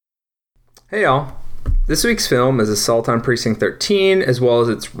Hey y'all. This week's film is Assault on Precinct 13, as well as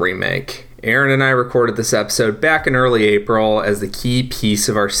its remake. Aaron and I recorded this episode back in early April as the key piece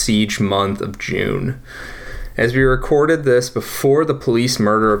of our siege month of June. As we recorded this before the police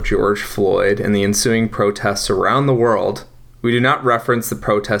murder of George Floyd and the ensuing protests around the world, we do not reference the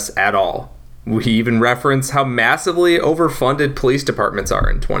protests at all. We even reference how massively overfunded police departments are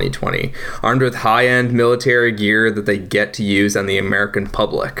in 2020, armed with high-end military gear that they get to use on the American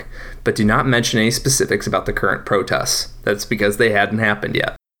public, but do not mention any specifics about the current protests. That's because they hadn't happened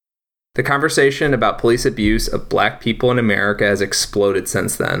yet. The conversation about police abuse of black people in America has exploded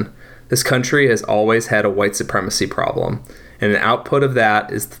since then. This country has always had a white supremacy problem, and an output of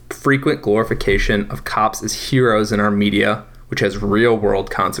that is the frequent glorification of cops as heroes in our media, which has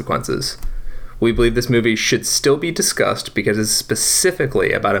real-world consequences. We believe this movie should still be discussed because it's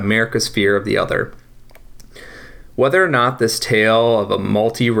specifically about America's fear of the other. Whether or not this tale of a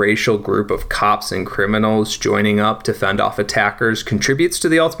multiracial group of cops and criminals joining up to fend off attackers contributes to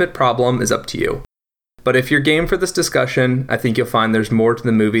the ultimate problem is up to you. But if you're game for this discussion, I think you'll find there's more to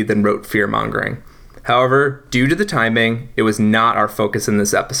the movie than rote fear-mongering. However, due to the timing, it was not our focus in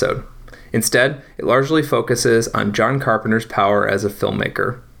this episode. Instead, it largely focuses on John Carpenter's power as a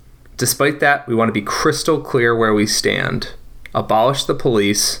filmmaker. Despite that, we want to be crystal clear where we stand. Abolish the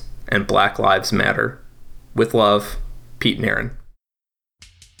police, and Black Lives Matter. With love, Pete and Aaron.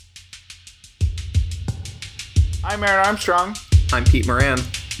 I'm Aaron Armstrong. I'm Pete Moran.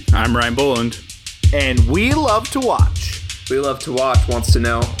 I'm Ryan Boland. And we love to watch. We love to watch, wants to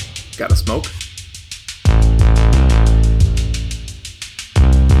know. Gotta smoke?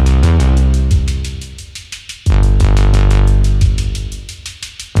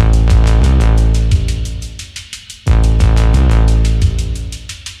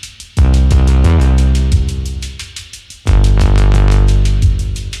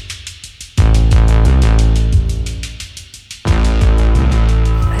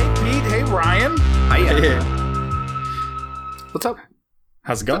 What's up?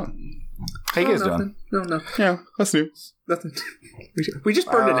 How's it going? How you guys doing? No. Yeah, that's new. Nothing. We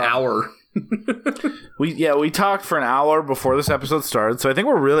just burned an hour. We talked for an hour before this episode started, so I think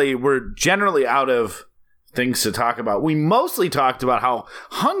we're generally out of things to talk about. We mostly talked about how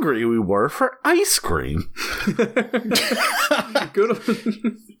hungry we were for ice cream. Good.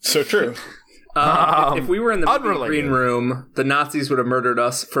 So true. If we were in the unrelated. green room, the Nazis would have murdered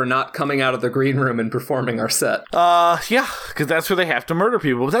us for not coming out of the green room and performing our set. Yeah, because that's where they have to murder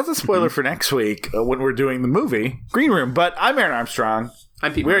people. But that's a spoiler for next week when we're doing the movie Green Room. But I'm Aaron Armstrong.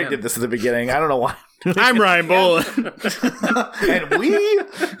 I'm Pete We already Moran. did this at the beginning. I don't know why. I'm Ryan Boland. And we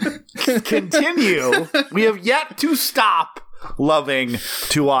continue. We have yet to stop loving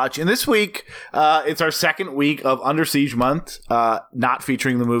to watch. And this week, it's our second week of Under Siege month, not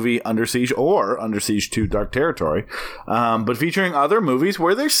featuring the movie Under Siege or Under Siege 2 Dark Territory, but featuring other movies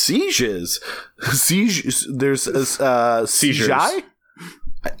where there's sieges. There's Seizures. siege?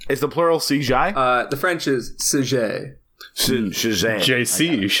 Is the plural siege? The French is Siege.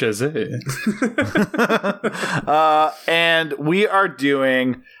 JC Chazet. And we are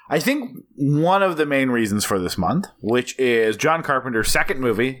doing, I think, one of the main reasons for this month, which is John Carpenter's second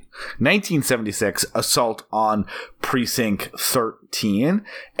movie, 1976, Assault on Precinct 13.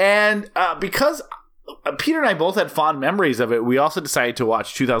 And because Peter and I both had fond memories of it, we also decided to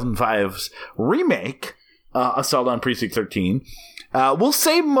watch 2005's remake, Assault on Precinct 13. We'll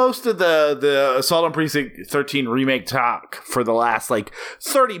save most of the Assault on Precinct 13 remake talk for the last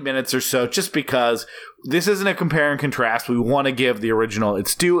 30 minutes or so, just because this isn't a compare and contrast. We want to give the original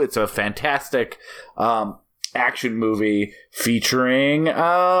its due. It's a fantastic action movie featuring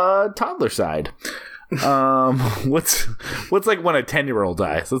toddler side. What's like when a 10-year-old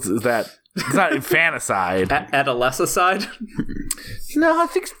dies? Is that it's not infanticide? Adolescent? No, I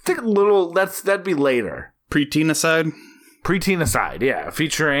think a little. That'd be later. Preteen aside. Preteen Aside, yeah,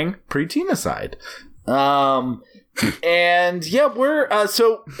 featuring Preteen Aside. And yeah, we're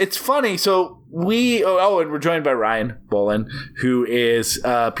so it's funny. So and we're joined by Ryan Boland, who is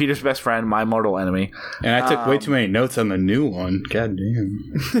Peter's best friend, my mortal enemy. And I took way too many notes on the new one. God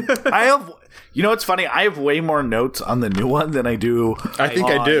damn. I have. You know what's funny? I have way more notes on the new one than I do. I think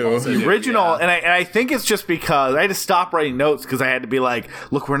I do. The original, yeah. and I think it's just because I had to stop writing notes because I had to be like,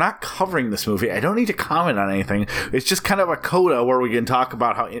 look, we're not covering this movie. I don't need to comment on anything. It's just kind of a coda where we can talk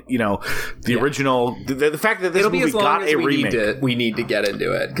about how the original, the fact that this movie got a remake. We need to get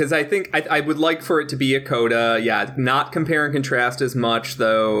into it because I think I would like for it to be a coda. Yeah, not compare and contrast as much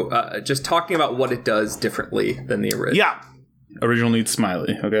though. Just talking about what it does differently than the original. Yeah. original needs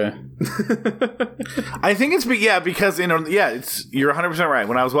Smiley. Okay. I think it's because you're 100% right.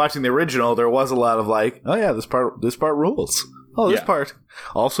 When I was watching the original, there was a lot of like, oh yeah, this part rules. Oh, this part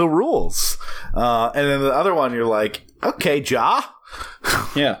also rules. And then the other one, you're like, okay, Ja.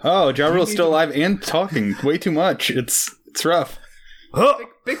 Yeah. Oh, Ja Rule's still alive and talking way too much. It's rough.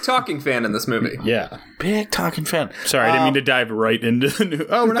 Big talking fan in this movie. Yeah. Big talking fan. Sorry, I didn't mean to dive right into the new.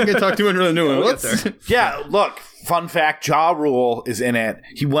 Oh, we're not going to talk too much about the new one. Let's. Yeah, look, fun fact, Ja Rule is in it.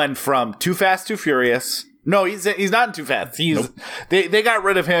 He went from Too Fast, Too Furious. No, he's not in Too Fast. They got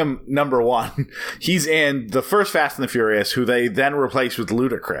rid of him, number one. He's in the first Fast and the Furious, who they then replaced with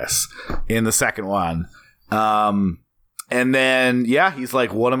Ludacris in the second one. And then, he's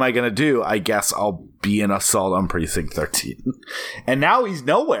like, what am I going to do? I guess I'll be in Assault on Precinct 13. And now he's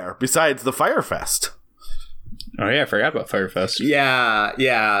nowhere besides the Fyre Fest. Oh, yeah, I forgot about Fyre Fest. Yeah.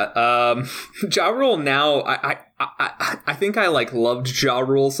 Ja Rule now, I think I loved Ja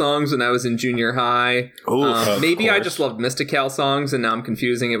Rule songs when I was in junior high. Maybe I just loved Mystical songs, and now I'm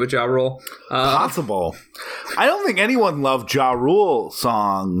confusing it with Ja Rule. Possible. I don't think anyone loved Ja Rule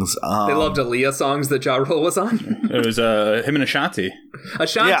songs. They loved Aaliyah songs that Ja Rule was on. It was him and Ashanti.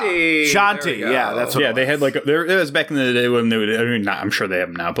 Ashanti. Ashanti. Yeah, that's what they had it was back in the day when they would. I mean, I'm sure they have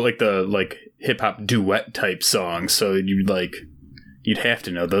now, but the hip hop duet type songs. So you'd have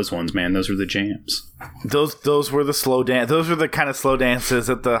to know those ones, man. Those were the jams. Those were the slow dance. Those were the kind of slow dances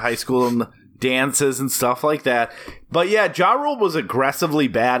at the high school and dances and stuff like that. But yeah, Ja Rule was aggressively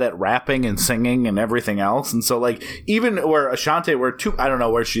bad at rapping and singing and everything else. And so even where Ashanti I don't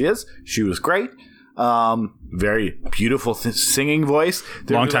know where she is. She was great. Very beautiful singing voice.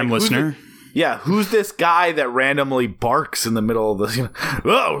 Long time listener. Who's this guy that randomly barks in the middle of the?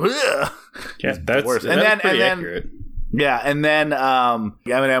 Yeah, that's pretty accurate. Yeah, and then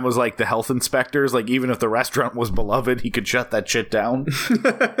Eminem was like the health inspectors. Like, even if the restaurant was beloved, he could shut that shit down.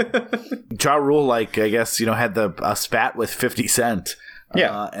 Ja Rule, I guess, had a spat with 50 Cent.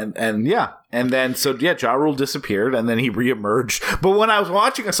 Yeah. And then, Ja Rule disappeared, and then he reemerged. But when I was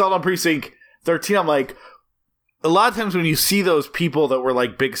watching Assault on Precinct 13, I'm like, a lot of times when you see those people that were,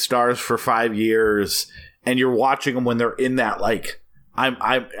 big stars for 5 years, and you're watching them when they're in that, I'm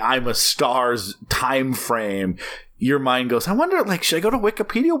a star's time frame, your mind goes, I wonder, should I go to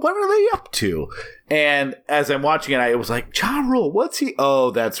Wikipedia? What are they up to? And as I'm watching it, I was like, Ja Rule, what's he? Oh,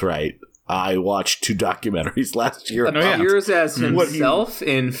 that's right. I watched 2 documentaries last year. Appears as himself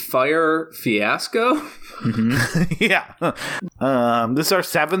in Fire Fiasco. Mm-hmm. Yeah. This is our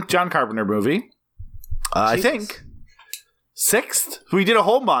 7th John Carpenter movie. I think. 6th? We did a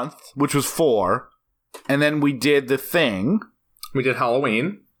whole month, which was 4. And then we did The Thing. We did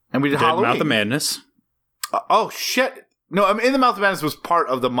Halloween. And we did Halloween. Mouth of Madness. Oh, shit. No, In the Mouth of Madness was part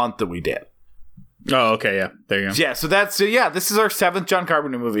of the month that we did. Oh, okay, yeah. There you go. Yeah, so this is our 7th John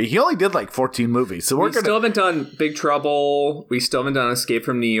Carpenter movie. He only did 14 movies. So we still haven't done Big Trouble. We still haven't done Escape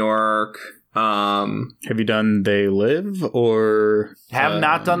from New York. Have you done They Live or... Have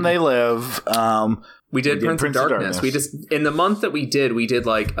not done They Live. We did Prince of Darkness. We just in the month that we did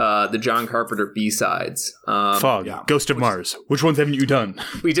the John Carpenter B-sides. Fog, Ghost of Mars. Which ones haven't you done?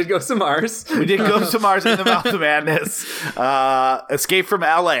 We did Ghost of Mars. We did Ghost of Mars in the Mouth of Madness. Escape from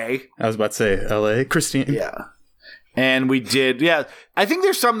L.A. I was about to say L.A. Christine. Yeah. And we did, I think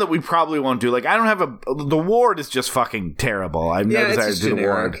there's some that we probably won't do. I don't have The Ward is just fucking terrible. I've no desire to do The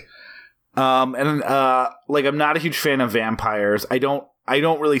Ward. I'm not a huge fan of vampires. I don't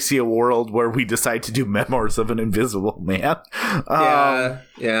really see a world where we decide to do Memoirs of an Invisible Man.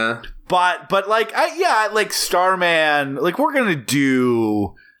 Yeah. But Starman, we're going to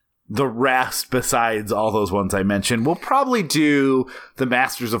do the rest besides all those ones I mentioned. We'll probably do the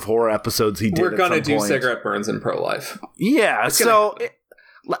Masters of Horror episodes he did. We're going to do Cigarette Burns and Pro-Life. Yeah,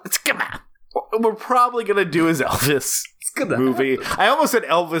 come on. We're probably going to do his Elvis movie. I almost said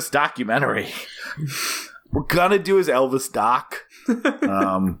Elvis documentary. We're going to do his Elvis doc.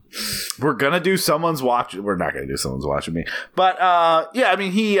 We're gonna do Someone's Watching. We're not gonna do Someone's Watching Me, but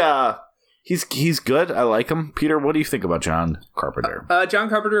he's good. I like him. Peter, what do you think about John Carpenter? John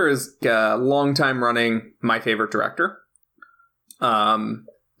Carpenter is long time running my favorite director.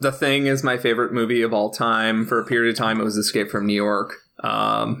 The Thing is my favorite movie of all time. For a period of time, it was Escape from New York.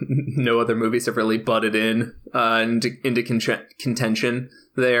 No other movies have really butted into contention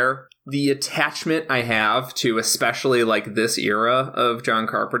there. The attachment I have to especially this era of John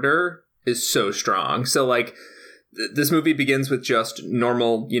Carpenter is so strong. So this movie begins with just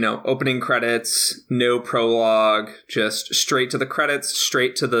normal, opening credits, no prologue, just straight to the credits,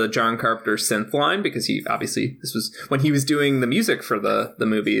 straight to the John Carpenter synth line, because this was when he was doing the music for the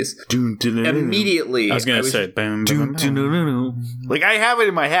movies. Immediately, I was going to say, like, I have it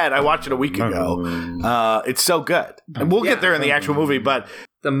in my head. I watched it a week ago. It's so good. And we'll get there in the actual movie, but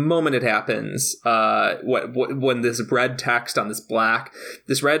the moment it happens, when this red text on this black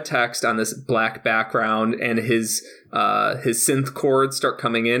background and his synth chords start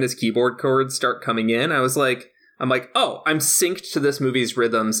coming in, his keyboard chords start coming in, I'm like, oh, I'm synced to this movie's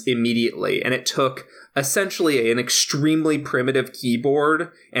rhythms immediately. And it took essentially an extremely primitive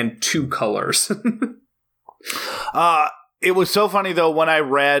keyboard and 2 colors. It was so funny though when I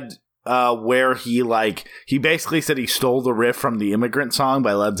read where he basically said he stole the riff from the Immigrant Song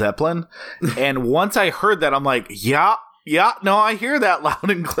by Led Zeppelin. And once I heard that, I'm like, yeah, no, I hear that loud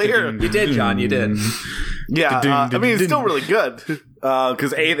and clear. You did, John, you did. Yeah, I mean, it's still really good.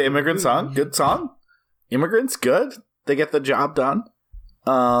 Because the Immigrant Song, good song. Immigrants, good. They get the job done.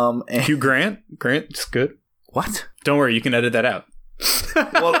 And Hugh Grant's good. What? Don't worry, you can edit that out.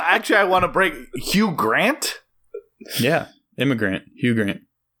 Well, actually, I want to break Hugh Grant? Yeah, Hugh Grant.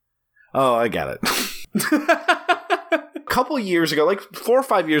 Oh, I got it. A couple years ago, like 4 or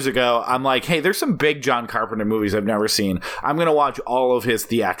 5 years ago, I'm like, hey, there's some big John Carpenter movies I've never seen. I'm going to watch all of his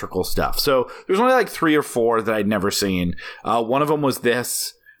theatrical stuff. So there's only like 3 or 4 that I'd never seen. One of them was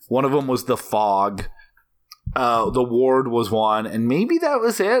this. One of them was The Fog. The Ward was one. And maybe that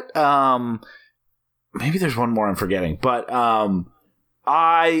was it. Maybe there's one more I'm forgetting. But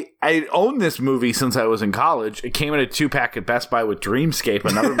I owned this movie since I was in college. It came in a 2-pack at Best Buy with Dreamscape,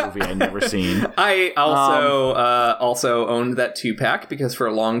 another movie I'd never seen. I also owned that 2-pack because for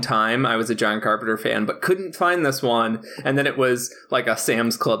a long time I was a John Carpenter fan, but couldn't find this one. And then it was like a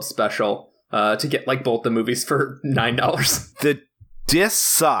Sam's Club special to get like both the movies for $9. The disc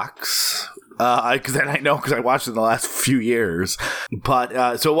sucks. Because I watched it in the last few years.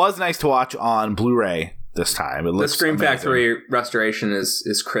 But so it was nice to watch on Blu-ray this time. It looks the Scream amazing. Factory restoration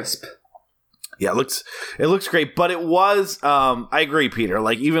is crisp. Yeah, it looks great, but it was I agree, Peter.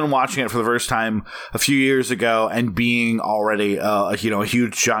 Like even watching it for the first time a few years ago and being already a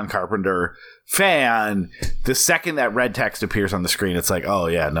huge John Carpenter fan, the second that red text appears on the screen, it's like, oh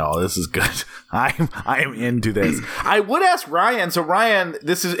yeah, no, this is good. I am into this. I would ask Ryan. So Ryan,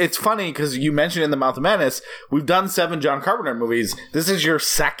 it's funny because you mentioned in The Mouth of Madness, we've done 7 John Carpenter movies. This is your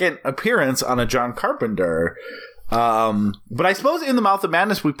second appearance on a John Carpenter. But I suppose in The Mouth of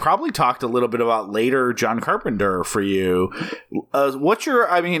Madness, we probably talked a little bit about later John Carpenter for you. What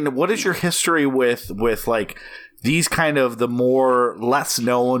is your history with like these kind of the more less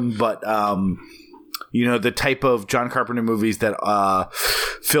known, but, the type of John Carpenter movies that,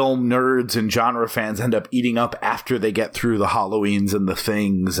 film nerds and genre fans end up eating up after they get through the Halloweens and the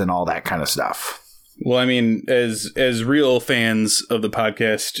Things and all that kind of stuff? Well, I mean, as real fans of the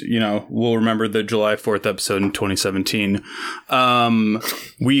podcast, we'll remember the July 4th episode in 2017.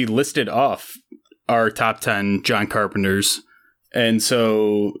 We listed off our top 10 John Carpenters. And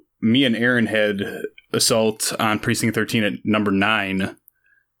so me and Aaron had Assault on Precinct 13 at number 9,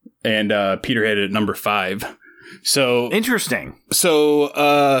 and Peter had it at number 5. So interesting.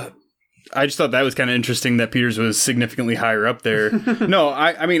 So, I just thought that was kind of interesting that Peter's was significantly higher up there. No,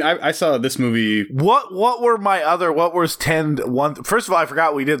 I saw this movie. What was 10? First of all, I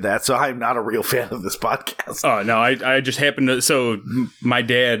forgot we did that, so I'm not a real fan of this podcast. Oh, no, I just happened to. So my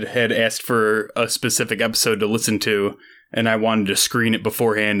dad had asked for a specific episode to listen to, and I wanted to screen it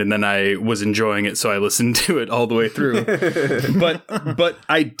beforehand, and then I was enjoying it, so I listened to it all the way through. but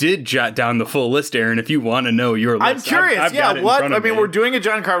I did jot down the full list, Aaron, if you want to know your list. I'm curious. We're doing a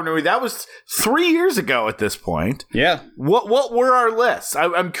John Carpenter movie. That was 3 years ago at this point. Yeah. What were our lists?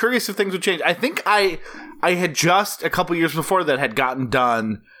 I'm curious if things would change. I think I had just a couple years before that had gotten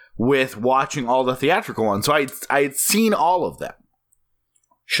done with watching all the theatrical ones, so I had seen all of them.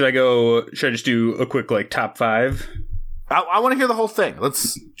 Should I just do a quick top 5? I want to hear the whole thing.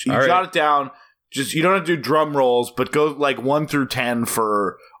 Let's jot it down. Just you don't have to do drum rolls, but go 1 through 10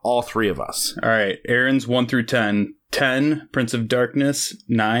 for all 3 of us. All right. Aaron's 1 through 10. 10, Prince of Darkness.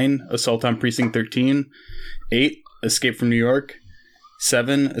 9, Assault on Precinct 13. 8, Escape from New York.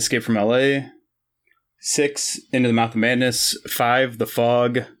 7, Escape from LA. 6, Into the Mouth of Madness. 5, The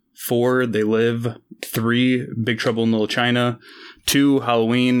Fog. 4, They Live. 3, Big Trouble in Little China. 2,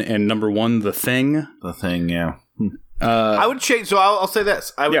 Halloween. And number 1, The Thing. The Thing, yeah. I would change. So I'll say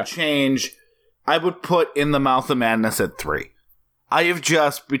this. I would change. I would put In the Mouth of Madness at 3. I have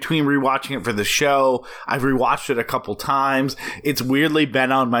just, between rewatching it for the show, I've rewatched it a couple times. It's weirdly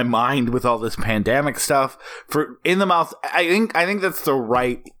been on my mind with all this pandemic stuff. For In the Mouth, I think that's the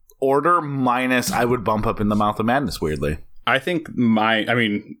right order, minus I would bump up In the Mouth of Madness, weirdly. I think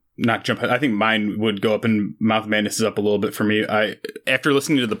I think mine would go up, and Mouth of Madness is up a little bit for me. After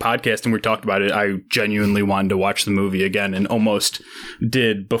listening to the podcast and we talked about it, I genuinely wanted to watch the movie again, and almost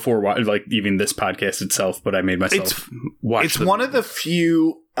did before even this podcast itself. But I made myself watch. It's one of the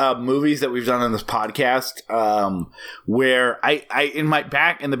few movies that we've done on this podcast where I in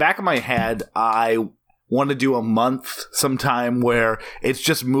the back of my head I want to do a month sometime where it's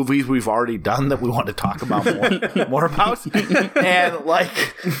just movies we've already done that we want to talk about more about. And like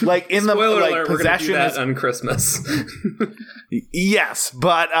in the Spoiler like alert, Possession we're gonna do is that on Christmas. yes,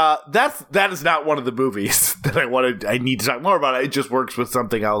 but that is not one of the movies that I need to talk more about. It just works with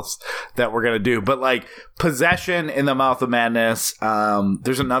something else that we're gonna do. But like Possession, In the Mouth of Madness,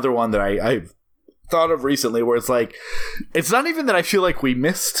 there's another one that I've thought of recently where it's like, it's not even that I feel like we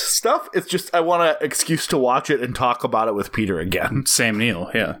missed stuff, it's just I want an excuse to watch it and talk about it with Peter again. Sam Neill.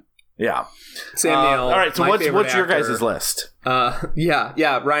 Yeah. Sam Neill. All right, so what's your actor. guys' list?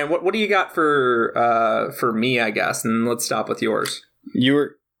 Yeah, Ryan, what do you got for me, I guess, and let's stop with yours.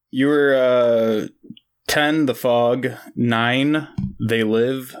 You were 10, The Fog, 9, They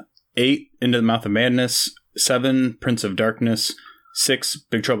Live, 8, Into the Mouth of Madness, 7, Prince of Darkness, 6,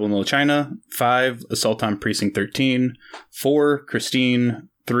 Big Trouble in Little China, 5, Assault on Precinct 13, 4, Christine,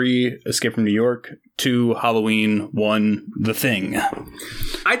 3, Escape from New York, 2, Halloween, 1, The Thing.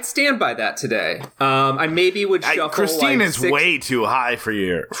 I'd stand by that today. I maybe would shuffle. Christine is way too high for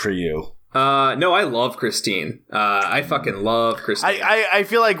you. No, I love Christine. I fucking love Christine. I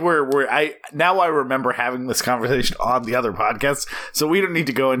feel like I remember having this conversation on the other podcast, so we don't need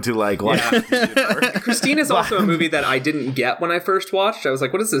to go into like what Christine is also a movie that I didn't get when I first watched. I was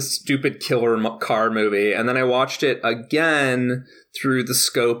like, what is this stupid killer car movie? And then I watched it again through the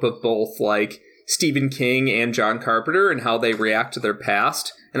scope of both like Stephen King and John Carpenter and how they react to their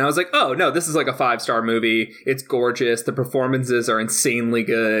past. And I was like, oh, no, this is like a 5-star movie. It's gorgeous. The performances are insanely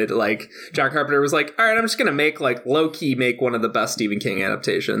good. Like, John Carpenter was like, all right, I'm just going to make low-key make one of the best Stephen King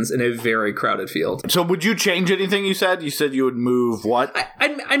adaptations in a very crowded field. So would you change anything you said? You said you would move what?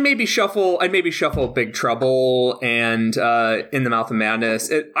 I'd maybe shuffle Big Trouble and In the Mouth of Madness.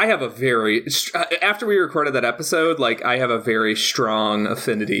 I have a very, after we recorded that episode, like, I have a very strong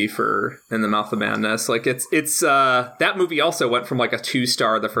affinity for In the Mouth of Madness. Like, it's that movie also went from like a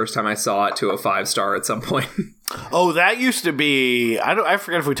 2-star the first time I saw it to a 5-star at some point. Oh, that used to be, I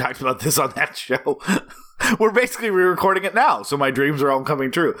forget if we talked about this on that show. We're basically re-recording it now, so my dreams are all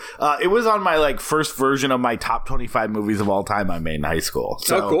coming true. It was on my like first version of my top 25 movies of all time I made in high school.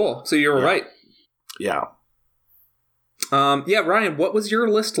 So, oh, cool. So you were right. Yeah. Ryan, what was your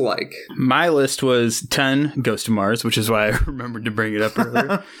list like? My list was 10, Ghost of Mars, which is why I remembered to bring it up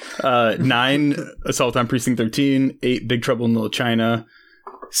earlier. 9, Assault on Precinct 13, 8, Big Trouble in Little China,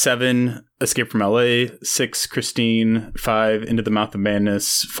 7, Escape from LA, 6, Christine, 5, Into the Mouth of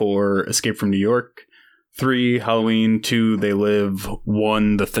Madness, 4, Escape from New York, 3, Halloween, 2, They Live,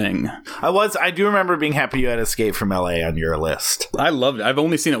 1, The Thing. I do remember being happy you had Escape from LA on your list. I loved it. I've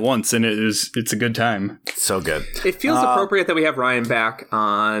only seen it once, and it's a good time. So good. It feels appropriate that we have Ryan back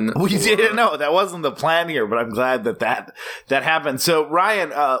on. We didn't know. That wasn't the plan here, but I'm glad that happened. So,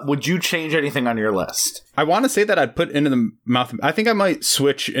 Ryan, would you change anything on your list? I want to say that I'd put Into the Mouth. I think I might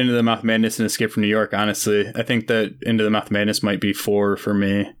switch Into the Mouth of Madness and Escape from New York, honestly. I think that Into the Mouth of Madness might be 4 for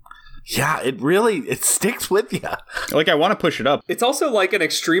me. Yeah, it sticks with you. Like, I want to push it up. It's also like an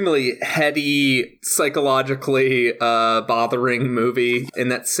extremely heady, psychologically bothering movie. In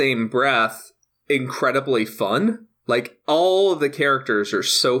that same breath, incredibly fun. Like, all of the characters are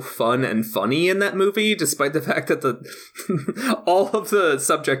so fun and funny in that movie, despite the fact that all of the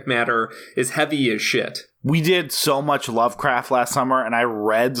subject matter is heavy as shit. We did so much Lovecraft last summer, and I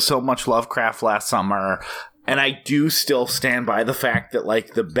read so much Lovecraft last summer. And I do still stand by the fact that,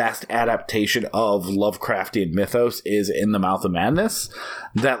 like, the best adaptation of Lovecraftian mythos is In the Mouth of Madness.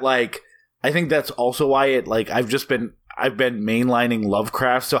 That, like, I think that's also why it, like, I've been mainlining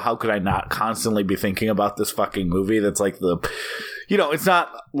Lovecraft, so how could I not constantly be thinking about this fucking movie that's, like, it's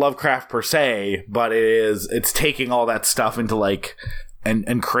not Lovecraft per se, but it's taking all that stuff into, like,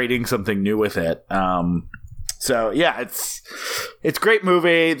 and creating something new with it. So yeah, it's a great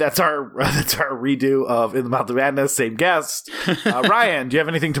movie. That's our redo of In the Mouth of Madness. Same guest. Ryan, do you have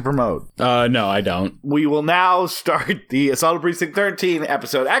anything to promote? No, I don't. We will now start the Assault on Precinct 13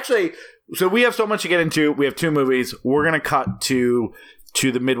 episode. Actually, so we have so much to get into. We have 2 movies. We're gonna cut to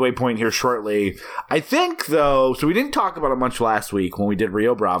to the midway point here shortly. I think, though, so we didn't talk about it much last week when we did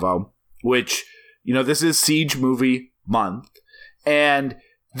Rio Bravo, which, this is Siege Movie Month. And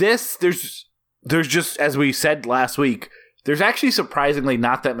there's just, as we said last week, there's actually surprisingly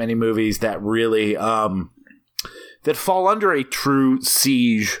not that many movies that really, that fall under a true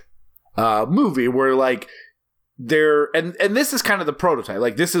Siege movie where, like, and this is kind of the prototype.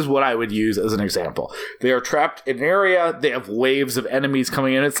 Like, this is what I would use as an example. They are trapped in an area. They have waves of enemies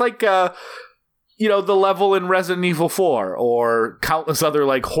coming in. It's like, the level in Resident Evil 4 or countless other,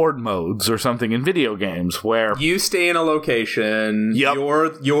 like, horde modes or something in video games where you stay in a location. Yep.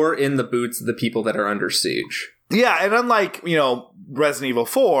 You're in the boots of the people that are under siege. Yeah, and unlike, Resident Evil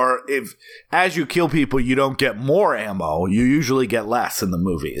 4, if as you kill people, you don't get more ammo, you usually get less in the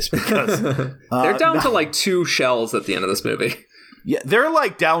movies because they're down to like 2 shells at the end of this movie. Yeah, they're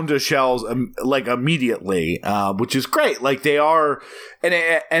like down to shells like immediately, which is great. Like they are, and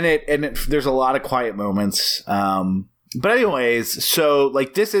there's a lot of quiet moments. But anyways, so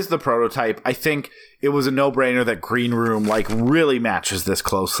like this is the prototype. I think it was a no-brainer that Green Room like really matches this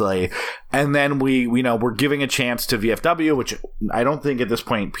closely. And then we're giving a chance to VFW, which I don't think at this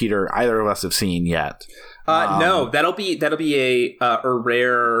point, Peter, either of us have seen yet. No, that'll be a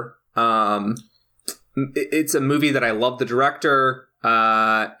rare. It's a movie that I love the director,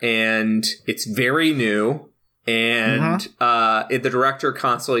 and it's very new. And the director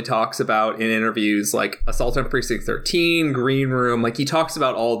constantly talks about in interviews like Assault on Precinct 13, Green Room. Like he talks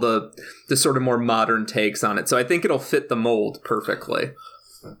about all the sort of more modern takes on it. So I think it'll fit the mold perfectly.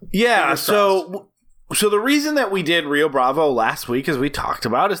 Yeah. So the reason that we did Rio Bravo last week, as we talked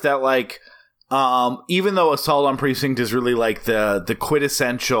about, is that like even though Assault on Precinct is really like the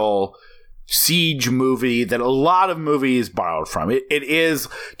quintessential Siege movie that a lot of movies borrowed from. It is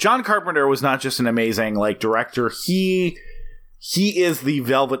John Carpenter was not just an amazing like director. He is the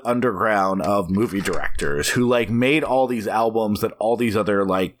Velvet Underground of movie directors who like made all these albums that all these other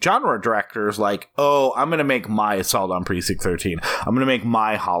like genre directors like, oh, I'm gonna make my Assault on Precinct 13. I'm gonna make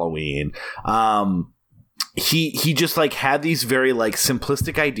my Halloween. He just like had these very like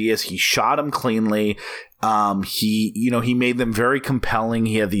simplistic ideas. He shot them cleanly. He made them very compelling.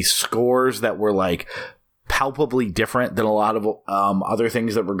 He had these scores that were like palpably different than a lot of other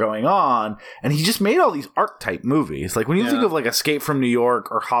things that were going on, and he just made all these archetype movies. Like when you think of like Escape from New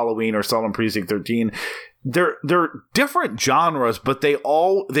York or Halloween or Assault on Precinct 13, they're different genres, but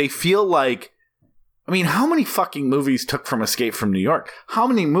they feel like. I mean, how many fucking movies took from Escape from New York? How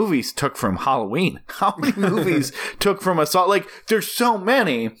many movies took from Halloween? How many movies took from Assault? Like, there's so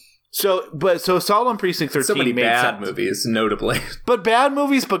many. So Assault on Precinct 13 so many made bad sense. movies, notably. But bad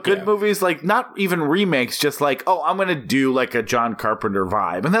movies, but good movies, like not even remakes, just like, oh, I'm gonna do like a John Carpenter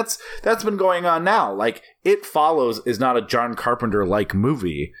vibe. And that's been going on now. Like It Follows is not a John Carpenter like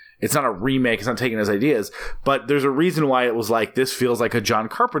movie. It's not a remake, it's not taking his ideas, but there's a reason why it was like, this feels like a John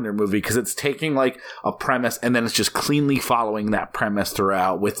Carpenter movie, because it's taking like a premise and then it's just cleanly following that premise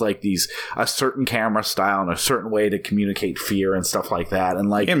throughout with like a certain camera style and a certain way to communicate fear and stuff like that. And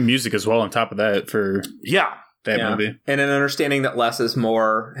like, and music as well on top of that for that movie. And an understanding that less is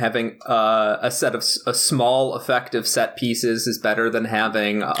more. Having a small effective set pieces is better than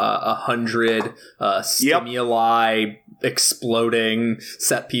having 100 stimuli exploding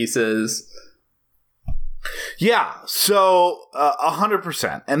set pieces. Yeah, so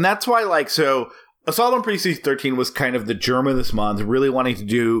 100%. And that's why Assault on Precinct 13 was kind of the germ of this month. Really wanting to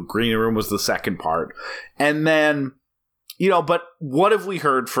do Green Room was the second part. And then, but what have we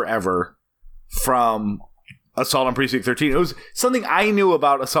heard forever from Assault on Precinct 13? It was something I knew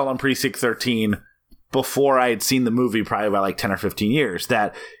about Assault on Precinct 13 before I had seen the movie, probably by like 10 or 15 years,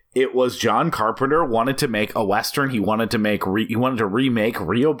 that it was John Carpenter wanted to make a Western. He wanted to remake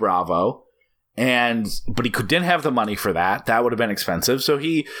Rio Bravo, but he didn't have the money for that. That would have been expensive. So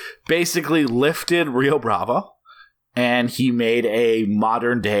he basically lifted Rio Bravo and he made a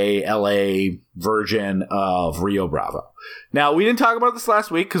modern day LA version of Rio Bravo. Now, we didn't talk about this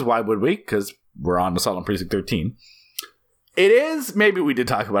last week, because why would we? Because we're on Assault on Precinct 13. It is, maybe we did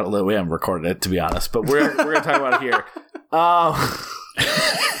talk about it a little. We haven't recorded it, to be honest, but we're going to talk about it here.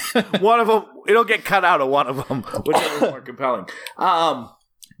 One of them, it'll get cut out of one of them, which is more compelling.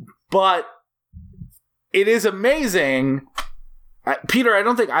 But it is amazing. Peter, I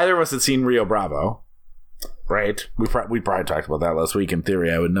don't think either of us had seen Rio Bravo, right? We probably talked about that last week. In theory,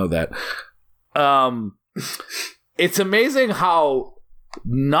 I would know that. It's amazing how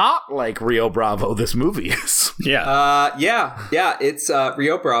not like Rio Bravo this movie is. Yeah. It's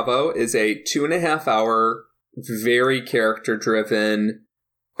Rio Bravo is a 2.5 hour, very character driven,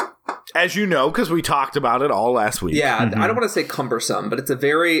 As you know, because we talked about it all last week. Yeah, I don't want to say cumbersome, but it's a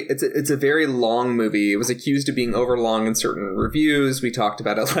very long movie. It was accused of being overlong in certain reviews. We talked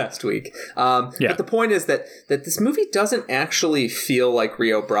about it last week. But the point is that this movie doesn't actually feel like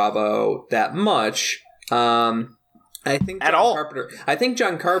Rio Bravo that much. I think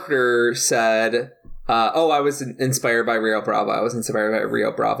John Carpenter said, I was inspired by Rio Bravo. I was inspired by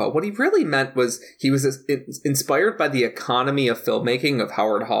Rio Bravo. What he really meant was he was inspired by the economy of filmmaking of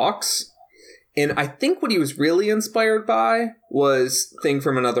Howard Hawks. And I think what he was really inspired by was Thing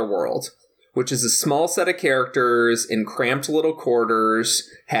from Another World, which is a small set of characters in cramped little quarters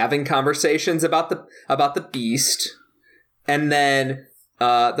having conversations about the beast. And then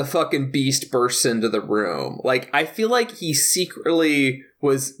the fucking beast bursts into the room. Like, I feel like he secretly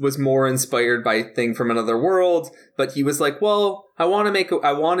was more inspired by Thing from Another World, but he was like, well, I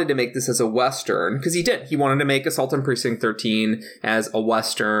wanted to make this as a Western, because he did. He wanted to make Assault on Precinct 13 as a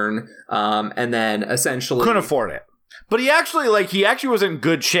Western, and then essentially couldn't afford it. But he actually was in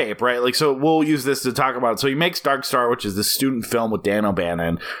good shape, right? Like, so we'll use this to talk about it. So he makes Dark Star, which is the student film with Dan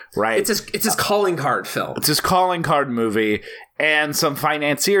O'Bannon, right? It's his calling card film. It's his calling card movie. And some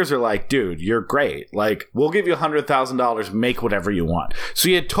financiers are like, dude, you're great. Like, we'll give you $100,000, make whatever you want. So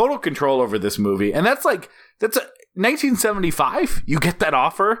he had total control over this movie. And that's 1975. You get that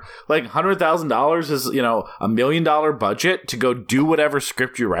offer. Like, $100,000 is, $1 million budget to go do whatever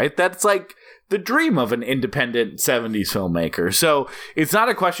script you write. That's like the dream of an independent 70s filmmaker. So it's not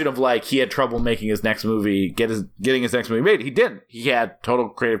a question of like he had trouble making his next movie, getting his next movie made. He didn't. He had total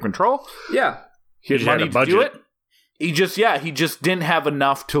creative control. Yeah. He had money to do it. He just didn't have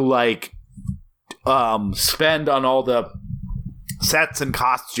enough to like spend on all the sets and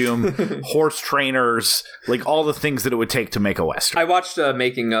costume, horse trainers, like all the things that it would take to make a Western. I watched a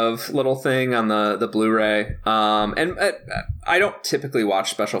making of little thing on the Blu-ray, and I don't typically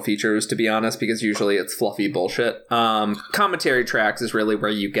watch special features, to be honest, because usually it's fluffy bullshit. Commentary tracks is really where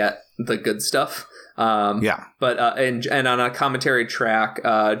you get the good stuff. But and on a commentary track,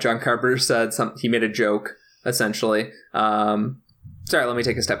 John Carpenter said he made a joke, essentially. Sorry, let me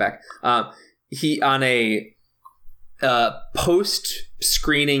take a step back. He, on a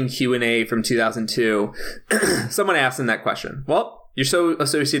post-screening Q&A from 2002, someone asked him that question. Well, you're so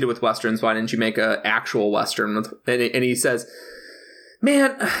associated with Westerns, why didn't you make an actual Western? And he says,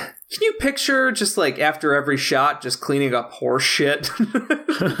 man, can you picture just like after every shot just cleaning up horse shit?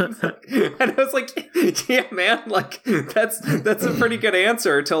 And I was like, yeah, man, like that's a pretty good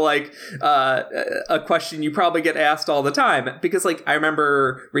answer to like a question you probably get asked all the time. Because like I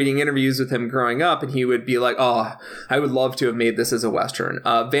remember reading interviews with him growing up, and he would be like, oh, I would love to have made this as a Western.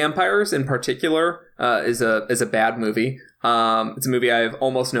 Vampires in particular is a bad movie. It's a movie I have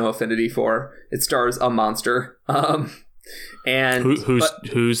almost no affinity for. It stars a monster. And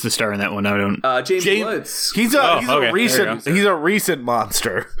who's the star in that one? I don't. James Woods. He's a recent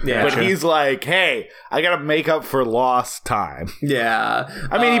monster. Yeah, but he's like, hey, I gotta make up for lost time. Yeah,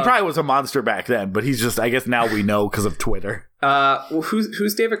 I mean, he probably was a monster back then, but he's just, I guess now we know because of Twitter.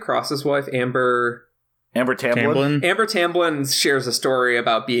 Who's David Cross's wife? Amber Tamblyn? Amber Tamblyn shares a story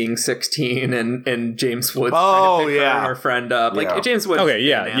about being 16 and James Woods. Oh, yeah, her friend up. Like James Woods. Okay,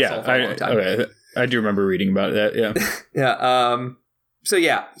 yeah. I do remember reading about that, yeah. Yeah, so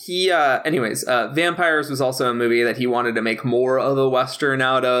yeah, he, anyways, Vampires was also a movie that he wanted to make more of a Western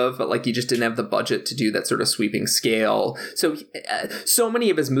out of, but like he just didn't have the budget to do that sort of sweeping scale. So many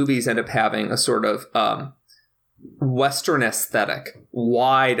of his movies end up having a sort of, Western aesthetic,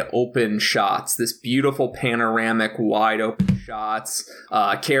 wide open shots, this beautiful panoramic wide open shots,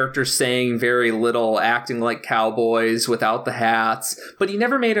 characters saying very little, acting like cowboys without the hats, but he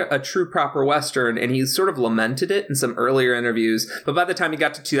never made a true proper Western, and he sort of lamented it in some earlier interviews, but by the time he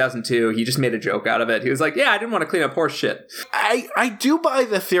got to 2002, he just made a joke out of it. He was like, yeah, I didn't want to clean up horse shit. I do buy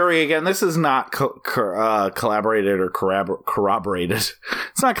the theory, again, this is not collaborated or corroborated.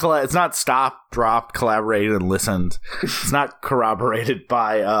 It's not stopped, dropped, collaborated, and listened. It's not corroborated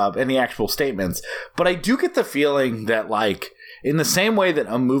by any actual statements, but I do get the feeling that, like, in the same way that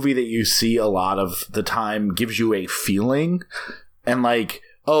a movie that you see a lot of the time gives you a feeling, and like,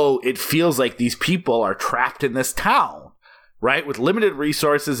 oh, it feels like these people are trapped in this town, right, with limited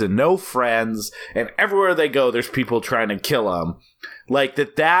resources and no friends, and everywhere they go, there's people trying to kill them. Like,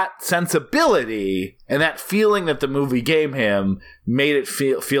 that sensibility and that feeling that the movie gave him made it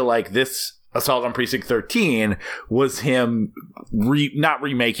feel like this Assault on Precinct 13 was him not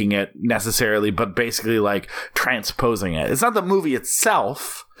remaking it necessarily, but basically like transposing it. It's not the movie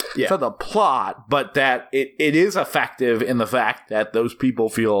itself, it's not the plot, but that it is effective in the fact that those people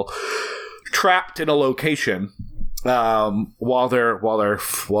feel trapped in a location while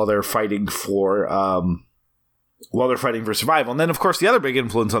they're fighting for survival. And then, of course, the other big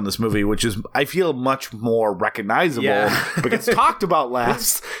influence on this movie, which is, I feel, much more recognizable, but gets talked about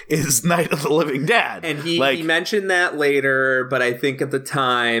less, is Night of the Living Dead. And he mentioned that later, but I think at the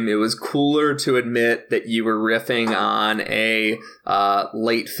time it was cooler to admit that you were riffing on a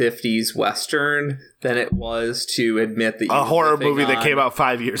late 50s Western than it was to admit that you a horror movie that came out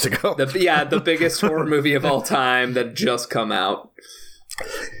 5 years ago. The biggest horror movie of all time that just come out.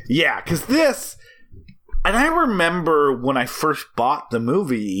 Yeah, because this... And I remember when I first bought the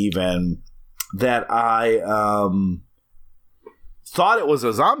movie, even, that I thought it was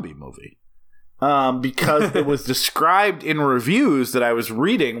a zombie movie. Because it was described in reviews that I was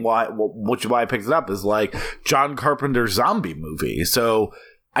reading, which is why I picked it up, as like John Carpenter's zombie movie. So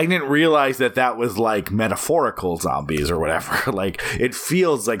I didn't realize that was like metaphorical zombies or whatever. Like, it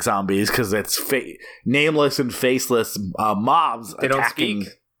feels like zombies because it's nameless and faceless mobs They don't speak.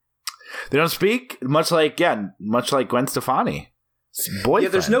 They don't speak, much like Gwen Stefani. Boyfriend. Yeah,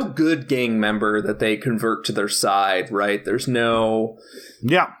 there's no good gang member that they convert to their side, right? There's no...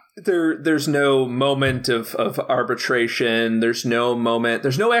 Yeah. There's no moment of arbitration. There's no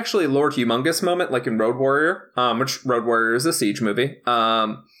actually Lord Humongous moment like in Road Warrior, which Road Warrior is a Siege movie.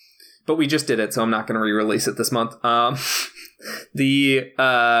 But we just did it, so I'm not going to re-release it this month.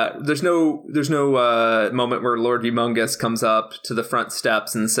 There's no moment where Lord Humongous comes up to the front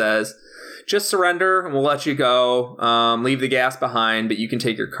steps and says, just surrender and we'll let you go. Leave the gas behind, but you can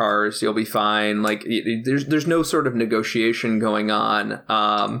take your cars. You'll be fine. Like, there's no sort of negotiation going on.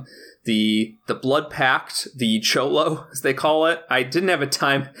 The Blood Pact, the Cholo, as they call it. I didn't have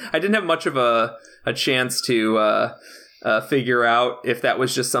much of a chance to figure out if that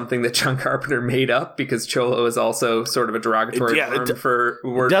was just something that John Carpenter made up, because Cholo is also sort of a derogatory term for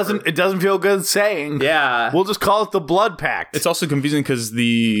word. It doesn't feel good saying. Yeah. We'll just call it the Blood Pact. It's also confusing because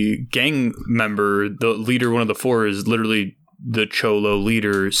the gang member, the leader, one of the four, is literally the Cholo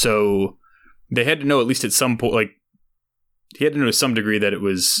leader. So they had to know, at least at some point, like, he had to know to some degree that it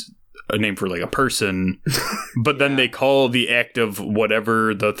was a name for like a person, but then they call the act of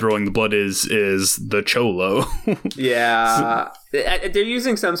whatever the throwing the blood is the Cholo. Yeah. They're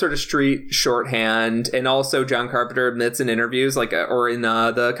using some sort of street shorthand, and also John Carpenter admits in interviews, or in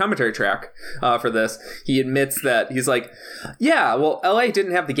the commentary track for this, he admits that he's like, yeah, well, LA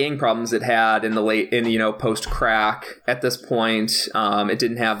didn't have the gang problems it had in post crack at this point. It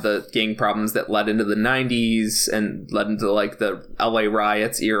didn't have the gang problems that led into the 90s and led into like the LA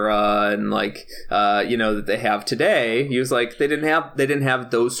riots era and that they have today. He was like, they didn't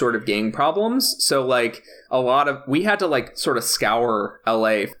have those sort of gang problems. So like we had to like sort of scour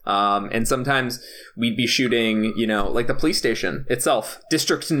LA. And sometimes we'd be shooting, like the police station itself,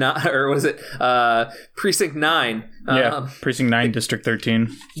 District 9, or was it Precinct 9? Yeah, Precinct 9, District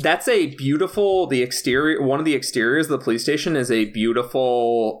 13. That's a beautiful, one of the exteriors of the police station is a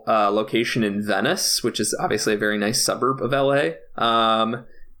beautiful location in Venice, which is obviously a very nice suburb of LA.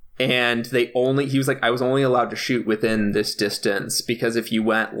 And he was like, I was only allowed to shoot within this distance because if you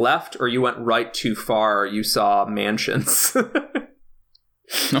went left or you went right too far, you saw mansions.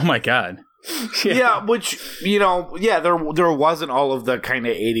 Oh my God. Yeah, which, there wasn't all of the kind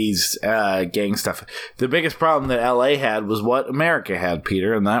of 80s gang stuff. The biggest problem that LA had was what America had,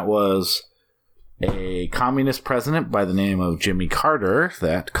 Peter, and that was a communist president by the name of Jimmy Carter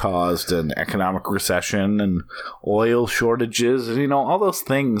that caused an economic recession and oil shortages and, all those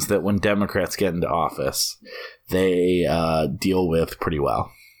things that when Democrats get into office, they deal with pretty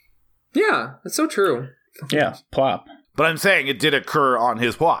well. Yeah, that's so true. Yeah, plop. But I'm saying it did occur on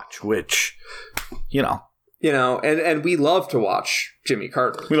his watch, which, and we love to watch Jimmy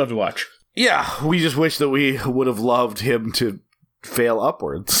Carter. We love to watch. Yeah, we just wish that we would have loved him to fail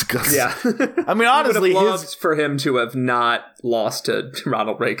upwards. Yeah. I mean, honestly, loved for him to have not lost to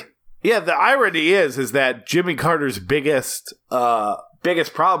Ronald Reagan. Yeah, the irony is that Jimmy Carter's biggest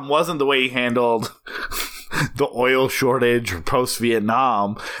problem wasn't the way he handled the oil shortage or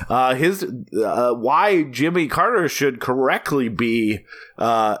post-Vietnam. Why Jimmy Carter should correctly be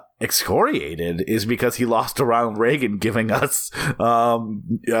excoriated is because he lost to Ronald Reagan, giving us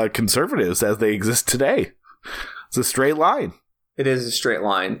conservatives as they exist today. It's a straight line. It is a straight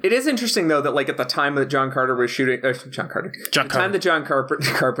line. It is interesting, though, that at the time that John Carter was shooting... time that John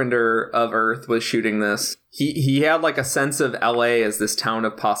Carpenter of Earth was shooting this, he had a sense of LA as this town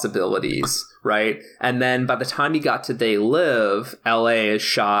of possibilities, right? And then by the time he got to They Live, LA is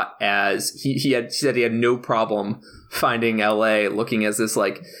shot as... He said he had no problem finding LA looking as this,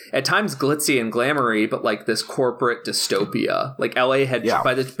 like, at times glitzy and glamoury, but like this corporate dystopia. Like LA had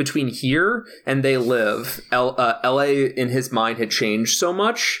between here and They Live, LA in his mind had changed so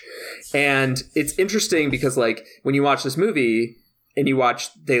much. And it's interesting because, like, when you watch this movie and you watch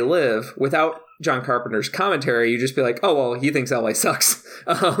They Live without John Carpenter's commentary, you just be like, oh, well, he thinks LA sucks.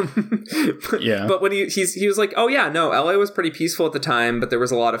 But when he was like, oh yeah, no, LA was pretty peaceful at the time, but there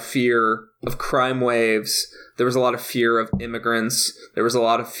was a lot of fear of crime waves. There was a lot of fear of immigrants. There was a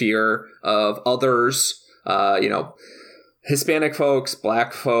lot of fear of others, Hispanic folks,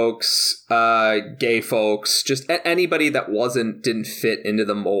 black folks, gay folks, just anybody that didn't fit into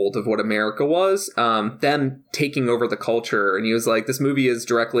the mold of what America was, them taking over the culture. And he was like, this movie is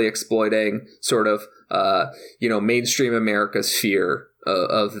directly exploiting sort of, mainstream America's fear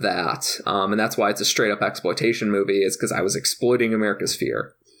of that. And that's why it's a straight up exploitation movie, is because I was exploiting America's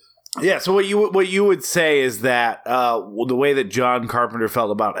fear. Yeah, so what you would say is that the way that John Carpenter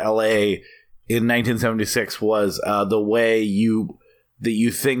felt about L.A. in 1976 was the way that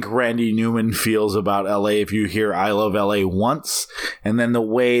you think Randy Newman feels about L.A. if you hear I Love L.A. once, and then the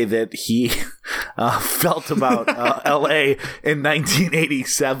way that he felt about L.A. in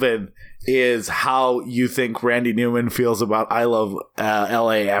 1987 is how you think Randy Newman feels about I Love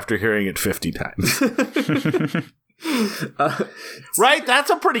L.A. after hearing it 50 times. Right,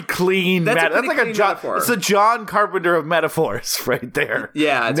 that's a pretty clean. That's like a John. Metaphor. It's a John Carpenter of metaphors, right there.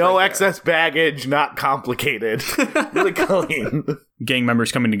 Yeah, no right excess baggage, not complicated. Really clean. Gang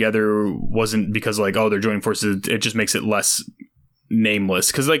members coming together wasn't because like, oh, they're joining forces. It just makes it less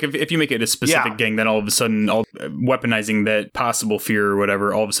nameless, because like if you make it a specific gang, then all of a sudden weaponizing that possible fear or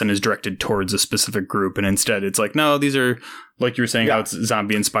whatever all of a sudden is directed towards a specific group, and instead it's like, no, these are, like you were saying, how it's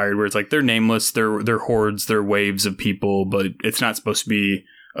zombie inspired, where it's like they're nameless, they're hordes, they're waves of people, but it's not supposed to be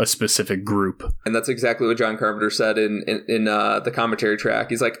a specific group. And that's exactly what John Carpenter said in the commentary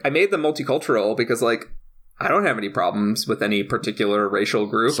track. He's like, I made them multicultural because, like, I don't have any problems with any particular racial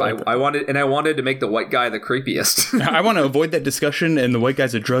group. So I wanted to make the white guy the creepiest. I want to avoid that discussion, and the white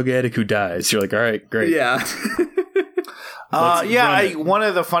guy's a drug addict who dies. You're like, all right, great. Yeah. One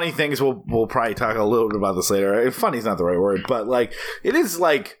of the funny things, we'll probably talk a little bit about this later. Funny's not the right word, but like it is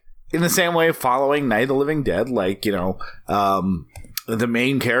like in the same way following Night of the Living Dead. Like, the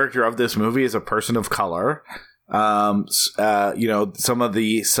main character of this movie is a person of color. Some of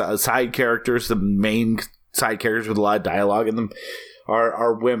the side characters, the main side characters with a lot of dialogue in them,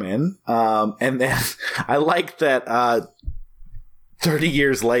 are women. And then I like that 30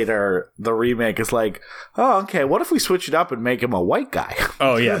 years later, the remake is like, oh, okay, what if we switch it up and make him a white guy?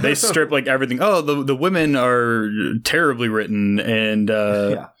 Oh, yeah. They strip like everything. Oh, the women are terribly written, and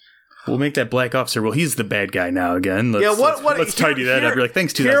we'll make that black officer. Well, he's the bad guy now again. Let's tidy that up. You're like,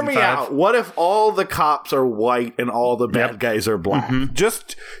 thanks, 2005. Hear me out. What if all the cops are white and all the bad guys are black? Mm-hmm.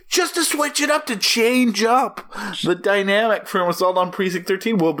 Just to switch it up, to change up the dynamic from Assault on Precinct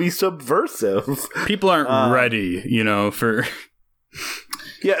 13 will be subversive. People aren't ready, for...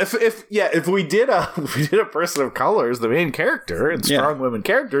 Yeah, if we did a person of color as the main character and strong women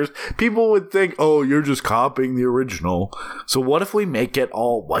characters, people would think, oh, you're just copying the original. So what if we make it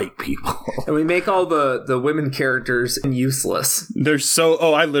all white people? And we make all the women characters useless.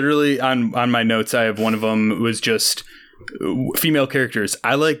 I literally on my notes, I have one of them was just female characters.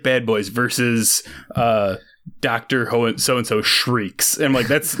 I like Bad Boys versus Dr. So-and-so Shrieks. And I'm like,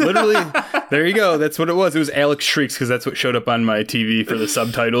 that's literally, there you go. That's what it was. It was Alex Shrieks, because that's what showed up on my TV for the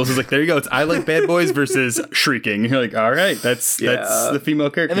subtitles. It's like, there you go. It's I Like Bad Boys versus Shrieking. You're like, all right, that's the female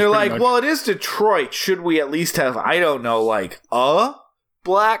character. And they're like, well, it is Detroit. Should we at least have, I don't know, like a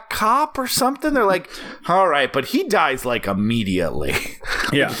black cop or something? They're like, all right, but he dies like immediately.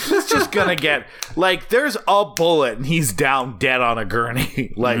 Yeah. It's just gonna get, like, there's a bullet and he's down dead on a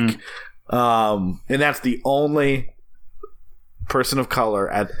gurney. Like, and that's the only person of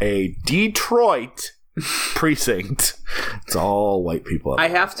color at a Detroit precinct. It's all white people. I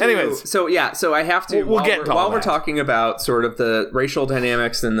have to. Anyways, so I have to. We'll get to while we're talking about sort of the racial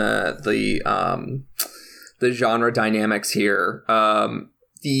dynamics and the genre dynamics here.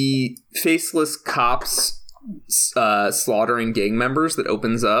 The faceless cops slaughtering gang members that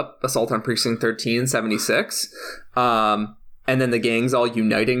opens up Assault on Precinct 13 76. And then the gangs all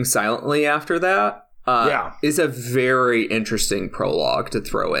uniting silently after that is a very interesting prologue to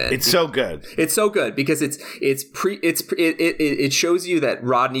throw in. It's so good. It's so good because it shows you that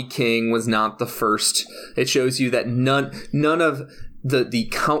Rodney King was not the first. It shows you that none of the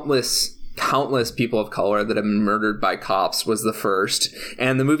countless people of color that have been murdered by cops was the first.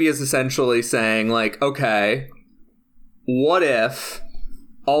 And the movie is essentially saying, like, okay, what if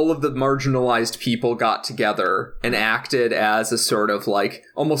all of the marginalized people got together and acted as a sort of like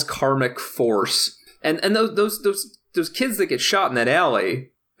almost karmic force. And those kids that get shot in that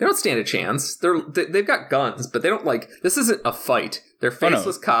alley, they don't stand a chance. They've got guns, but they don't this isn't a fight. They're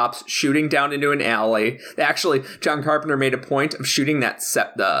faceless cops shooting down into an alley. Actually, John Carpenter made a point of shooting those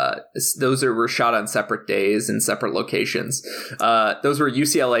that were shot on separate days in separate locations. Those were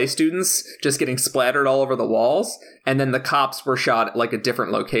UCLA students just getting splattered all over the walls. And then the cops were shot at like a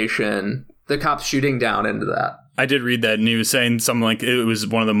different location. The cops shooting down into that. I did read that, and he was saying something like it was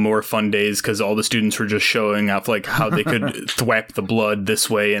one of the more fun days because all the students were just showing off like how they could thwap the blood this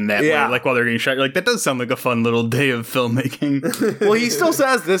way and that way, like while they're getting shot. Like, that does sound like a fun little day of filmmaking. Well, he still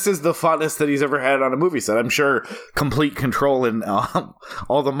says this is the funnest that he's ever had on a movie set. I'm sure complete control and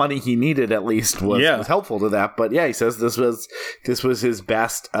all the money he needed at least was helpful to that. But yeah, he says this was his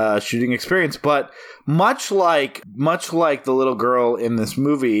best shooting experience. But much like the little girl in this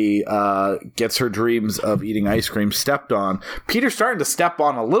movie gets her dreams of eating ice cream stepped on, Peter's starting to step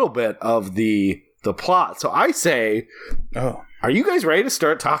on a little bit of the plot. So I say, are you guys ready to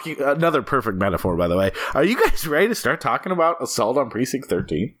start talking? Another perfect metaphor, by the way. Are you guys ready to start talking about Assault on Precinct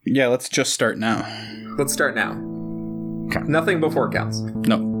 13? Yeah, let's just start now. Let's start now. Okay. Nothing before counts.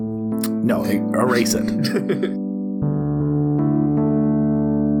 No, erase it.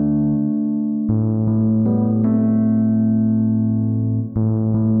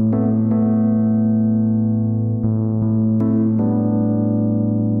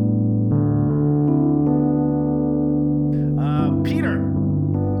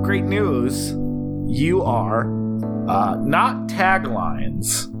 You are not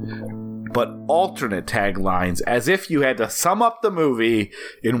taglines, but alternate taglines, as if you had to sum up the movie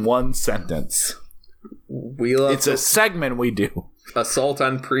in one sentence. It's a segment we do. Assault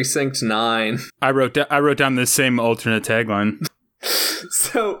on Precinct 9. I wrote down the same alternate tagline.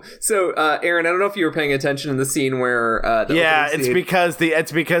 So, Aaron, I don't know if you were paying attention in the scene where it's because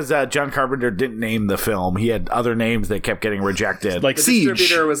John Carpenter didn't name the film. He had other names that kept getting rejected. Like the Siege.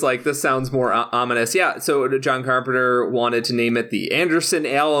 Distributor was like, this sounds more ominous. Yeah, so John Carpenter wanted to name it the Anderson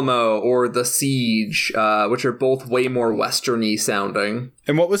Alamo or the Siege, which are both way more westerny sounding.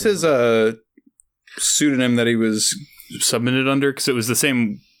 And what was his pseudonym that he was submitted under? Because it was the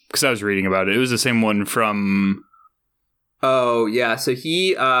same. Because I was reading about it. It was the same one from. Oh yeah, so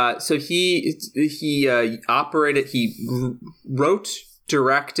he operated. He wrote,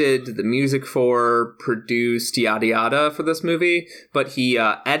 directed the music for, produced yada yada for this movie, but he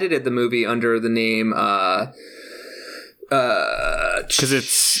edited the movie under the name because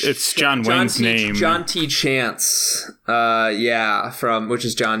it's John Wayne's name. John T. Chance. Which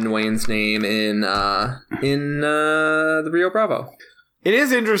is John Wayne's name in the Rio Bravo. It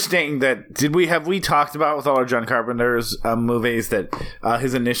is interesting that have we talked about with all our John Carpenter's movies that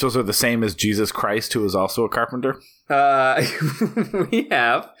his initials are the same as Jesus Christ, who is also a carpenter? We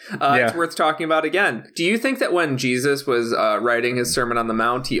have. It's worth talking about again. Do you think that when Jesus was writing his Sermon on the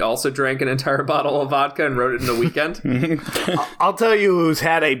Mount, he also drank an entire bottle of vodka and wrote it in a weekend? I'll tell you who's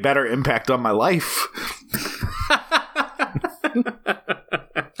had a better impact on my life.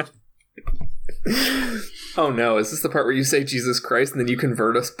 Oh no, is this the part where you say Jesus Christ and then you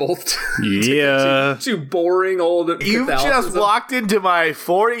convert us both to boring old You've just walked into my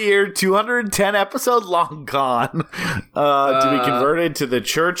 40-year, 210 episode long con to be converted to the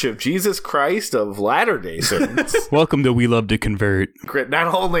Church of Jesus Christ of Latter-day Saints. Welcome to We Love to Convert.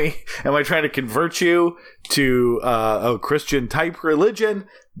 Not only am I trying to convert you to a Christian type religion,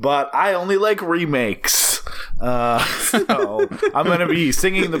 but I only like remakes. So I'm going to be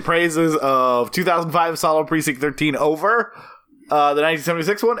singing the praises of 2005 Assault on Precinct 13 over the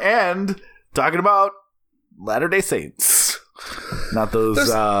 1976 one and talking about Latter-day Saints. Not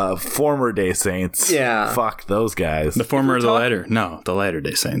those former day saints. Yeah. Fuck those guys. The former or the latter? No, the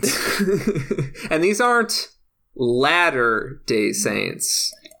Latter-day Saints. And these aren't Latter-day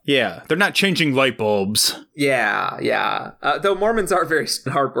Saints. Yeah, they're not changing light bulbs. Yeah. Though Mormons are very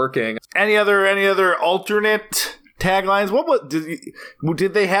hardworking. Any other alternate taglines?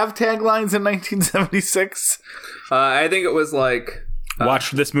 Did they have taglines in 1976? I think it was like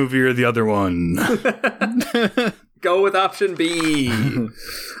watch this movie or the other one. Go with option B.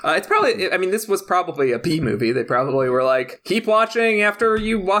 It's probably. I mean, this was probably a B movie. They probably were like, keep watching after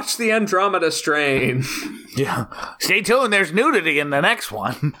you watch the Andromeda Strain. Yeah. Stay tuned. There's nudity in the next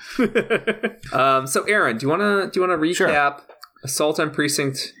one. So, Aaron, do you want to recap Sure. Assault on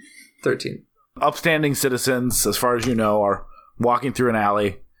Precinct 13? Upstanding citizens, as far as you know, are walking through an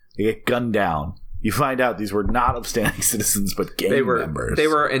alley. They get gunned down. you find out these were not upstanding citizens, but gang members. They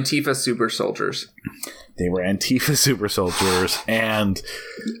were Antifa super soldiers. They were Antifa super soldiers, and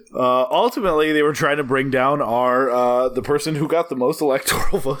ultimately they were trying to bring down the person who got the most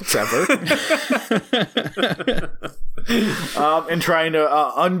electoral votes ever, and trying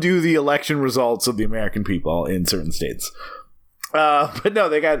to undo the election results of the American people in certain states. But no,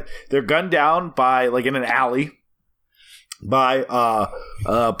 they're gunned down by, like, in an alley by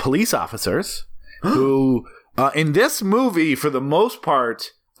police officers who, in this movie, for the most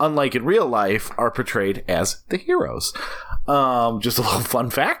part, unlike in real life, are portrayed as the heroes. Just a little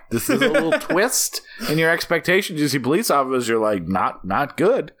fun fact. This is a little twist in your expectations. You see police officers, you're like, not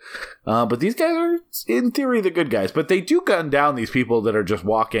good. But these guys are, in theory, the good guys. But they do gun down these people that are just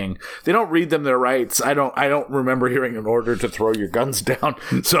walking. They don't read them their rights. I don't remember hearing an order to throw your guns down.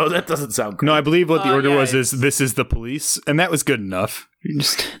 So that doesn't sound good. No, I believe what the order was is, this is the police. And that was good enough.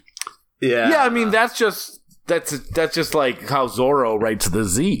 Yeah, I mean, that's just like how Zorro writes the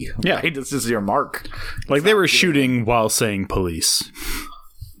Z. Yeah. Right? This is your mark. Like, they were shooting while saying police.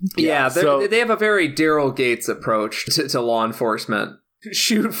 Yeah, they have a very Daryl Gates approach to law enforcement.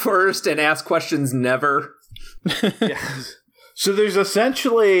 Shoot first and ask questions never. Yeah. So there's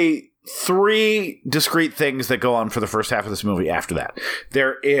essentially 3 discrete things that go on for the first half of this movie after that.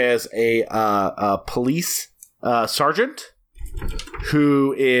 There is a police sergeant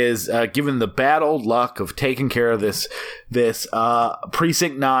who is given the bad old luck of taking care of this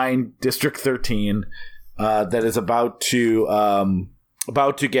Precinct 9, District 13, that is about to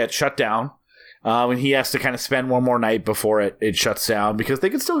get shut down. And he has to kind of spend one more night before it shuts down, because they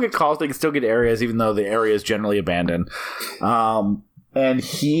can still get calls, they can still get areas, even though the area is generally abandoned. And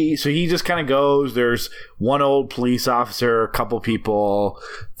he just kind of goes. There's one old police officer, a couple people,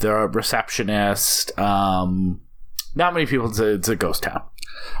 the receptionist, not many people. It's a ghost town.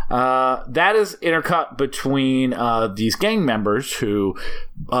 That is intercut between these gang members who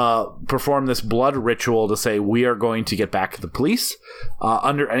perform this blood ritual to say, we are going to get back to the police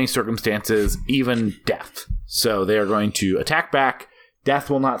under any circumstances, even death. So they are going to attack back. Death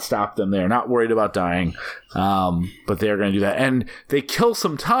will not stop them. They're not worried about dying, but they are going to do that. And they kill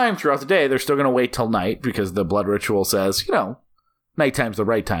some time throughout the day. They're still going to wait till night, because the blood ritual says, nighttime's the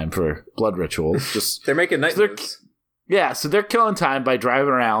right time for blood rituals. Just they're making night moves. Yeah, so they're killing time by driving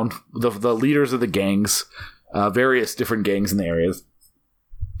around, the leaders of the gangs, various different gangs in the areas,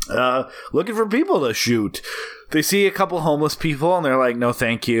 looking for people to shoot. They see a couple homeless people, and they're like, no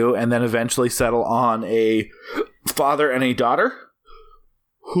thank you, and then eventually settle on a father and a daughter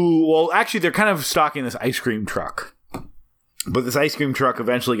who, well, actually, they're kind of stalking this ice cream truck. But this ice cream truck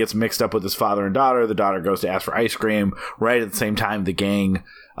eventually gets mixed up with his father and daughter. The daughter goes to ask for ice cream. Right at the same time, the gang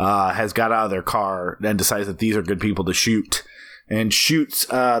has got out of their car and decides that these are good people to shoot. And shoots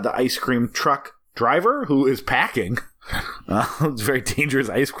the ice cream truck driver, who is packing. It's a very dangerous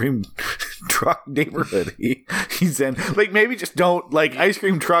ice cream truck neighborhood he's in. Like, maybe just don't, like, ice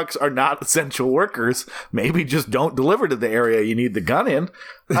cream trucks are not essential workers. Maybe just don't deliver to the area you need the gun in.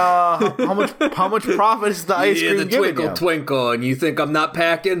 How much profit is the ice cream the giving twinkle you? twinkle, and you think I'm not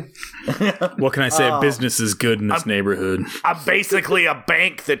packing? What can I say? Business is good in this neighborhood. I'm basically a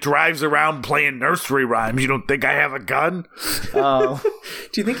bank that drives around playing nursery rhymes. You don't think I have a gun? Do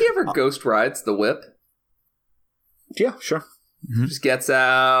you think he ever ghost rides the whip? Yeah, sure. Just gets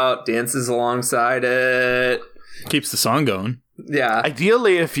out, dances alongside it. Keeps the song going. Yeah.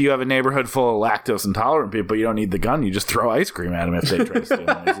 Ideally, if you have a neighborhood full of lactose intolerant people, you don't need the gun. You just throw ice cream at them if they try to stay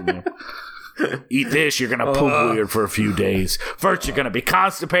nice in you. Eat this, you're going to poop weird for a few days. First, you're going to be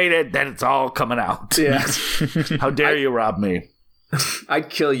constipated, then it's all coming out. Yeah. How dare you rob me? I'd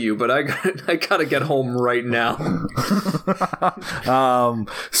kill you, but I gotta get home right now. And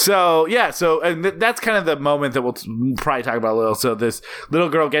that's kind of the moment that we'll probably talk about a little. So this little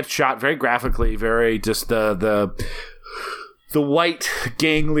girl gets shot very graphically, very just the white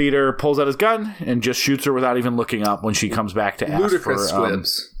gang leader pulls out his gun and just shoots her without even looking up when she comes back to ask Ludicrous for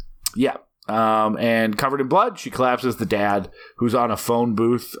squibs. Yeah. And covered in blood, she collapses. The dad, who's on a phone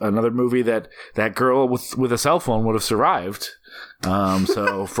booth, another movie that girl with a cell phone would have survived.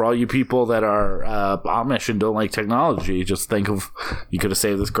 So for all you people that are Amish and don't like technology, just think of, you could have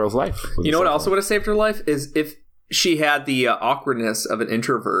saved this girl's life. You know what also would have saved her life is if she had the awkwardness of an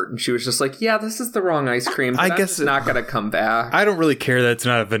introvert and she was just like, yeah, this is the wrong ice cream, but I guess it's not gonna come back. I don't really care that it's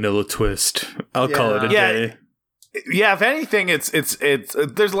not a vanilla twist. I'll call it a day. Yeah, if anything, it's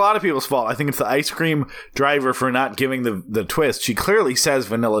there's a lot of people's fault. I think it's the ice cream driver for not giving the twist. She clearly says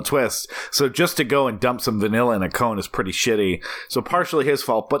vanilla twist, so just to go and dump some vanilla in a cone is pretty shitty. So partially his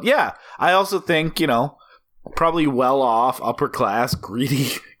fault. But yeah, I also think, probably well-off, upper-class,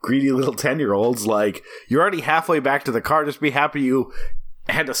 greedy little 10-year-olds. Like, you're already halfway back to the car. Just be happy you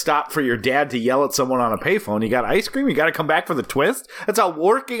had to stop for your dad to yell at someone on a payphone. You got ice cream? You got to come back for the twist? That's how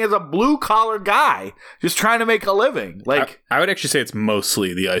working as a blue-collar guy, just trying to make a living. Like, I would actually say it's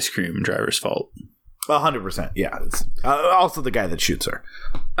mostly the ice cream driver's fault. 100%. Yeah. It's, also the guy that shoots her.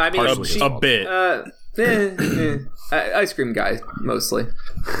 I mean, A bit. Ice cream guy, mostly.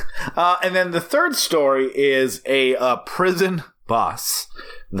 And then the third story is a prison bus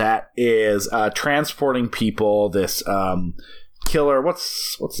that is transporting people. This killer,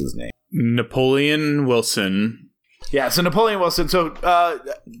 what's his name? Napoleon Wilson. Yeah, so Napoleon Wilson. So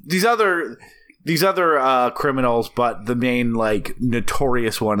these other criminals, but the main like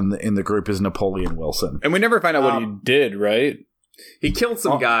notorious one in the group is Napoleon Wilson. And we never find out what he did, right? He killed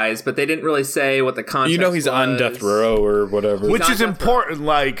some guys, but they didn't really say what the context was. You know he's on death row or whatever. Which is important,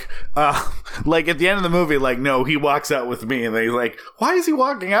 like at the end of the movie, like, no, he walks out with me, and they're like, why is he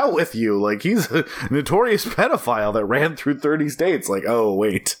walking out with you? Like, he's a notorious pedophile that ran through 30 states. Like, oh,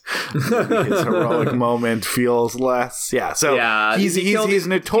 wait. His heroic moment feels less. Yeah, so he's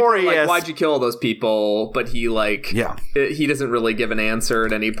notorious. Like, why'd you kill all those people? But he, like, he doesn't really give an answer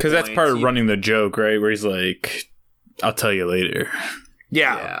at any point. Because that's part of running the joke, right? Where he's like, I'll tell you later.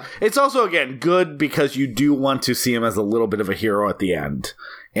 Yeah. It's also, again, good because you do want to see him as a little bit of a hero at the end.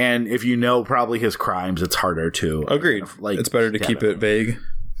 And if you know probably his crimes, it's harder to... Agreed. Like, it's better to keep it vague.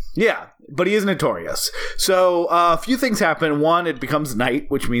 Yeah, but he is notorious. So a few things happen. One, it becomes night,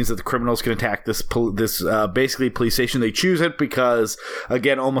 which means that the criminals can attack this basically police station. They choose it because,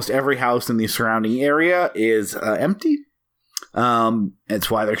 again, almost every house in the surrounding area is empty. It's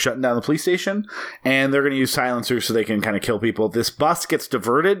why they're shutting down the police station, and they're going to use silencers so they can kind of kill people. This bus gets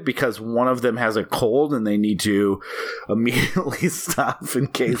diverted because one of them has a cold and they need to immediately stop in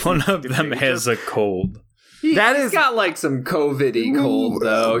case one of them has a cold. He's got like some COVID-y cold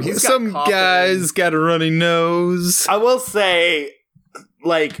though. He's got some guy's got a runny nose. I will say,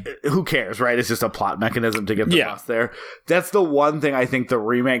 like, who cares, right? It's just a plot mechanism to get the bus there. That's the one thing I think the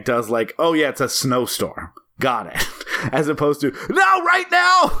remake does. Like, oh yeah, it's a snowstorm. Got it. As opposed to, no, right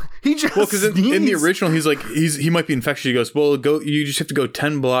now! He just because in the original, he's like, he might be infectious. He goes, well, you just have to go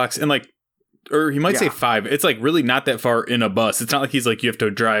 10 blocks. And like, or he might say 5. It's like really not that far in a bus. It's not like he's like, you have to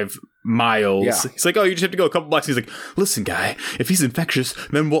drive miles. Yeah. He's like, oh, you just have to go a couple blocks. He's like, listen, guy, if he's infectious,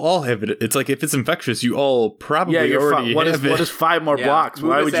 then we'll all have it. It's like, if it's infectious, you all probably already have it. What is 5 more blocks?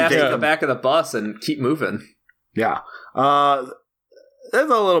 Why would you take the back of the bus and keep moving? Yeah. That's a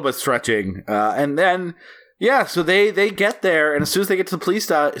little bit stretching. And then... yeah, so they get there, and as soon as they get to the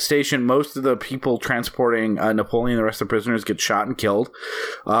police station, most of the people transporting Napoleon and the rest of the prisoners get shot and killed.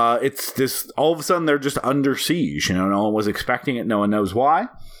 It's this, all of a sudden, they're just under siege. You know, no one was expecting it. No one knows why.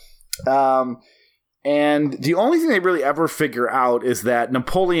 And the only thing they really ever figure out is that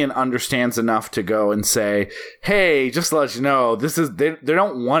Napoleon understands enough to go and say, hey, just to let you know, this is they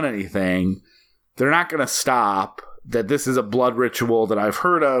don't want anything. They're not going to stop. That this is a blood ritual that I've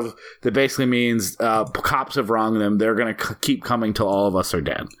heard of that basically means cops have wronged them. They're going to keep coming till all of us are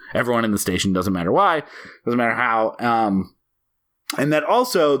dead. Everyone in the station, doesn't matter why, doesn't matter how. And that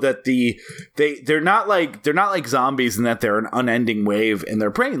also that they're not like zombies in that they're an unending wave and they're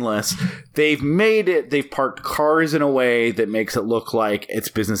brainless. They've parked cars in a way that makes it look like it's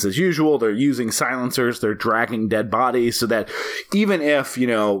business as usual. They're using silencers. They're dragging dead bodies so that even if, you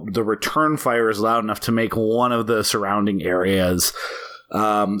know, the return fire is loud enough to make one of the surrounding areas,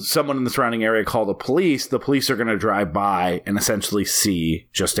 someone in the surrounding area call the police are going to drive by and essentially see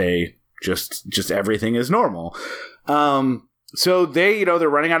just everything is normal. So they're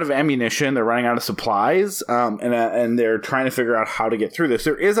running out of ammunition, they're running out of supplies, and they're trying to figure out how to get through this.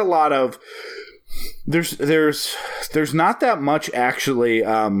 There is a lot of there's not that much actually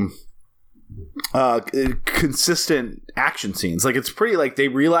consistent action scenes. Like, it's pretty, like, they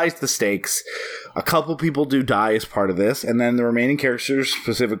realize the stakes. A couple people do die as part of this, and then the remaining characters,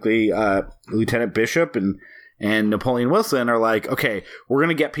 specifically Lieutenant Bishop and Napoleon Wilson, are like, okay, we're going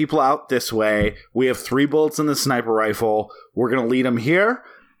to get people out this way. We have 3 bullets in the sniper rifle. We're going to lead them here.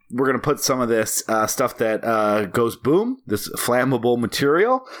 We're going to put some of this stuff that goes boom, this flammable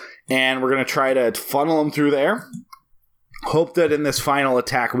material, and we're going to try to funnel them through there. Hope that in this final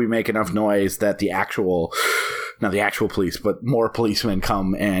attack we make enough noise that not the actual police, but more policemen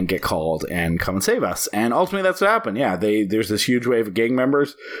come and get called and come and save us. And ultimately that's what happened. Yeah, there's this huge wave of gang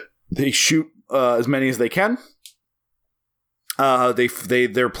members. They shoot as many as they can.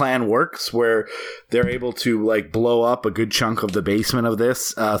 Their plan works where they're able to like blow up a good chunk of the basement of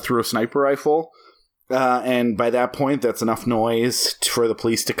this through a sniper rifle, and by that point, that's enough noise for the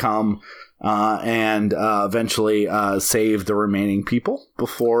police to come. and eventually save the remaining people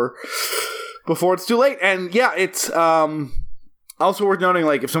before it's too late. And yeah, it's also worth noting,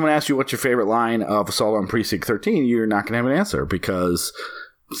 like, if someone asks you what's your favorite line of Assault on Precinct 13, you're not going to have an answer, because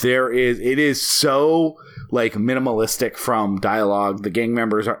it is so, like, minimalistic from dialogue. The gang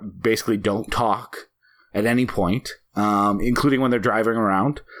members basically don't talk at any point, including when they're driving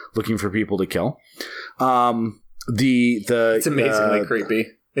around looking for people to kill. It's amazingly creepy.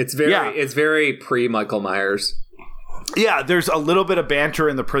 It's very pre Michael Myers. Yeah, there's a little bit of banter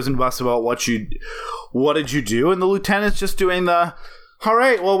in the prison bus about what did you do, and the lieutenant's just doing the, all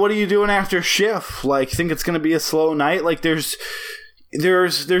right, well, what are you doing after shift? Like, think it's going to be a slow night? Like, there's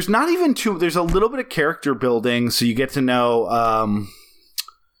not even there's a little bit of character building, so you get to know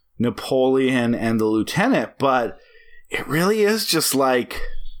Napoleon and the lieutenant, but it really is just like,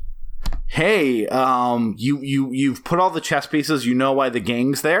 hey, you've put all the chess pieces, you know why the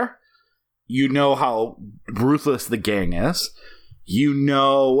gang's there. You know how ruthless the gang is. You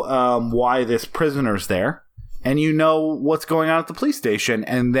know why this prisoner's there. And you know what's going on at the police station.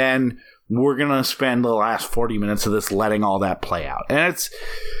 And then we're going to spend the last 40 minutes of this letting all that play out. And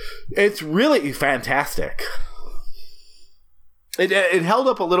it's really fantastic. It held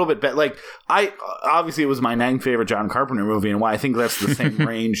up a little bit better. Like, obviously it was my 9th favorite John Carpenter movie, and why I think that's the same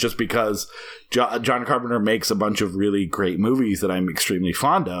range, just because John Carpenter makes a bunch of really great movies that I'm extremely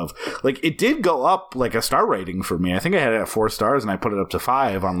fond of. Like, it did go up like a star rating for me. I think I had it at 4 stars, and I put it up to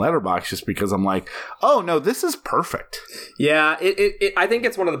 5 on Letterboxd, just because I'm like, oh no, this is perfect. Yeah, I think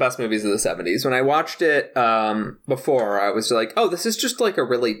it's one of the best movies of the 70s. When I watched it before, I was like, oh, this is just like a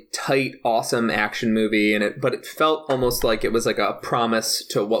really tight, awesome action movie, but it felt almost like it was like a promise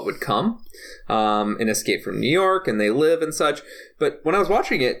to what would come in Escape from New York and They Live and such. But when I was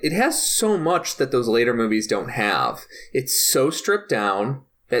watching it, it has so much that those later movies don't have. It's so stripped down,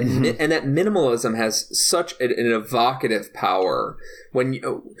 and that minimalism has such an evocative power. When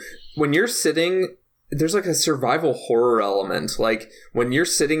you're sitting, there's like a survival horror element. Like when you're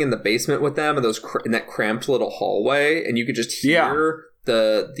sitting in the basement with them and in that cramped little hallway, and you could just hear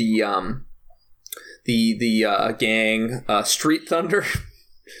the gang, Street Thunder,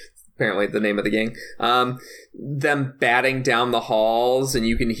 apparently the name of the gang, them batting down the halls, and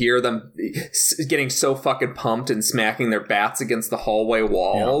you can hear them getting so fucking pumped and smacking their bats against the hallway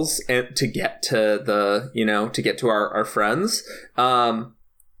walls and to get to our friends.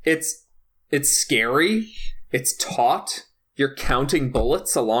 It's scary. It's taut. You're counting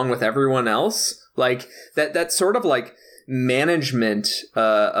bullets along with everyone else. Like that sort of like management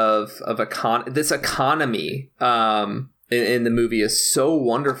of this economy in the movie is so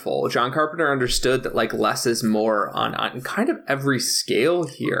wonderful. John Carpenter understood that like less is more on kind of every scale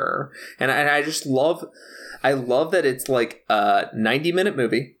here, and I just love that it's like a 90-minute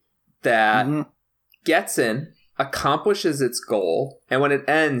movie that gets in, accomplishes its goal, and when it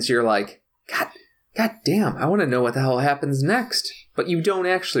ends, you're like, God damn, I want to know what the hell happens next. But you don't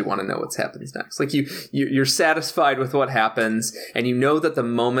actually want to know what happens next. Like you're satisfied with what happens, and you know that the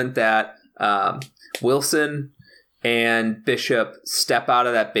moment that Wilson and Bishop step out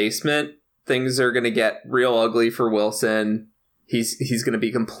of that basement, things are going to get real ugly for Wilson. He's going to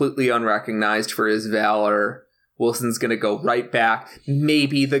be completely unrecognized for his valor. Wilson's going to go right back.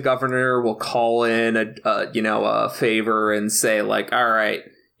 Maybe the governor will call in a favor and say like, all right,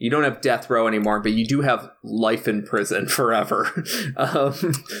 you don't have death row anymore, but you do have life in prison forever. It's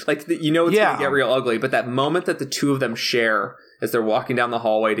going to get real ugly. But that moment that the two of them share as they're walking down the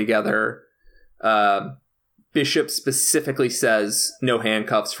hallway together, Bishop specifically says no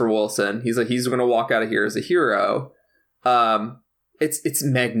handcuffs for Wilson. He's like, he's going to walk out of here as a hero. It's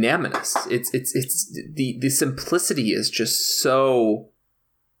magnanimous. It's the simplicity is just so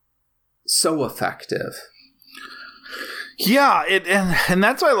effective. Yeah, and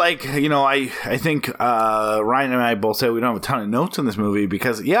that's why, like, I think Ryan and I both said we don't have a ton of notes in this movie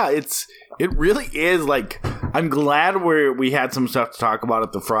because, it really is, like, I'm glad we had some stuff to talk about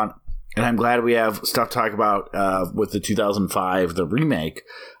at the front, and I'm glad we have stuff to talk about with the 2005, the remake.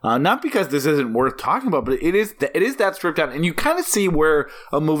 Not because this isn't worth talking about, but it is that stripped down, and you kind of see where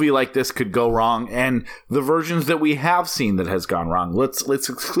a movie like this could go wrong, and the versions that we have seen that has gone wrong. Let's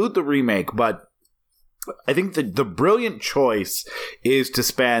exclude the remake, but I think the brilliant choice is to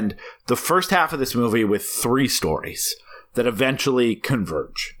spend the first half of this movie with 3 stories that eventually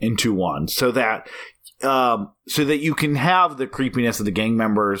converge into one, so that you can have the creepiness of the gang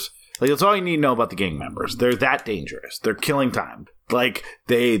members. Like, that's all you need to know about the gang members. They're that dangerous. They're killing time. Like,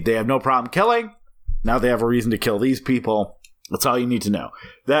 they have no problem killing. Now they have a reason to kill these people. That's all you need to know.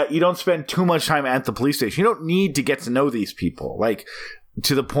 That you don't spend too much time at the police station. You don't need to get to know these people. Like,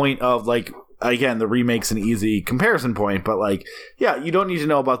 to the point of like, again, the remake's an easy comparison point, but like, yeah, you don't need to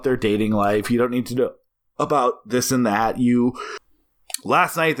know about their dating life. You don't need to know about this and that.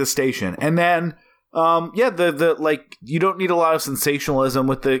 Last night at the station, and then the like, you don't need a lot of sensationalism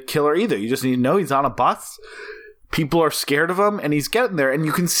with the killer either. You just need to know he's on a bus. People are scared of him, and he's getting there. And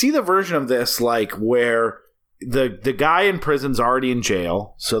you can see the version of this like where the guy in prison's already in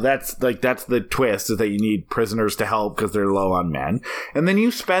jail. So that's the twist, is that you need prisoners to help because they're low on men. And then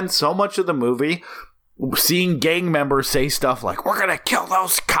you spend so much of the movie seeing gang members say stuff like, we're gonna kill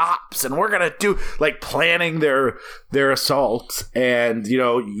those cops, and we're gonna do, like, planning their assaults. And, you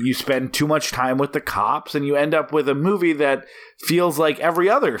know, you spend too much time with the cops, and you end up with a movie that feels like every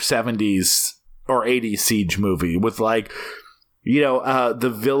other 70s or 80s siege movie, with, like, you know, the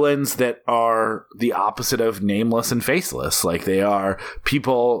villains that are the opposite of nameless and faceless. Like, they are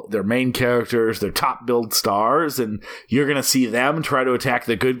people, they're main characters, they're top billed stars, and you're going to see them try to attack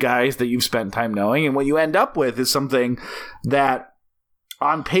the good guys that you've spent time knowing. And what you end up with is something that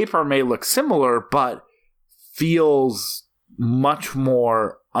on paper may look similar, but feels much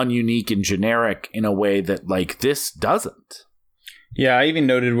more ununique and generic in a way that, like, this doesn't. Yeah, I even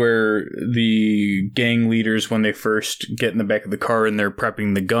noted where the gang leaders, when they first get in the back of the car and they're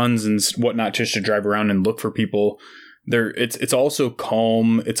prepping the guns and whatnot just to drive around and look for people, it's also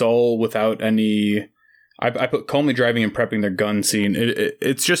calm. It's all without any... I put calmly driving and prepping their gun scene.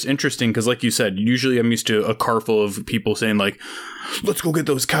 It's just interesting because, like you said, usually I'm used to a car full of people saying, like, let's go get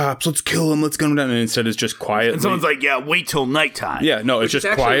those cops, let's kill them, let's gun them down. And instead it's just quietly. And someone's like, yeah, wait till nighttime. Yeah, no, it's just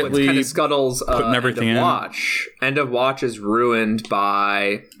quietly kind of scuttles putting everything End of Watch. End of Watch is ruined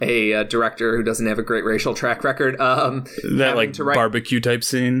by a director who doesn't have a great racial track record. That, like, barbecue type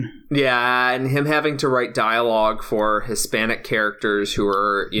scene. Yeah, and him having to write dialogue for Hispanic characters who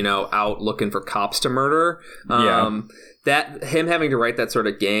are, you know, out looking for cops to murder. That him having to write that sort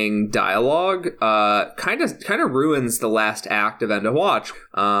of gang dialogue kind of ruins the last act of End of Watch.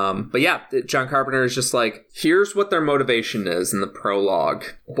 But yeah, John Carpenter is just like, here's what their motivation is in the prologue.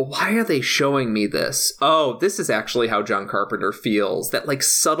 But why are they showing me this? Oh, this is actually how John Carpenter feels. That, like,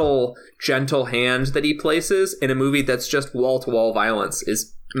 subtle, gentle hand that he places in a movie that's just wall-to-wall violence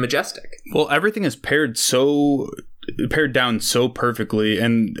is majestic. Well, everything is pared down so perfectly,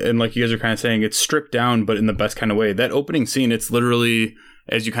 and like you guys are kind of saying, it's stripped down, but in the best kind of way. That opening scene, it's literally,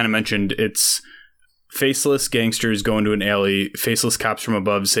 as you kind of mentioned, it's faceless gangsters go into an alley, faceless cops from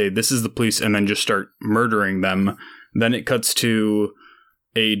above say, this is the police, and then just start murdering them. Then it cuts to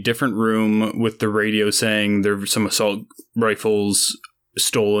a different room with the radio saying there's some assault rifles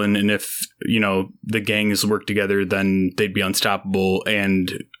stolen, and if, you know, the gangs work together, then they'd be unstoppable.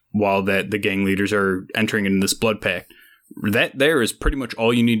 And while the gang leaders are entering into this blood pact, that there is pretty much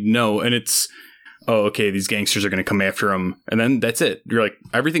all you need to know. And it's, oh, okay, these gangsters are going to come after them, and then that's it. You're like,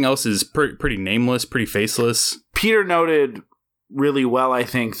 everything else is pretty nameless, pretty faceless. Peter noted really well, I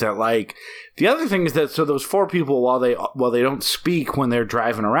think, that, like, the other thing is that, so those four people, while they don't speak when they're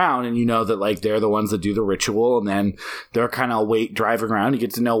driving around, and you know that, like, they're the ones that do the ritual, and then they're kind of driving around, you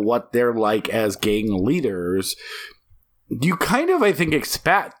get to know what they're like as gang leaders. You kind of, I think,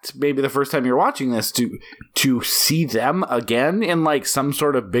 expect maybe the first time you're watching this to see them again in, like, some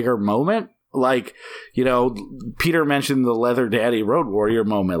sort of bigger moment. Like, you know, Peter mentioned the Leather Daddy Road Warrior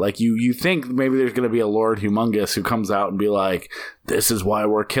moment. Like, you think maybe there's going to be a Lord Humongous who comes out and be like, this is why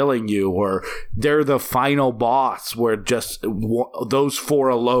we're killing you, or they're the final boss where just those four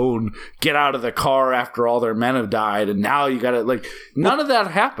alone get out of the car after all their men have died, and now you got to, like, none of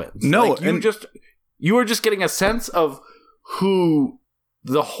that happens. No, like, you were just getting a sense of who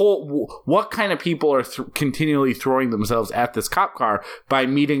what kind of people are continually throwing themselves at this cop car by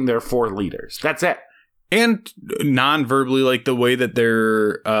meeting their four leaders. That's it. And non-verbally, like, the way that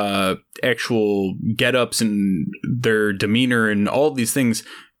their actual get-ups and their demeanor and all of these things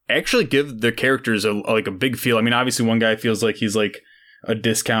actually give the characters a big feel. I mean, obviously one guy feels like he's like a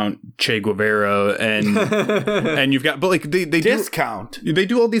discount Che Guevara, and and you've got, but, like, they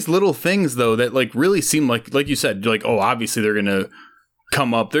do all these little things though that, like, really seem like you said, like, oh, obviously they're gonna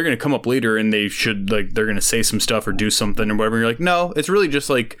come up later, and they should, like, they're gonna say some stuff or do something or whatever. You're like, no, it's really just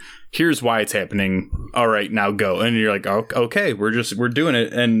like, here's why it's happening, all right, now go. And you're like, oh, okay, we're doing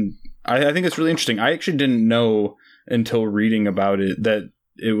it. And I think it's really interesting. I actually didn't know until reading about it that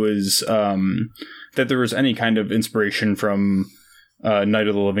it was that there was any kind of inspiration from Night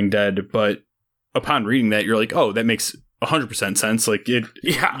of the Living Dead, but upon reading that, you're like, oh, that makes 100% sense. Like, it,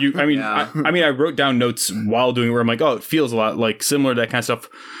 yeah. I wrote down notes while doing it where I'm like, oh, it feels a lot like similar to that kind of stuff,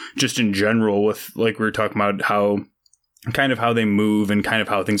 just in general, with, like, we were talking about how kind of how they move and kind of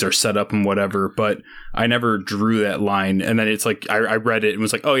how things are set up and whatever, but I never drew that line. And then it's like I read it and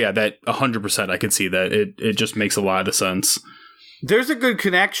was like, oh yeah, that 100% I could see that. It just makes a lot of sense. There's a good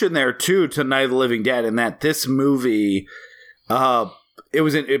connection there too to Night of the Living Dead, in that this movie,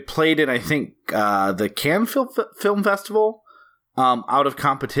 it played in, I think, the Cannes Film Festival, out of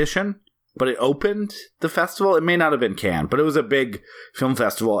competition. But it opened the festival. It may not have been Cannes, but it was a big film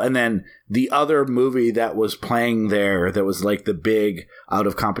festival. And then the other movie that was playing there that was like the big out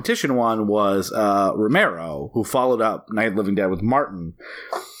of competition one was Romero, who followed up Night of the Living Dead with Martin.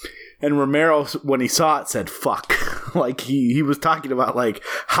 And Romero, when he saw it, said, fuck. Like, he was talking about, like,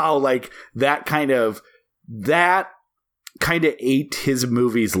 how, like, that kind of ate his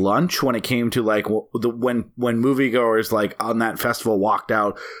movie's lunch when it came to, like, when moviegoers, like, on that festival walked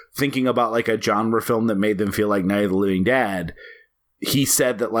out thinking about, like, a genre film that made them feel like Night of the Living Dead. He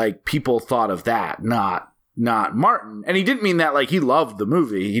said that, like, people thought of that, not Martin. And he didn't mean that, like, he loved the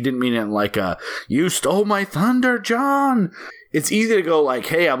movie. He didn't mean it like you stole my thunder, John. It's easy to go like,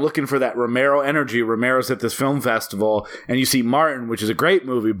 hey, I'm looking for that Romero energy. Romero's at this film festival, and you see Martin, which is a great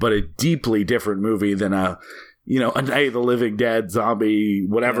movie, but a deeply different movie than a Night of the Living Dead, zombie,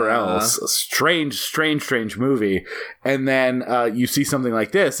 whatever else. A strange movie. And then you see something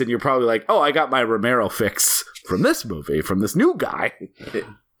like this, and you're probably like, oh, I got my Romero fix from this movie, from this new guy.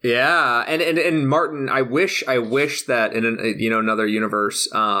 Yeah, and Martin, I wish that in another universe,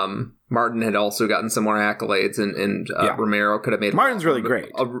 Martin had also gotten some more accolades, and Romero could have made Martin's really great.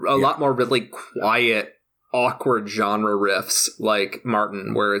 A lot more really quiet, awkward genre riffs like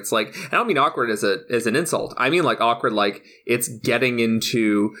Martin, where it's like, I don't mean awkward as an insult. I mean like awkward, like it's getting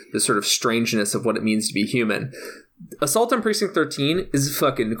into the sort of strangeness of what it means to be human. Assault on Precinct 13 is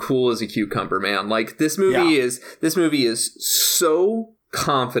fucking cool as a cucumber, man. Like this movie is so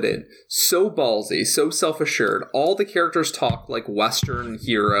confident, so ballsy, so self-assured. All the characters talk like Western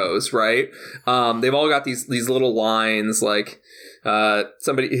heroes, right? They've all got these little lines like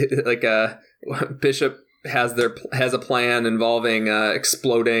somebody like Bishop has a plan involving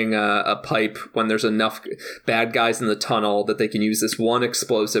exploding a pipe when there's enough bad guys in the tunnel that they can use this one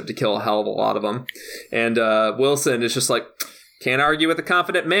explosive to kill a hell of a lot of them. And Wilson is just like, can't argue with a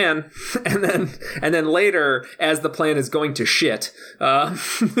confident man. And then later, as the plan is going to shit,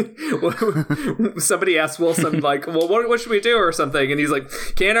 somebody asks Wilson, like, well, what should we do or something? And he's like,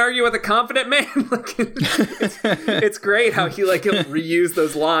 can't argue with a confident man. Like, it's great how he'll reuse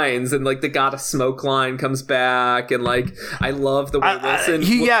those lines, and like the gotta smoke line comes back, and like I love the way Wilson.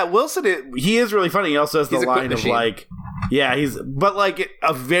 Wilson, he is really funny. He also has the line of like, yeah, but like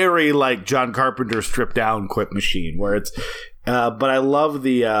a very like John Carpenter stripped down quip machine where it's. But I love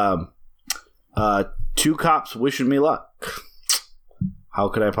the two cops wishing me luck. How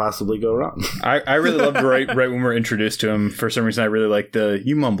could I possibly go wrong? I really loved right when we're introduced to him. For some reason, I really like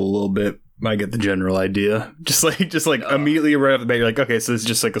you mumble a little bit. I get the general idea. Just like immediately right off the bat, you're like, okay, so it's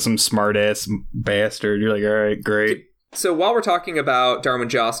just like some smart ass bastard. You're like, all right, great. So while we're talking about Darwin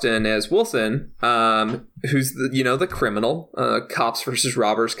Jostin as Wilson, who's the criminal, cops versus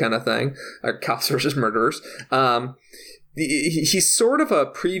robbers kind of thing, or cops versus murderers, he's sort of a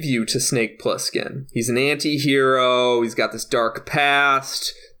preview to Snake Plissken. He's an anti-hero. He's got this dark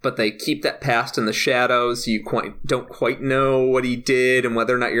past, but they keep that past in the shadows, so you don't quite know what he did and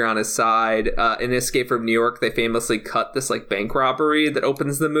whether or not you're on his side. In Escape from New York, they famously cut this like bank robbery that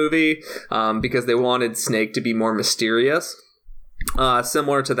opens the movie because they wanted Snake to be more mysterious.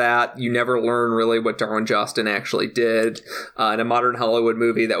 Similar to that, you never learn really what Darwin Jostin actually did. In a modern Hollywood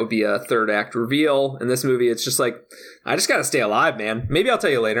movie, that would be a third act reveal. In this movie, it's just like, I just gotta stay alive, man. Maybe I'll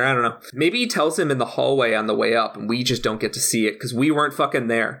tell you later. I don't know. Maybe he tells him in the hallway on the way up, and we just don't get to see it because we weren't fucking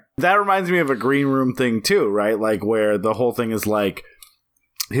there. That reminds me of a Green Room thing too, right? Like where the whole thing is like,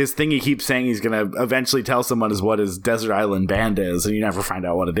 his thing he keeps saying he's going to eventually tell someone is what his desert island band is, and you never find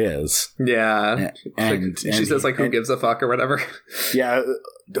out what it is. Yeah. And she says, like, who gives a fuck or whatever. Yeah.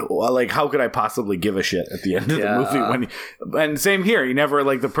 Like, how could I possibly give a shit at the end of the movie? And same here. He never,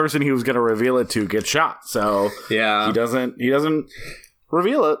 like, the person he was going to reveal it to gets shot. So yeah, he doesn't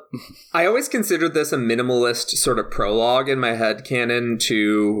reveal it. I always considered this a minimalist sort of prologue in my head canon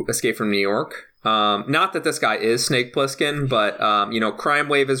to Escape from New York. Not that this guy is Snake Plissken, but, crime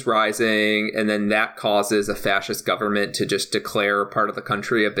wave is rising, and then that causes a fascist government to just declare part of the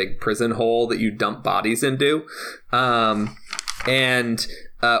country a big prison hole that you dump bodies into. And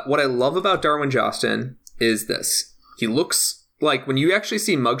what I love about Darwin Jostin is this. He looks like, when you actually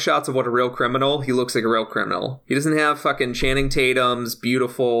see mugshots of what a real criminal, he looks like a real criminal. He doesn't have fucking Channing Tatum's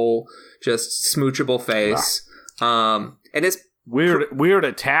beautiful, just smoochable face. And it's weird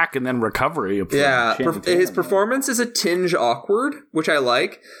attack and then recovery. Yeah, his performance is a tinge awkward, which I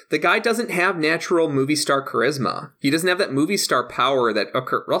like. The guy doesn't have natural movie star charisma. He doesn't have that movie star power that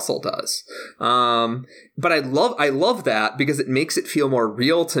Kurt Russell does. But I love that because it makes it feel more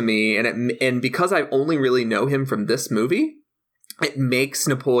real to me, and because I only really know him from this movie, it makes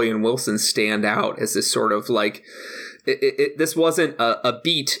Napoleon Wilson stand out as this sort of like. This wasn't a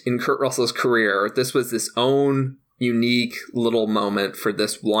beat in Kurt Russell's career. This was this own unique little moment for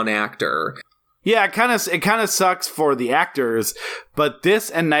this one actor. Yeah, it kind of sucks for the actors, but this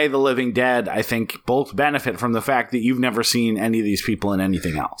and Night of the Living Dead, I think, both benefit from the fact that you've never seen any of these people in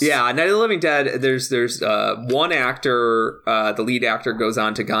anything else. Yeah, Night of the Living Dead. There's one actor, the lead actor, goes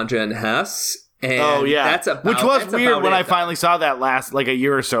on to Ganja and Hess. And which was weird when I finally saw that a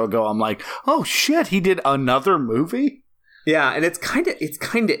year or so ago. I'm like, oh shit, he did another movie. Yeah, and it's kind of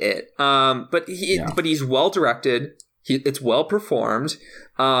it. But he's well directed. It's well performed.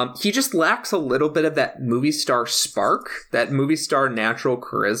 He just lacks a little bit of that movie star spark, that movie star natural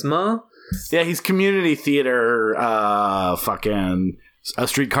charisma. Yeah, he's community theater. Fucking A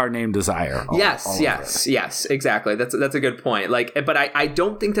Streetcar Named Desire. Yes, exactly. That's a good point. But I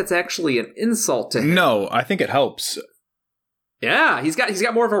don't think that's actually an insult to him. No, I think it helps. Yeah, he's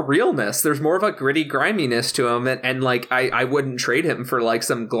got more of a realness. There's more of a gritty griminess to him, and I wouldn't trade him for like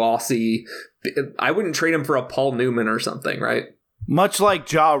some glossy. I wouldn't trade him for a Paul Newman or something, right? Much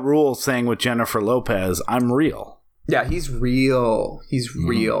like Ja Rule saying with Jennifer Lopez, "I'm real." Yeah, he's real. He's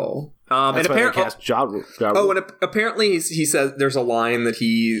real. That's why they cast Ja Rule. And apparently he says there's a line that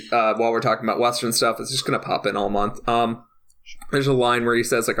he while we're talking about Western stuff, it's just gonna pop in all month. There's a line where he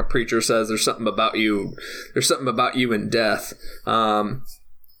says, like a preacher says, there's something about you in death.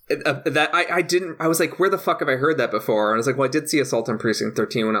 That I was like, where the fuck have I heard that before? And I was like, well, I did see Assault on Precinct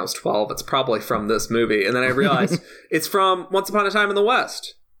 13 when I was 12. It's probably from this movie. And then I realized it's from Once Upon a Time in the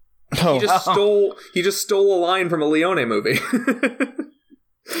West. He just stole a line from a Leone movie.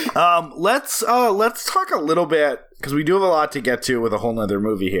 Let's talk a little bit, because we do have a lot to get to with a whole nother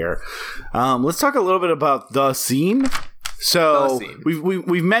movie here. Let's talk a little bit about The Scene. So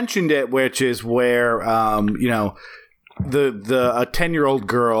we've mentioned it, which is where a 10-year-old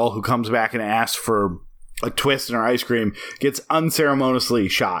girl who comes back and asks for a twist in her ice cream gets unceremoniously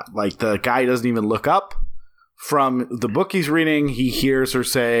shot. Like, the guy doesn't even look up from the book he's reading. He hears her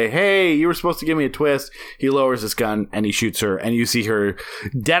say, "Hey, you were supposed to give me a twist." He lowers his gun and he shoots her, and you see her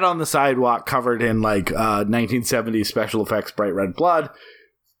dead on the sidewalk, covered in 1970s special effects bright red blood.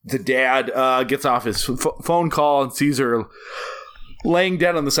 The dad gets off his phone call and sees her laying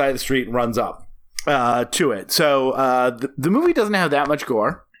dead on the side of the street and runs up to it. So the movie doesn't have that much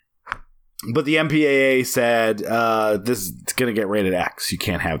gore, but the MPAA said this is going to get rated X. You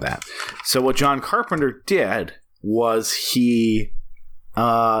can't have that. So what John Carpenter did was he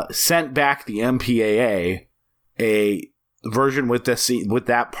sent back the MPAA a version with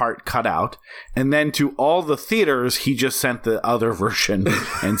that part cut out, and then to all the theaters he just sent the other version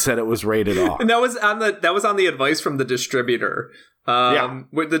and said it was rated R. And that was on the advice from the distributor.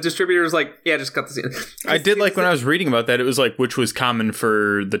 Where the distributor was like, "Yeah, just cut the scene." I did like when I was reading about that. It was like, which was common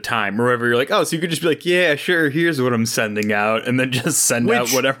for the time, or wherever you're like, oh, so you could just be like, "Yeah, sure, here's what I'm sending out," and then just send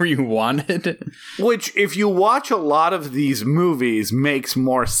out whatever you wanted. Which, if you watch a lot of these movies, makes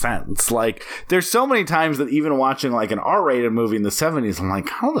more sense. Like, there's so many times that even watching like an R-rated movie in the 70s, I'm like,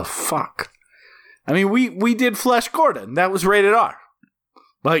 how the fuck? I mean, we did Flesh Gordon. That was rated R.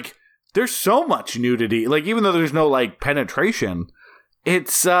 Like, there's so much nudity. Like, even though there's no like penetration,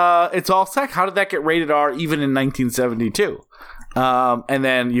 it's all sex. How did that get rated R even in 1972? And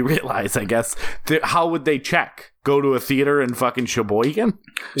then you realize, I guess, how would they check? Go to a theater in fucking Sheboygan?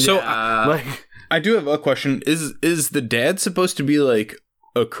 So, I do have a question. Is the dad supposed to be like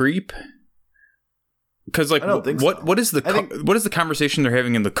a creep? Because like, what is the conversation they're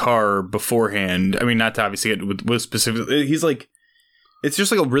having in the car beforehand? I mean, not to obviously get with specific. He's like, it's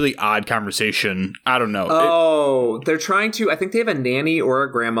just like a really odd conversation. I don't know. They're trying to. I think they have a nanny or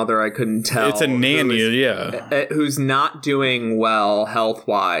a grandmother. I couldn't tell. It's a nanny, who's not doing well health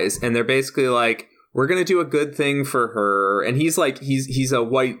wise, and they're basically like, we're gonna do a good thing for her. And he's like, he's a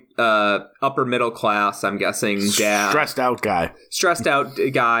white upper middle class, I'm guessing, dad, stressed out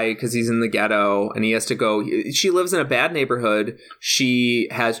guy because he's in the ghetto and he has to go. She lives in a bad neighborhood. She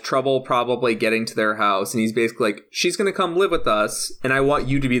has trouble probably getting to their house, and he's basically like, she's gonna come live with us, and I want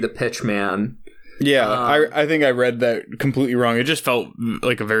you to be the pitch man. Yeah, I think I read that completely wrong. It just felt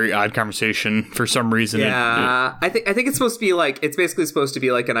like a very odd conversation for some reason. Yeah, I think it's supposed to be like, it's basically supposed to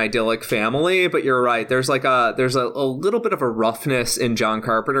be like an idyllic family, but you're right. There's like a little bit of a roughness in John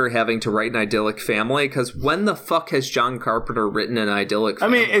Carpenter having to write an idyllic family, because when the fuck has John Carpenter written an idyllic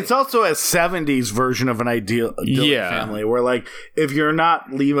family? I mean, it's also a 70s version of an idyllic family, where like if you're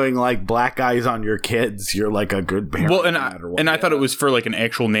not leaving like black eyes on your kids, you're like a good parent. Well, and I thought it was for like an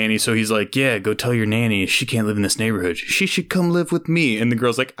actual nanny, so he's like, yeah, go tell your nanny she can't live in this neighborhood. She should come live with me. And the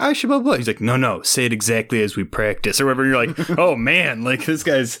girl's like, I should blah blah. He's like, no, say it exactly as we practice or whatever. And you're like, oh man, like this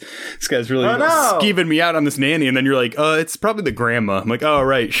guy's really skeeving me out on this nanny. And then you're like, it's probably the grandma. I'm like, oh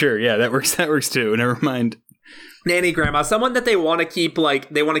right, sure, yeah, that works too. Never mind. Nanny, grandma, someone that they want to keep, like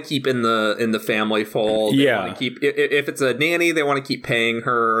they want to keep in the family fold. They want to keep, if it's a nanny, they want to keep paying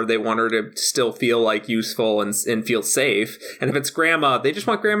her. They want her to still feel like useful and feel safe. And if it's grandma, they just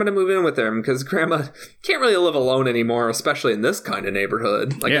want grandma to move in with them, because grandma can't really live alone anymore, especially in this kind of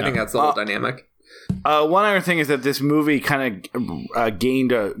neighborhood. Like I think that's the whole dynamic. One other thing is that this movie kind of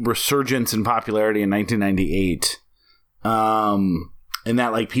gained a resurgence in popularity in 1998. And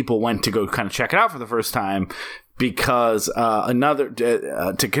that like people went to go kind of check it out for the first time, because another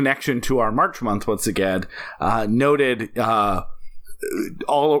to connection to our March month once again, noted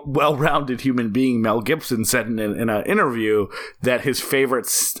all well-rounded human being Mel Gibson said in an interview that his favorite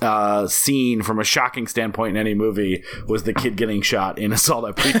scene from a shocking standpoint in any movie was the kid getting shot in Assault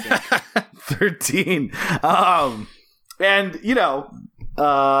at Precinct 13. And you know,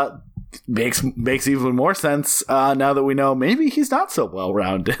 makes even more sense now that we know maybe he's not so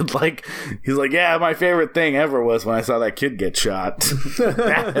well-rounded. Like he's like, yeah, my favorite thing ever was when I saw that kid get shot.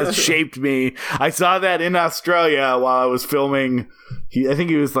 That has shaped me. I saw that in Australia while I was filming. I think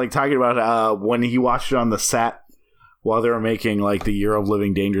he was like talking about when he watched it on the set while they were making like the Year of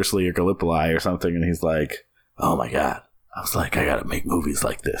Living Dangerously or Gallipoli or something, and he's like, oh my god, I was like, I gotta make movies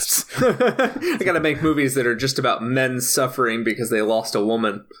like this. I gotta make movies that are just about men suffering because they lost a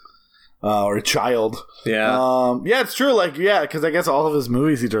woman. Or a child. Yeah. Yeah, it's true. Like, yeah, because I guess all of his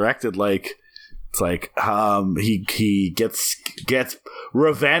movies he directed, like, it's like he gets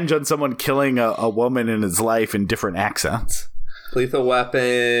revenge on someone killing a woman in his life in different accents. Lethal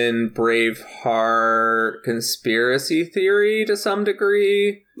Weapon, Braveheart, Conspiracy Theory to some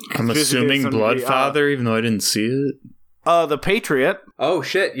degree. I'm assuming Bloodfather, even though I didn't see it. The Patriot. Oh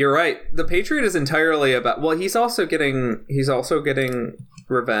shit, you're right. The Patriot is entirely about. Well, he's also getting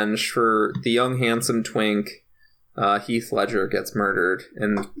revenge for the young handsome twink. Heath Ledger gets murdered,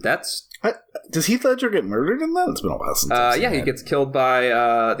 and that's. Does Heath Ledger get murdered in that? It's been a while since. He gets killed by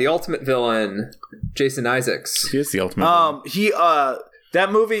the ultimate villain, Jason Isaacs. He is the ultimate villain. That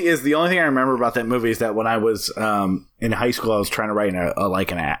movie is the only thing I remember about that movie is that when I was in high school, I was trying to write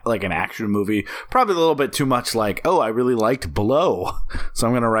an action movie. Probably a little bit too much like, oh, I really liked Blow, so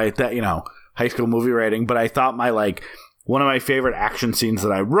I'm going to write that, high school movie writing. But I thought one of my favorite action scenes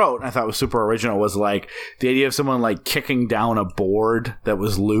that I wrote, and I thought was super original, was like the idea of someone like kicking down a board that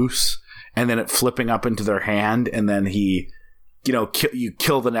was loose and then it flipping up into their hand, and then he, you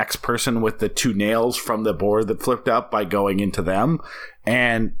kill the next person with the two nails from the board that flipped up by going into them.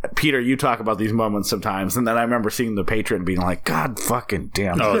 And Peter, you talk about these moments sometimes, and then I remember seeing The Patriot and being like, God fucking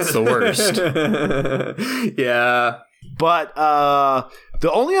damn it. Oh, it's the worst. Yeah. But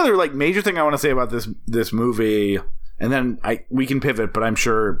the only other like major thing I want to say about this movie, and then we can pivot, but I'm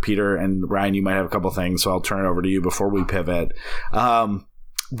sure Peter and Ryan, you might have a couple things, so I'll turn it over to you before we pivot.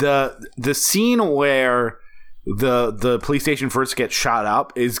 The scene where the police station first gets shot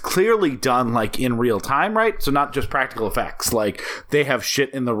up is clearly done like in real time, right? So not just practical effects. Like they have shit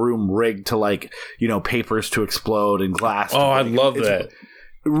in the room rigged to like, papers to explode and glass. Oh, I love that.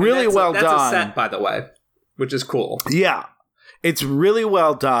 Really well done. That's a set, by the way, which is cool. Yeah, it's really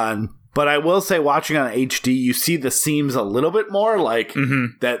well done. But I will say, watching on HD, you see the seams a little bit more, like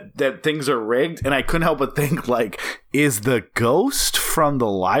that things are rigged, and I couldn't help but think, like, is the ghost from the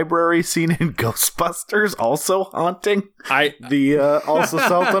library scene in Ghostbusters also haunting the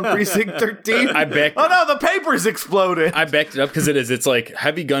Assault on Precinct 13? Oh no, the papers exploded. I backed it up because it is. It's like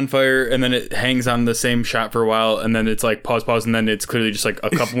heavy gunfire, and then it hangs on the same shot for a while, and then it's like pause, and then it's clearly just like a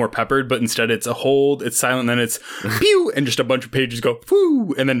couple more peppered, but instead it's a hold, it's silent, and then it's pew, and just a bunch of pages go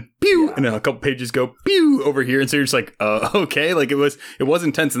whoo, and then pew. And then a couple pages go pew over here, and so you're just like, okay, like it was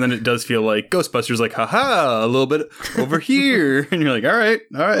intense, and then it does feel like Ghostbusters, like haha, a little bit over here, and you're like, all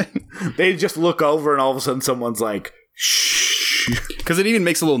right. They just look over, and all of a sudden, someone's like, shh, because it even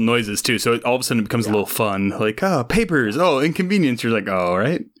makes a little noises too, so all of a sudden it becomes a little fun, like papers, inconvenience. You're like, all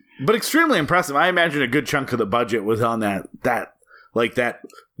right, but extremely impressive. I imagine a good chunk of the budget was on that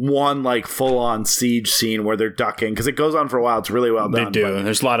one like full on siege scene where they're ducking, because it goes on for a while. It's really well done. They do.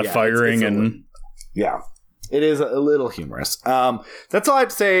 There's a lot of firing yeah. It is a little humorous. That's all I have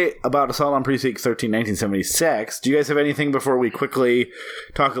to say about Assault on Precinct 13, 1976. Do you guys have anything before we quickly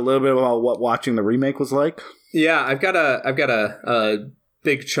talk a little bit about what watching the remake was like? Yeah, I've got a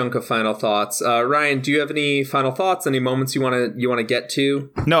big chunk of final thoughts. Ryan, do you have any final thoughts? Any moments you want to get to?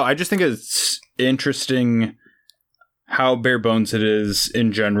 No, I just think it's interesting how bare bones it is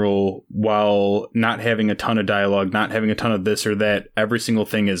in general, while not having a ton of dialogue, not having a ton of this or that. Every single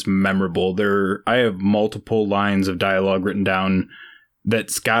thing is memorable. I have multiple lines of dialogue written down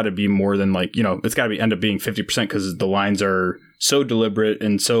that's got to be more than like, it's got to end up being 50% because the lines are so deliberate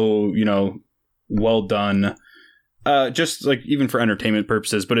and so, well done. Just like even for entertainment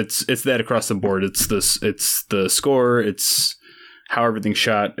purposes, but it's that across the board. It's the score, it's how everything's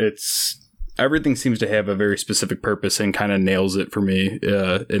shot. Everything seems to have a very specific purpose and kind of nails it for me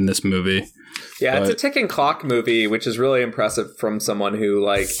in this movie. Yeah, it's a ticking clock movie, which is really impressive from someone who,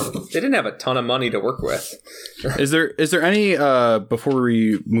 like, they didn't have a ton of money to work with. Is there any, before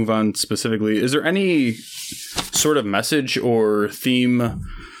we move on specifically, is there any sort of message or theme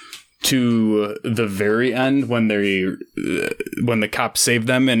to the very end when the cops save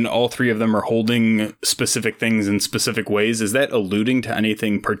them and all three of them are holding specific things in specific ways? Is that alluding to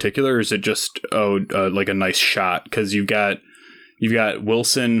anything particular, or is it just like a nice shot? Because you've got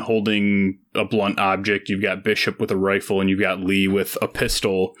Wilson holding a blunt object, you've got Bishop with a rifle, and you've got Lee with a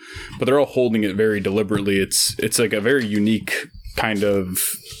pistol, but they're all holding it very deliberately. It's like a very unique kind of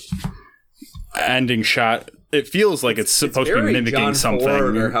ending shot. It feels like it's supposed to be mimicking John something.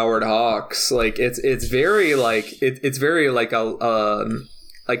 Ford or Howard Hawks. Like it's very like it's very like an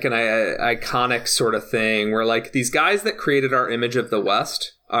iconic sort of thing where like these guys that created our image of the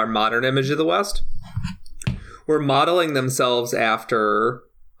West, our modern image of the West, were modeling themselves after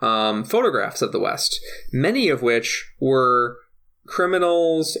photographs of the West, many of which were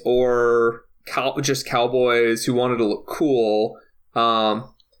criminals or just cowboys who wanted to look cool.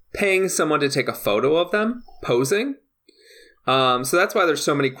 Paying someone to take a photo of them posing. So that's why there's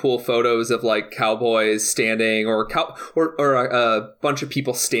so many cool photos of like cowboys standing or a bunch of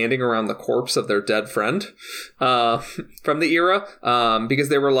people standing around the corpse of their dead friend from the era, because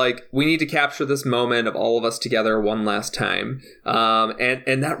they were like, we need to capture this moment of all of us together one last time.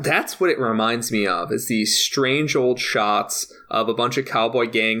 And that's what it reminds me of, is these strange old shots of a bunch of cowboy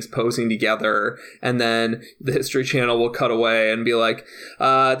gangs posing together, and then the History Channel will cut away and be like,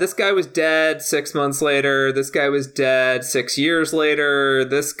 this guy was dead 6 months later, this guy was dead 6 years later,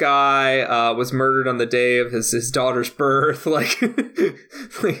 this guy was murdered on the day of his daughter's birth. Like,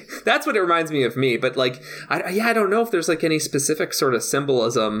 that's what it reminds me of me. But like, I don't know if there's like any specific sort of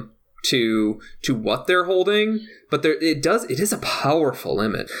symbolism to what they're holding, but it is a powerful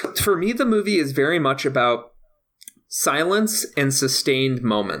image. For me, the movie is very much about silence and sustained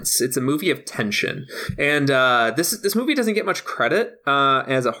moments. It's a movie of tension, and this movie doesn't get much credit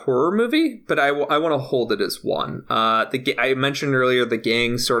as a horror movie, but I want to hold it as one. I mentioned earlier, the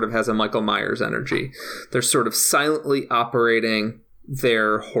gang sort of has a Michael Myers energy. They're sort of silently operating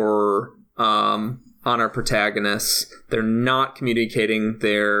their horror on our protagonists. They're not communicating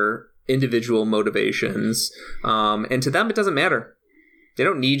their individual motivations, and to them it doesn't matter. They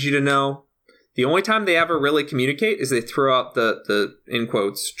don't need you to know. The only time they ever really communicate is they throw out the in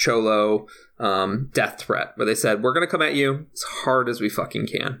quotes, cholo death threat, where they said, we're going to come at you as hard as we fucking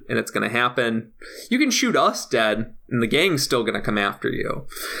can, and it's going to happen. You can shoot us dead, and the gang's still going to come after you.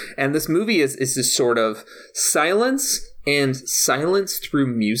 And this movie is this sort of silence, and silence through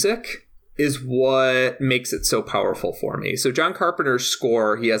music is what makes it so powerful for me. So John Carpenter's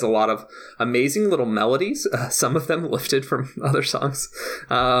score, he has a lot of amazing little melodies, some of them lifted from other songs.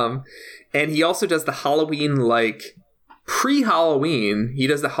 And he also does the Halloween, like, pre-Halloween, he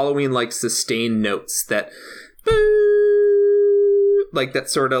does the Halloween, like, sustained notes that, like, that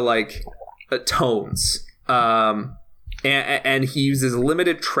sort of, like, tones. And he uses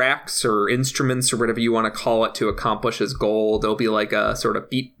limited tracks or instruments or whatever you want to call it to accomplish his goal. There'll be, like, a sort of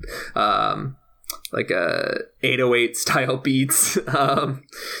beat, like a 808 style beats.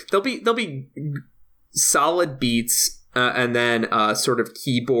 There'll be solid beats. And then sort of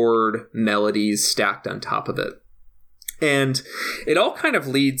keyboard melodies stacked on top of it. And it all kind of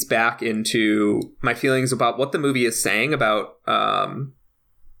leads back into my feelings about what the movie is saying about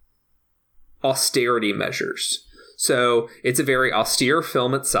austerity measures. So it's a very austere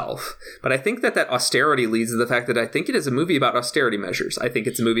film itself, but I think that austerity leads to the fact that I think it is a movie about austerity measures. I think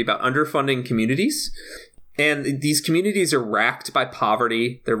it's a movie about underfunding communities. And these communities are racked by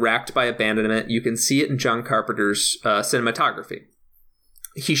poverty. They're racked by abandonment. You can see it in John Carpenter's cinematography.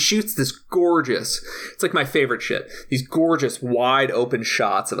 he shoots this gorgeous, it's like my favorite shit, these gorgeous wide open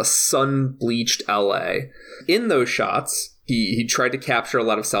shots of a sun-bleached LA. In those shots, he tried to capture a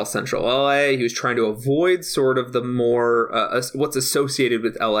lot of South Central LA. He was trying to avoid sort of the more what's associated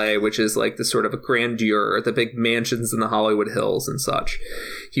with LA, which is like the sort of a grandeur, the big mansions in the Hollywood Hills and such.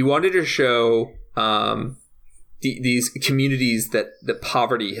 He wanted to show these communities that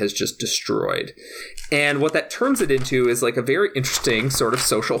poverty has just destroyed. And what that turns it into is like a very interesting sort of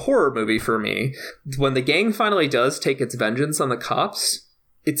social horror movie for me. When the gang finally does take its vengeance on the cops,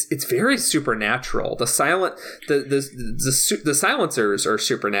 it's very supernatural. The silencers are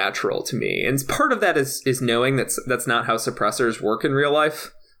supernatural to me. And part of that is knowing that's not how suppressors work in real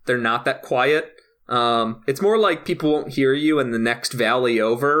life. They're not that quiet. It's more like people won't hear you in the next valley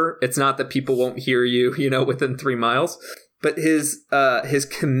over. It's not that people won't hear you, within 3 miles. But his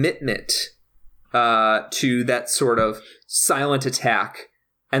commitment to that sort of silent attack,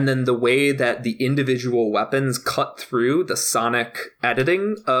 and then the way that the individual weapons cut through the sonic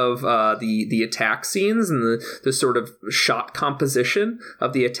editing of the attack scenes and the sort of shot composition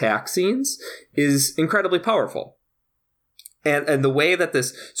of the attack scenes is incredibly powerful. And the way that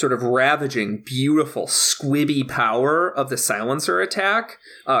this sort of ravaging, beautiful, squibby power of the silencer attack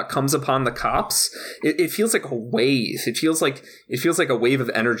comes upon the cops, it feels like a wave. It feels like a wave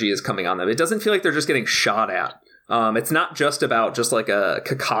of energy is coming on them. It doesn't feel like they're just getting shot at. It's not just about just like a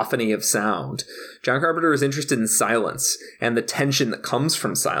cacophony of sound. John Carpenter is interested in silence and the tension that comes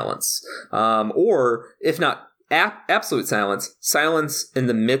from silence, or if not absolute silence in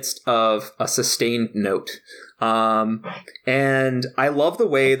the midst of a sustained note. And I love the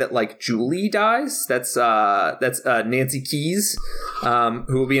way that like Julie dies. That's Nancy Keys,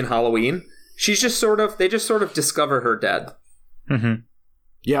 who will be in Halloween. They just sort of discover her dead. Mm-hmm.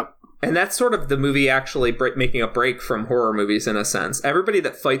 Yep. And that's sort of the movie actually making a break from horror movies in a sense. Everybody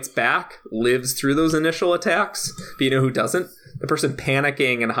that fights back lives through those initial attacks. But you know who doesn't? The person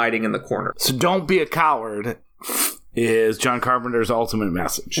panicking and hiding in the corner. So don't be a coward is John Carpenter's ultimate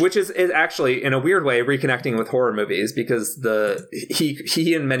message. Which is actually, in a weird way, reconnecting with horror movies, because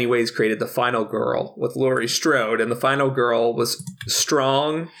he in many ways created The Final Girl with Laurie Strode, and The Final Girl was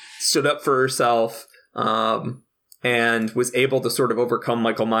strong, stood up for herself, and was able to sort of overcome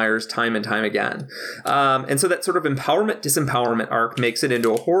Michael Myers time and time again. And so that sort of empowerment-disempowerment arc makes it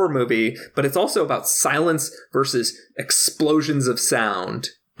into a horror movie, but it's also about silence versus explosions of sound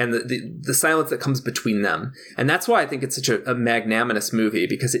and the silence that comes between them. And that's why I think it's such a magnanimous movie,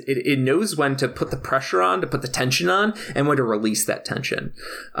 because it knows when to put the pressure on, to put the tension on, and when to release that tension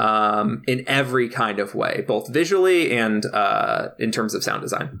in every kind of way, both visually and in terms of sound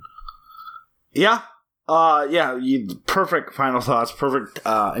design. Yeah. Perfect final thoughts, perfect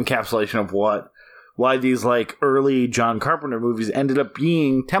encapsulation of why these like early John Carpenter movies ended up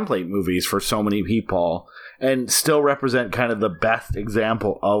being template movies for so many people, and still represent kind of the best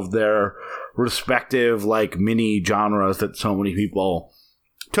example of their respective like mini genres that so many people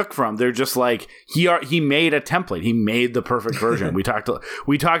took from. They're just like he made a template. He made the perfect version. we talked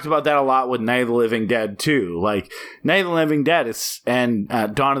about that a lot with Night of the Living Dead too. Like Night of the Living Dead and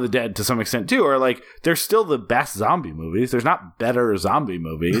Dawn of the Dead to some extent too are like, they're still the best zombie movies. There's not better zombie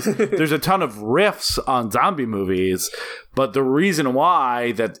movies. There's a ton of riffs on zombie movies, but the reason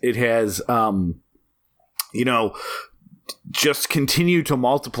why that it has just continue to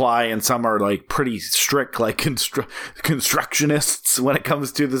multiply, and some are like pretty strict like constructionists when it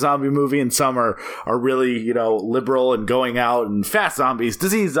comes to the zombie movie, and some are really liberal and going out and fast zombies,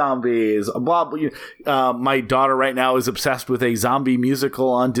 disease zombies, blah blah. My daughter right now is obsessed with a zombie musical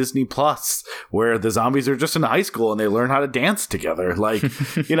on Disney Plus where the zombies are just in high school and they learn how to dance together. Like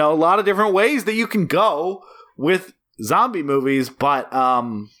a lot of different ways that you can go with zombie movies, but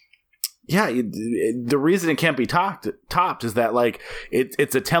the reason it can't be topped is that like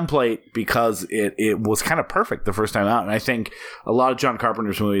it's a template because it was kind of perfect the first time out. And I think a lot of John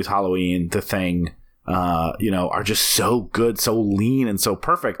Carpenter's movies, Halloween, The Thing, are just so good, so lean, and so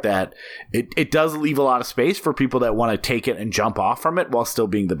perfect that it does leave a lot of space for people that want to take it and jump off from it while still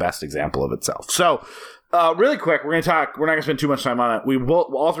being the best example of itself. So really quick, we're not going to spend too much time on it. We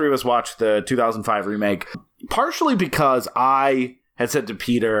will, all three of us watched the 2005 remake, partially because I had said to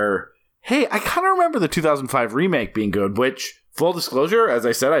Peter, hey, I kind of remember the 2005 remake being good, which, full disclosure, as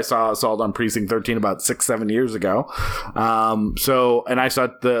I said, I saw Assault on Precinct 13 about 6-7 years ago. And I saw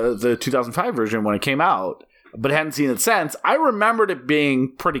the 2005 version when it came out, but hadn't seen it since. I remembered it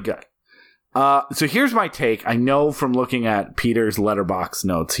being pretty good. So here's my take. I know from looking at Peter's Letterboxd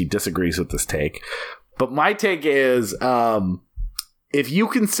notes, he disagrees with this take. But my take is, if you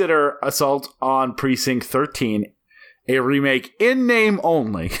consider Assault on Precinct 13 a remake in name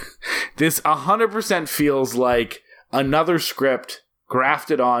only. This 100% feels like another script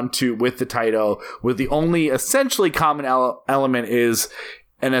grafted onto with the title, with the only essentially common element is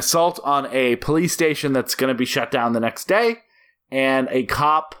an assault on a police station that's going to be shut down the next day, and a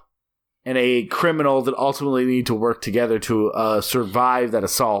cop and a criminal that ultimately need to work together to survive that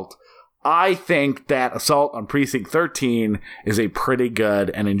assault. I think that Assault on Precinct 13 is a pretty good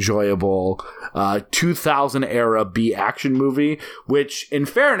and enjoyable 2000 era B action movie, which, in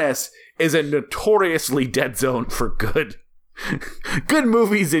fairness, is a notoriously dead zone for good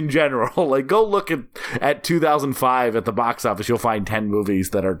movies in general. Like, go look at 2005 at the box office. You'll find 10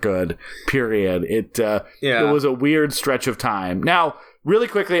 movies that are good, period. It was a weird stretch of time. Now, really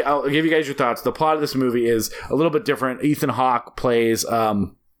quickly, I'll give you guys your thoughts. The plot of this movie is a little bit different. Ethan Hawke plays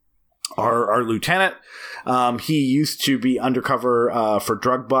our lieutenant. He used to be undercover for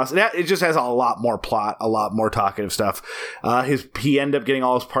drug busts. It just has a lot more plot, a lot more talkative stuff. He ended up getting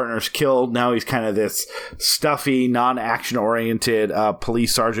all his partners killed. Now he's kind of this stuffy, non-action oriented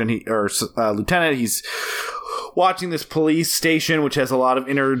police sergeant or lieutenant. He's watching this police station, which has a lot of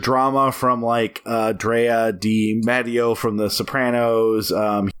inner drama from like Drea Di Matteo from The Sopranos.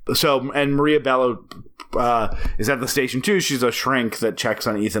 And Maria Bello is at the station too. She's a shrink that checks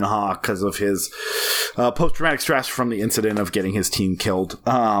on Ethan Hawke because of his post-traumatic stress from the incident of getting his team killed.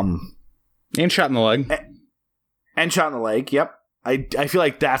 And shot in the leg. And shot in the leg, yep. I feel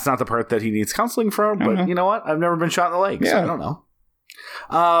like that's not the part that he needs counseling for, but you know what? I've never been shot in the leg, so I don't know.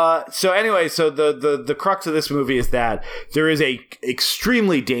 So anyway, the crux of this movie is that there is a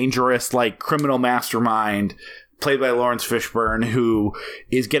extremely dangerous, like, criminal mastermind played by Lawrence Fishburne, who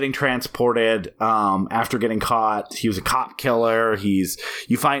is getting transported after getting caught. He was a cop killer. He is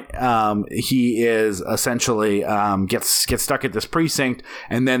essentially gets stuck at this precinct,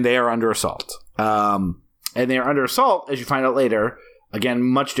 and then they are under assault. And they are under assault, as you find out later, again,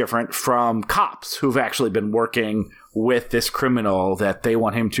 much different from cops who've actually been working with this criminal that they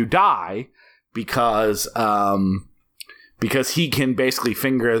want him to die because he can basically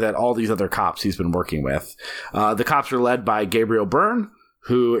finger that all these other cops he's been working with. The cops are led by Gabriel Byrne,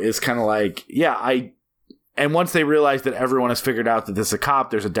 who is kind of like, and once they realize that everyone has figured out that this is a cop,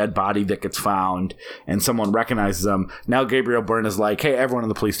 there's a dead body that gets found, and someone recognizes them. Now Gabriel Byrne is like, hey, everyone in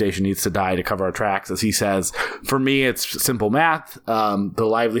the police station needs to die to cover our tracks. As he says, for me, it's simple math. The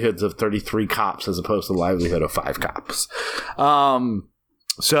livelihoods of 33 cops as opposed to the livelihood of 5 cops.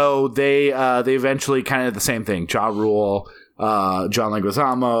 So they eventually kind of the same thing. Ja Rule, John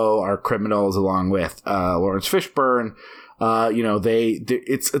Leguizamo are criminals along with Lawrence Fishburne.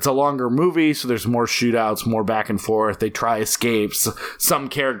 It's a longer movie, so there's more shootouts, more back and forth. They try escapes. Some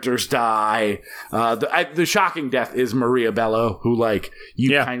characters die. The shocking death is Maria Bello, who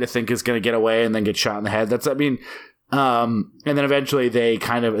kind of think is going to get away and then get shot in the head. And then eventually they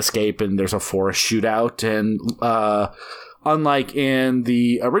kind of escape, and there's a forest shootout. And unlike in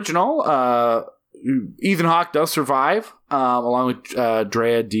the original, Ethan Hawke does survive, along with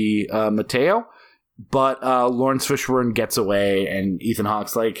Drea Di Matteo. But Lawrence Fishburne gets away, and Ethan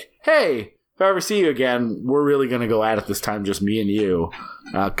Hawke's like, hey, if I ever see you again, we're really going to go at it this time, just me and you,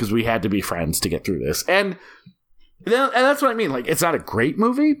 because we had to be friends to get through this. And that's what I mean. Like, it's not a great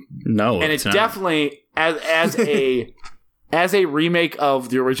movie. No, and it's definitely, as a remake of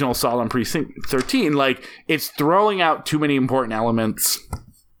the original Assault on Precinct 13, like, it's throwing out too many important elements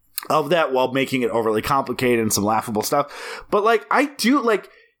of that while making it overly complicated and some laughable stuff. But, like, I do, like...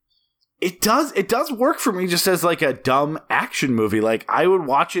 It does work for me just as like a dumb action movie. Like, I would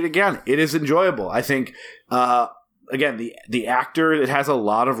watch it again. It is enjoyable. I think, again, the actor, it has a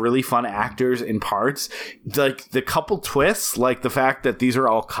lot of really fun actors in parts. Like, the couple twists, like the fact that these are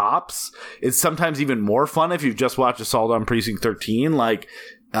all cops, is sometimes even more fun if you've just watched Assault on Precinct 13. Like,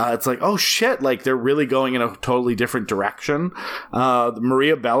 it's like, oh shit, like they're really going in a totally different direction.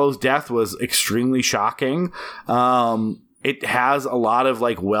 Maria Bello's death was extremely shocking. It has a lot of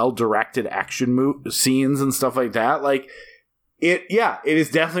like well-directed action scenes and stuff like that. Like it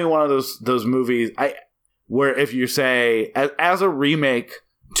is definitely one of those movies where if you say as a remake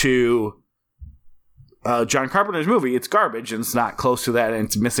to John Carpenter's movie, it's garbage and it's not close to that and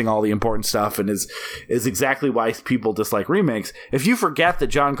it's missing all the important stuff and is exactly why people dislike remakes. If you forget that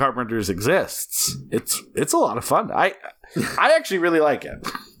John Carpenter's exists, it's a lot of fun. I actually really like it.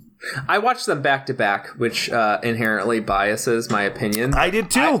 I watched them back to back, which inherently biases my opinion. I did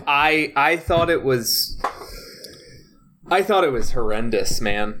too. I thought it was horrendous,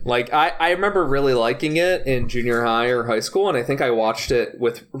 man. Like I remember really liking it in junior high or high school, and I think I watched it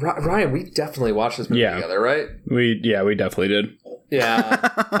with Ryan. We definitely watched this movie together, right? We definitely did. Yeah.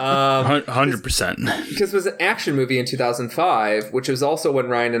 100%. Because it was an action movie in 2005, which was also when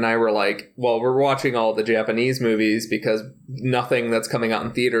Ryan and I were like, well, we're watching all the Japanese movies because nothing that's coming out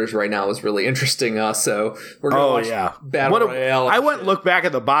in theaters right now is really interesting us. So we're going to watch Battle Royale. I went and looked back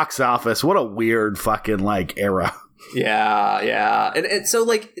at the box office. What a weird fucking like era. Yeah. And so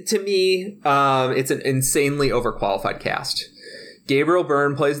like, to me, it's an insanely overqualified cast. Gabriel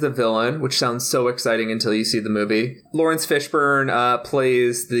Byrne plays the villain, which sounds so exciting until you see the movie. Lawrence Fishburne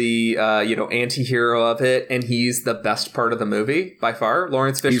plays the anti-hero of it, and he's the best part of the movie by far.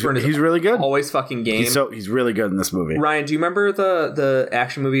 Lawrence Fishburne he's really good. Always fucking game. He's really good in this movie. Ryan, do you remember the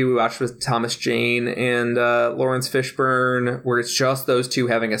action movie we watched with Thomas Jane and Lawrence Fishburne, where it's just those two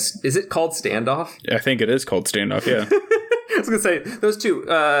having is it called Standoff? I think it is called Standoff, yeah. I was gonna say those two.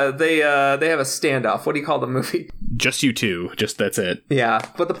 They have a standoff. What do you call the movie? Just you two. Just that's it. Yeah,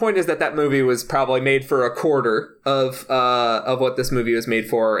 but the point is that movie was probably made for a quarter of what this movie was made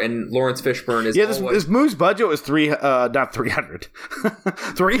for, and Lawrence Fishburne is this movie's budget was not 300,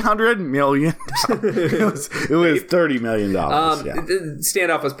 $300 million. It was $30 million.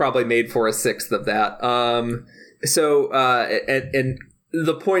 Standoff was probably made for a sixth of that. And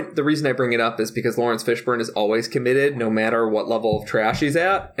the reason I bring it up is because Lawrence Fishburne is always committed no matter what level of trash he's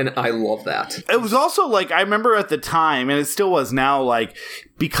at, and I love that. It was also like, I remember at the time, and it still was now, like,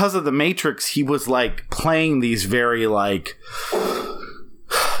 because of The Matrix, he was like playing these very like,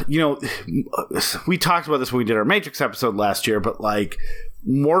 we talked about this when we did our Matrix episode last year, but like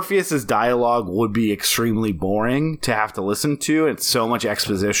Morpheus's dialogue would be extremely boring to have to listen to. It's so much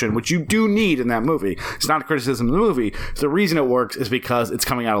exposition, which you do need in that movie. It's not a criticism of the movie. The reason it works is because it's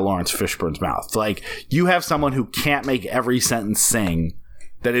coming out of Lawrence Fishburne's mouth. Like, you have someone who can't make every sentence sing,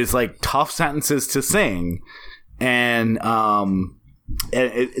 that is like tough sentences to sing, and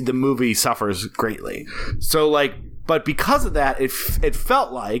the movie suffers greatly. So like, but because of that, it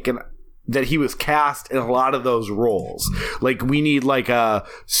felt like, and that he was cast in a lot of those roles. Like, we need like a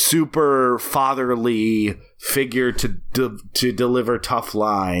super fatherly figure to deliver tough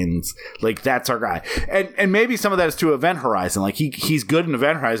lines. Like, that's our guy. And maybe some of that is to Event Horizon. Like, he's good in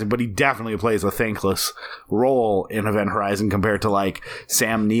Event Horizon, but he definitely plays a thankless role in Event Horizon compared to like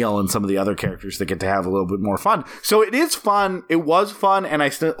Sam Neill and some of the other characters that get to have a little bit more fun. So it is fun. It was fun, and I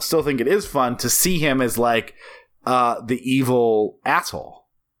still think it is fun to see him as like the evil asshole,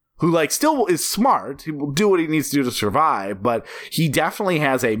 who like still is smart. He will do what he needs to do to survive, but he definitely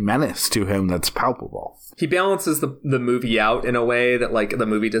has a menace to him that's palpable. He balances the movie out in a way that like the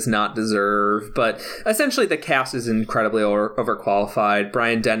movie does not deserve, but essentially the cast is incredibly overqualified.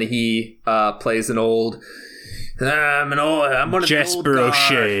 Brian Dennehy plays an old. I'm one of Jasper the old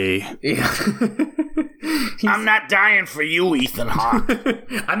O'Shea. Yeah. I'm not dying for you, Ethan Hawke.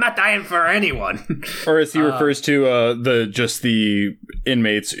 I'm not dying for anyone. Or as he refers to the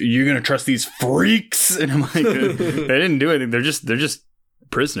inmates, you're gonna trust these freaks? And I'm like, they didn't do anything. They're just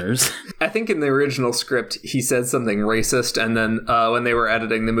prisoners. I think in the original script he said something racist, and then when they were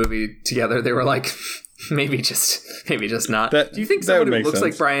editing the movie together, they were like, maybe just not. Do you think someone who looks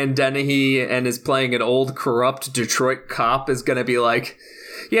like Brian Dennehy and is playing an old corrupt Detroit cop is going to be like,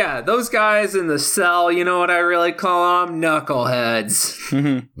 yeah, those guys in the cell, you know what I really call them? Knuckleheads.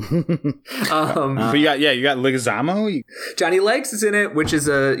 But you got Leguizamo. Johnny Legs is in it, which is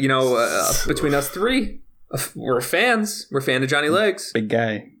between us three, we're fans. We're a fan of Johnny Legs. Big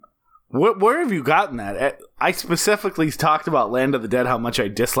guy. Where have you gotten that? I specifically talked about Land of the Dead, how much I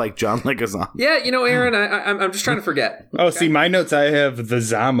dislike John Leguizamo. Yeah, Aaron, I'm just trying to forget. Oh, okay. See, my notes, I have the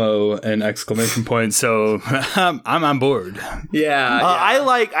Zamo and exclamation point, so I'm on board. Yeah.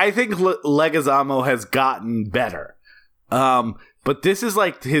 I think Leguizamo has gotten better. But this is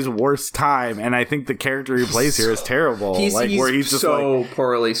like his worst time, and I think the character he plays here is terrible. He's just so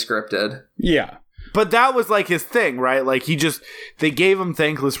poorly scripted. Yeah. But that was like his thing, right? Like they gave him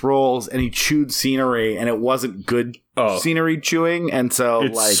thankless roles and he chewed scenery and it wasn't good scenery chewing. And so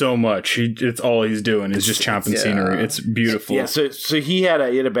it's so much. It's all he's doing is just chomping scenery. It's beautiful. Yeah. So he had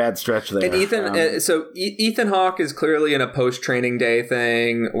a bad stretch there. And Ethan Hawke is clearly in a post-training day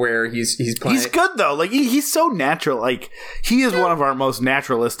thing where he's playing. He's good though. Like he's so natural. Like he is one of our most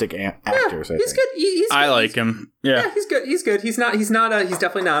naturalistic actors. Yeah, he's good. I like him. Yeah, he's good. He's good. He's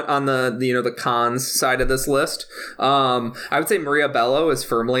definitely not on the cons side of this list. I would say Maria Bello is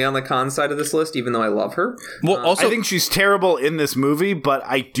firmly on the cons side of this list, even though I love her. Well, also, I think she's terrible in this movie, but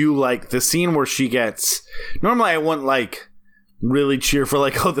I do like the scene where she gets. Normally, I wouldn't like really cheer for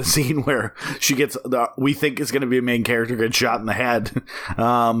like the scene where she gets we think is going to be a main character gets shot in the head,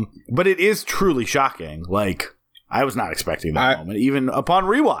 but it is truly shocking. Like I was not expecting that moment, even upon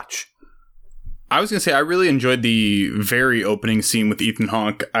rewatch. I was gonna say I really enjoyed the very opening scene with Ethan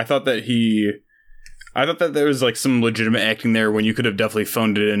Hawke. I thought that there was like some legitimate acting there when you could have definitely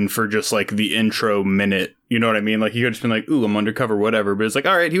phoned it in for just like the intro minute. You know what I mean? Like you could have just been like, "Ooh, I'm undercover, whatever." But it's like,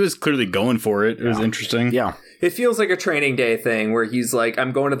 all right, he was clearly going for it. It was interesting. Yeah. It feels like a Training Day thing where he's like,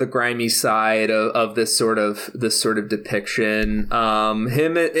 I'm going to the grimy side of this sort of depiction.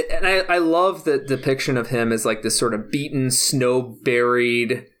 Him and I love the depiction of him as like this sort of beaten, snow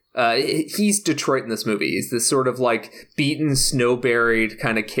buried. He's Detroit in this movie. He's this sort of like beaten, snow buried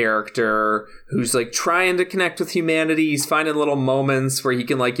kind of character who's like trying to connect with humanity. He's finding little moments where he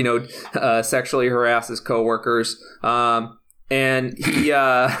can like, sexually harass his coworkers. And he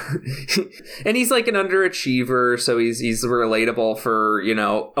and he's like an underachiever, so he's relatable for,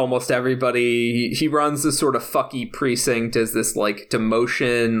 almost everybody. He runs this sort of fucky precinct as this like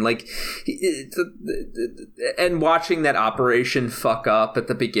demotion, like, and watching that operation fuck up at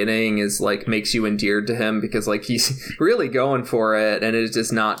the beginning is like makes you endeared to him because like he's really going for it and it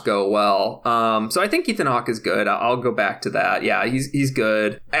does not go well. So I think Ethan Hawke is good. I'll go back to that. Yeah, he's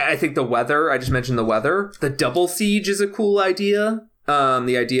good. I think the weather. I just mentioned the weather. The double siege is a cool idea.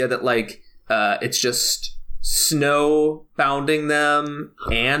 The idea that like it's just snow bounding them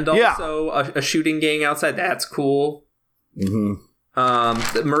and also a shooting gang outside. That's cool.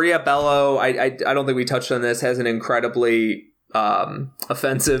 Maria Bello, I don't think we touched on this, has an incredibly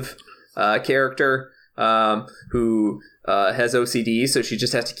offensive character who has OCD, so she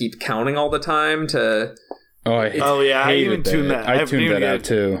just has to keep counting all the time to... I even tuned that. I tuned that out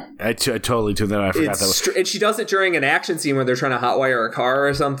too. I totally tuned that out. I forgot that was. And she does it during an action scene where they're trying to hotwire a car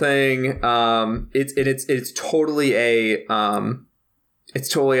or something. It's totally a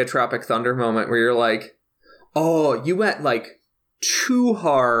Tropic Thunder moment where you're like, oh, you went like too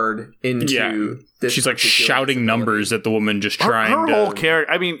hard into this. She's like shouting numbers at the woman just trying her to... whole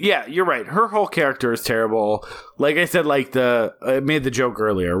character. I mean, yeah, you're right. Her whole character is terrible. Like I said, like I made the joke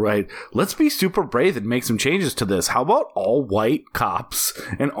earlier, right? Let's be super brave and make some changes to this. How about all white cops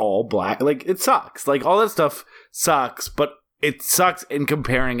and all black? Like, it sucks. Like, all that stuff sucks, but it sucks in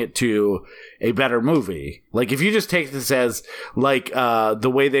comparing it to a better movie. Like, if you just take this as, like,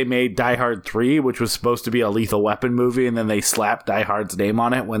 the way they made Die Hard 3, which was supposed to be a Lethal Weapon movie, and then they slapped Die Hard's name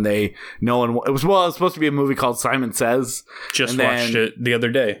on it when it was supposed to be a movie called Simon Says. Just watched it the other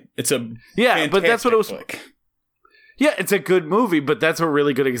day. It's a but that's what it was. Flick. Yeah, it's a good movie, but that's a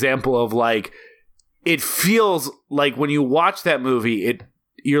really good example of, like, it feels like when you watch that movie,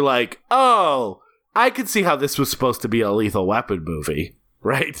 you're like, oh, I could see how this was supposed to be a Lethal Weapon movie,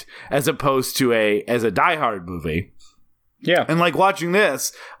 right? As opposed to as a Die Hard movie. Yeah. And like watching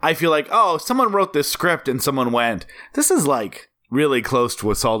this, I feel like, oh, someone wrote this script and someone went, this is like really close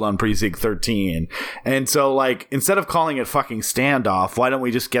to Assault on Precinct 13. And so like, instead of calling it fucking Standoff, why don't we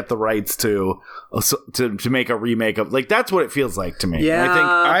just get the rights to make a remake of, like, that's what it feels like to me. Yeah.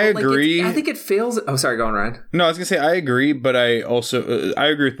 I agree. I think it fails. Oh, sorry, go on, Ryan. No, I was gonna say I agree, but I also I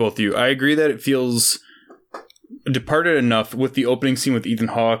agree with both of you. I agree that it feels departed enough with the opening scene with Ethan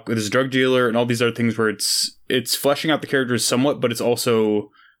Hawke, with his drug dealer and all these other things where it's fleshing out the characters somewhat, but it's also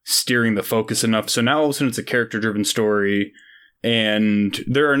steering the focus enough. So now all of a sudden it's a character driven story. And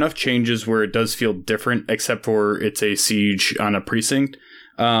there are enough changes where it does feel different, except for it's a siege on a precinct.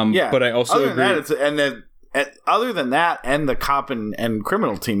 But I also agree. Other than that, and the cop and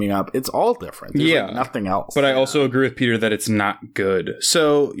criminal teaming up, it's all different. There's like nothing else. But I also agree with Peter that it's not good.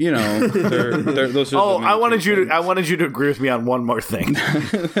 So those are. I wanted you to agree with me on one more thing.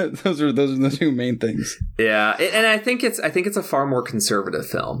 those are the two main things. Yeah, and I think it's a far more conservative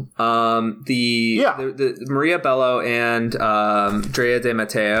film. The Maria Bello and Drea De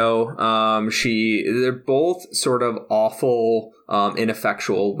Matteo, they're both sort of awful,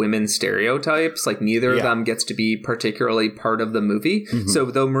 ineffectual women stereotypes. Like, neither of them gets to be particularly part of the movie. Mm-hmm. So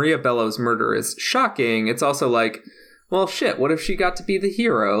though Maria Bello's murder is shocking, it's also like, well, shit, what if she got to be the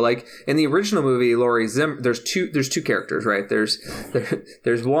hero? Like, in the original movie, Laurie Zimmer, there's two characters, right? There's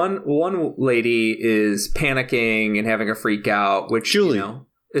one lady is panicking and having a freak out, which Julie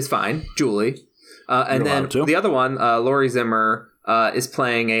is fine, Julie. And then the other one, Laurie Zimmer, is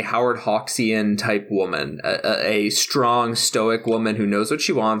playing a Howard Hawksian type woman, a strong, stoic woman who knows what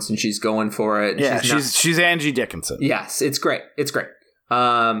she wants and she's going for it. Yeah, she's Angie Dickinson. Yes, it's great. It's great.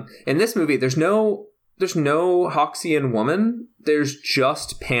 In this movie, there's no Hawksian woman. There's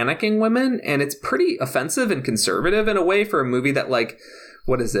just panicking women, and it's pretty offensive and conservative in a way for a movie that, like,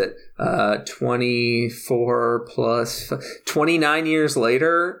 what is it? 24 plus 29 years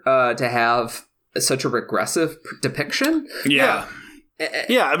later, to have such a regressive depiction. Yeah.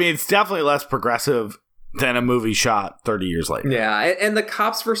 I mean, it's definitely less progressive than a movie shot 30 years later. Yeah, and the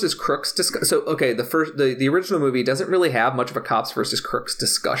cops versus crooks so okay, the original movie doesn't really have much of a cops versus crooks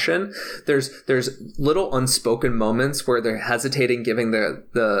discussion. There's little unspoken moments where they're hesitating giving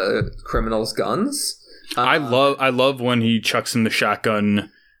the criminals guns. I love when he chucks him the shotgun.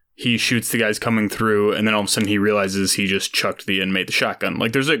 He shoots the guys coming through, and then all of a sudden he realizes he just chucked the inmate the shotgun.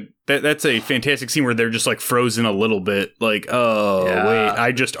 Like, that's a fantastic scene where they're just like frozen a little bit. Like, oh wait,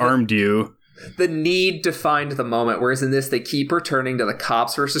 I just armed you. The need to find the moment, whereas in this they keep returning to the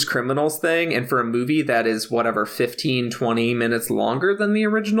cops versus criminals thing, and for a movie that is 15-20 minutes longer than the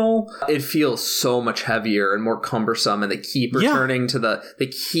original, it feels so much heavier and more cumbersome, and they keep returning to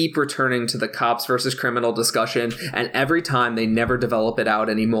the cops versus criminal discussion, and every time they never develop it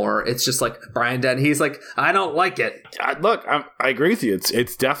out anymore. It's just like Brian Dennehy, he's like, I don't like it. Look, I agree with you.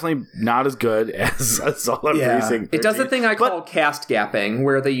 It's definitely not as good as Assault on Precinct 13. It does the thing I call cast gapping,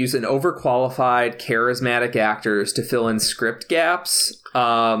 where they use an overqualified, charismatic actors to fill in script gaps.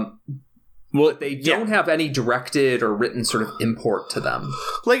 Well, they don't have any directed or written sort of import to them.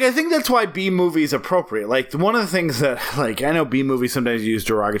 Like, I think that's why B movie is appropriate. Like, one of the things that, like, I know B movies sometimes use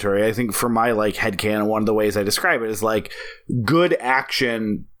derogatory. I think for my, like, headcanon, one of the ways I describe it is, like, good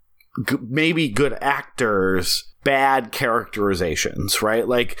action, maybe good actors, bad characterizations, right?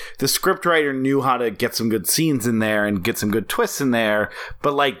 Like, the scriptwriter knew how to get some good scenes in there and get some good twists in there,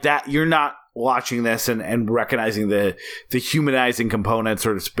 but, like, that, you're not watching this and recognizing the humanizing components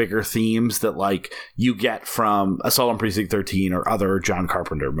or its bigger themes that, like, you get from Assault on Precinct 13 or other John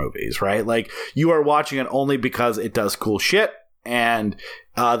Carpenter movies, right? Like, you are watching it only because it does cool shit, and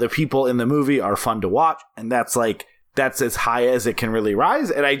the people in the movie are fun to watch, and that's as high as it can really rise.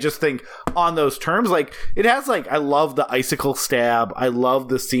 And I just think on those terms, like, it has, like, I love the icicle stab. I love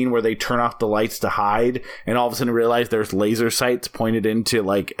the scene where they turn off the lights to hide and all of a sudden realize there's laser sights pointed into,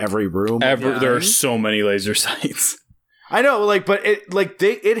 like, every room. There are so many laser sights. I know, like, but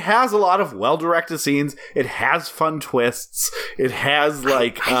it has a lot of well-directed scenes. It has fun twists. It has,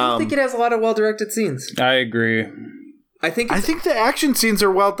 like, I don't think it has a lot of well-directed scenes. I agree. I think the action scenes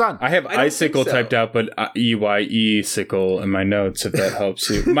are well done. I have icicle typed out, but EYE sickle in my notes, if that helps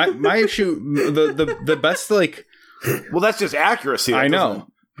you. My issue, the best, like, well, that's just accuracy. I know.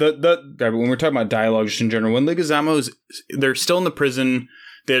 When we're talking about dialogue just in general, when Leguizamo's, they're still in the prison,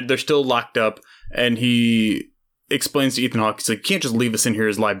 they're still locked up, and he explains to Ethan Hawke, he's like, you can't just leave us in here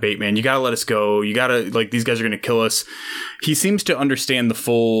as live bait, man. You gotta let us go. You gotta, like, these guys are gonna kill us. He seems to understand the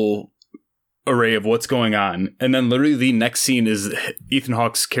full array of what's going on, and then literally the next scene is Ethan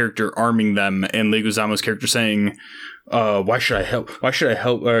Hawke's character arming them and Leguizamo's character saying, why should I help,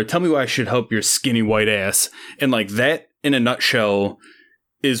 or tell me why I should help your skinny white ass. And, like, that in a nutshell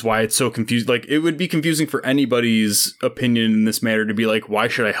is why it's so confusing. Like, it would be confusing for anybody's opinion in this matter to be like, why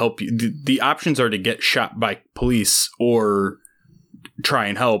should I help you? The options are to get shot by police or try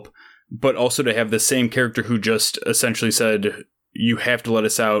and help, but also to have the same character who just essentially said, you have to let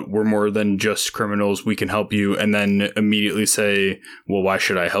us out. We're more than just criminals. We can help you. And then immediately say, well, why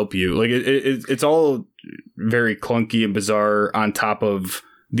should I help you? Like, it's all very clunky and bizarre on top of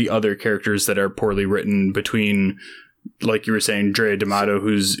the other characters that are poorly written between, like you were saying, Drea D'Amato,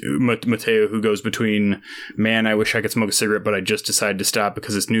 who's Mateo, who goes between, man, I wish I could smoke a cigarette, but I just decided to stop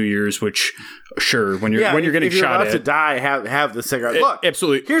because it's New Year's, which, sure, when you're getting if you're shot about to die, have the cigarette. Look,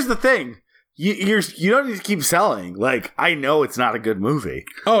 absolutely. Here's the thing. You don't need to keep selling. Like, I know it's not a good movie.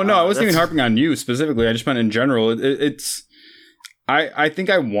 Oh, no, I wasn't even harping on you specifically. I just meant in general. I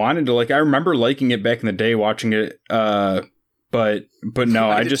think I wanted to, like, I remember liking it back in the day, watching it, but no,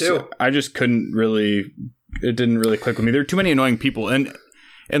 I just couldn't really, it didn't really click with me. There are too many annoying people. And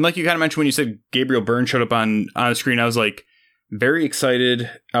like you kind of mentioned when you said Gabriel Byrne showed up on the screen, I was like, very excited.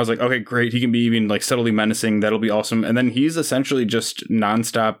 I was like, okay, great. He can be even, like, subtly menacing. That'll be awesome. And then he's essentially just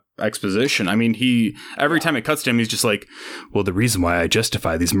nonstop exposition. I mean, every time it cuts to him, he's just like, well, the reason why I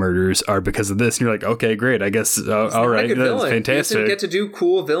justify these murders are because of this. And you're like, okay, great. I guess, all right. That's fantastic. He doesn't get to do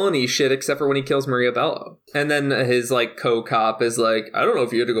cool villainy shit except for when he kills Maria Bello. And then his, like, co-cop is like, I don't know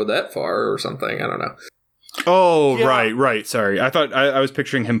if you had to go that far or something. I don't know. Oh, yeah. Right. Sorry. I thought I was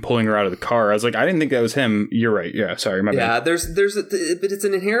picturing him pulling her out of the car. I was like, I didn't think that was him. You're right. Yeah. Sorry. My bad. But it's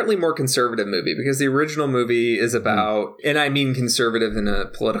an inherently more conservative movie because the original movie is about, and I mean conservative in a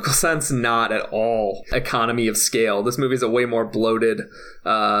political sense, not at all economy of scale. This movie is a way more bloated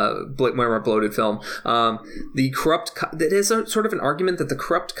film. The corrupt, that is sort of an argument that the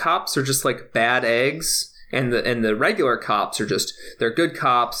corrupt cops are just like bad eggs. And the regular cops are just, they're good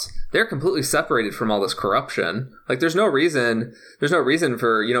cops. they're completely separated from all this corruption. Like, there's no reason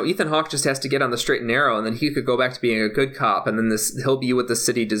for, Ethan Hawke just has to get on the straight and narrow, and then he could go back to being a good cop, and then he'll be what the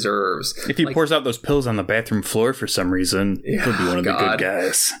city deserves. If he pours out those pills on the bathroom floor for some reason, he'll be one of the good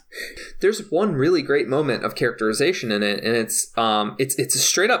guys. There's one really great moment of characterization in it, and it's a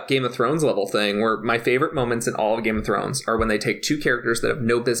straight up Game of Thrones level thing, where my favorite moments in all of Game of Thrones are when they take two characters that have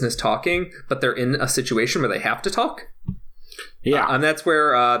no business talking, but they're in a situation where they have to talk. Yeah, and that's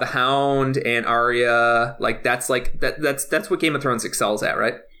where the Hound and Arya, that's what Game of Thrones excels at,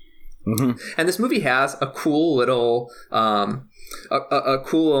 right? Mm-hmm. And this movie has a cool little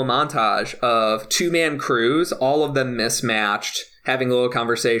montage of two-man crews, all of them mismatched, having little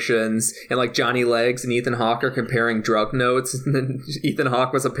conversations, and like Johnny Legs and Ethan Hawke are comparing drug notes, and then Ethan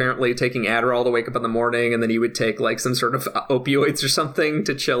Hawke was apparently taking Adderall to wake up in the morning, and then he would take like some sort of opioids or something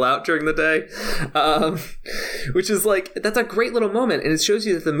to chill out during the day, which is like, that's a great little moment, and it shows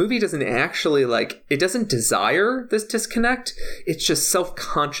you that the movie doesn't actually it doesn't desire this disconnect. It's just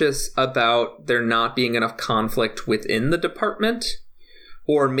self-conscious about there not being enough conflict within the department.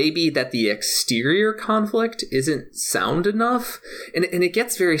 Or maybe that the exterior conflict isn't sound enough. And it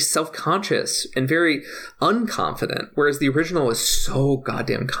gets very self-conscious and very unconfident, whereas the original is so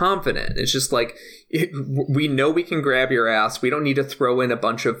goddamn confident. It's just like, we know we can grab your ass. We don't need to throw in a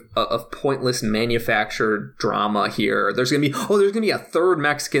bunch of pointless manufactured drama here. There's gonna be a third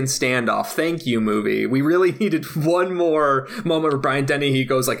Mexican standoff. Thank you, movie. We really needed one more moment where Brian Dennehy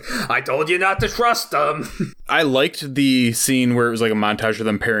goes like, "I told you not to trust them." I liked the scene where it was like a montage of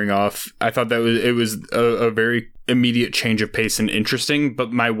them pairing off. I thought that it was a very immediate change of pace and interesting.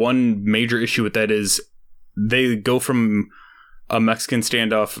 But my one major issue with that is they go from a Mexican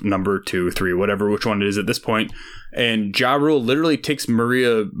standoff number 2, 3, whatever, which one it is at this point. And Ja Rule literally takes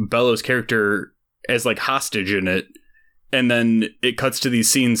Maria Bello's character as like hostage in it. And then it cuts to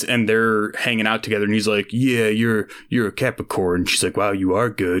these scenes and they're hanging out together. And he's like, "Yeah, you're a Capricorn." And she's like, "Wow, you are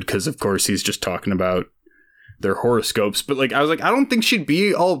good." Because of course he's just talking about their horoscopes. But like, I was like, I don't think she'd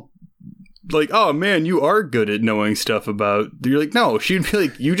be all like, "Oh man, you are good at knowing stuff about." You're like, no, she'd be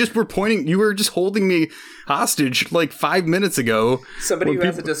like, you were just holding me hostage like 5 minutes ago. Somebody who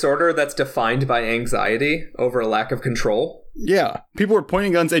has a disorder that's defined by anxiety over a lack of control. Yeah, people were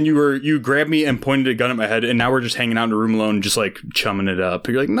pointing guns, and you grabbed me and pointed a gun at my head, and now we're just hanging out in a room alone, just like chumming it up.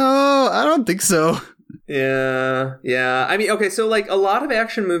 You're like, no, I don't think so. Yeah. I mean, okay, so like a lot of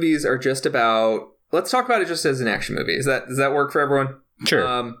action movies are just about. Let's talk about it just as an action movie. Does that work for everyone?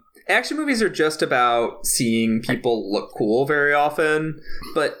 Sure. Action movies are just about seeing people look cool very often,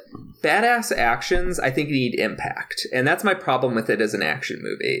 but badass actions, I think, need impact. And that's my problem with it as an action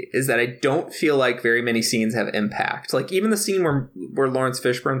movie, is that I don't feel like very many scenes have impact. Like, even the scene where Lawrence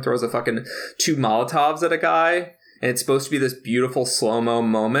Fishburne throws a fucking 2 Molotovs at a guy, and it's supposed to be this beautiful slow-mo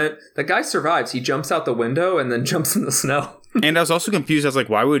moment. The guy survives. He jumps out the window and then jumps in the snow. And I was also confused. I was like,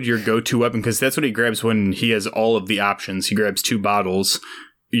 why would your go-to weapon? Because that's what he grabs when he has all of the options. He grabs 2 bottles.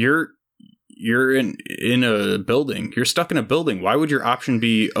 You're in a building. You're stuck in a building. Why would your option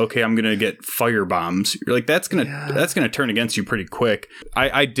be, okay, I'm gonna get fire bombs? You're like, that's gonna turn against you pretty quick.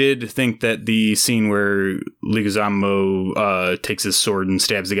 I did think that the scene where Leguizamo takes his sword and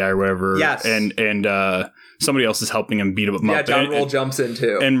stabs the guy or whatever, yes, and somebody else is helping him beat him up. Yeah, John Rule jumps in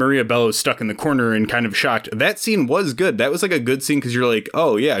too. And Maria Bello's stuck in the corner and kind of shocked. That scene was good. That was like a good scene because you're like,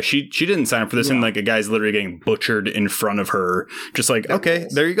 oh yeah, she didn't sign up for this. Yeah. And like a guy's literally getting butchered in front of her. Just like, okay,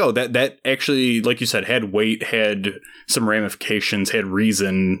 there you go. That actually, like you said, had weight, had some ramifications, had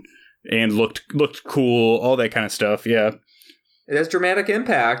reason, and looked cool, all that kind of stuff. Yeah. It has dramatic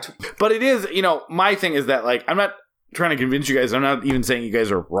impact. But it is, my thing is that, like, I'm not trying to convince you guys. I'm not even saying you guys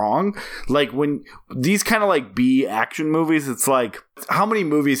are wrong. Like, when these kind of like B action movies, it's like, how many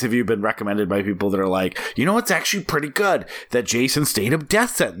movies have you been recommended by people that are like, it's actually pretty good? That Jason Statham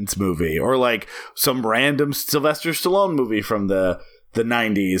death sentence movie, or like some random Sylvester Stallone movie from the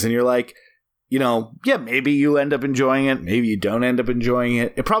 90s, and you're like, yeah, maybe you end up enjoying it, maybe you don't end up enjoying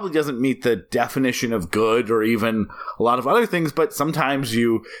it. It probably doesn't meet the definition of good or even a lot of other things, but sometimes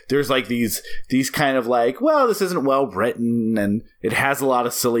there's like these kind of like, well, this isn't well written, and it has a lot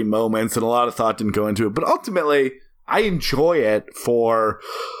of silly moments and a lot of thought didn't go into it. But ultimately, I enjoy it for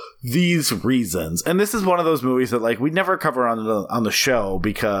these reasons. And this is one of those movies that like we never cover on the show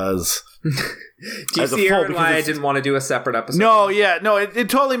because do you see why I didn't want to do a separate episode? No, it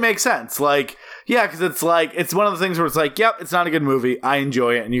totally makes sense. Like, yeah, because it's like, it's one of the things where it's like, yep, it's not a good movie, I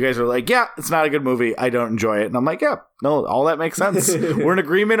enjoy it. And you guys are like, yeah, it's not a good movie, I don't enjoy it. And I'm like, yeah, no, all that makes sense. We're in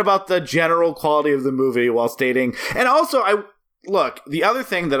agreement about the general quality of the movie while stating. And also, look, the other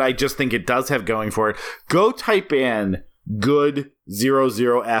thing that I just think it does have going for it, go type in good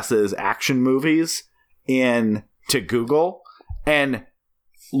 00S's action movies into Google and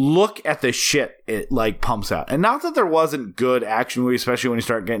look at the shit it like pumps out. And not that there wasn't good action movies, especially when you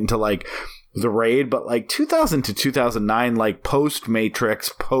start getting to like The Raid, but like 2000 to 2009, like post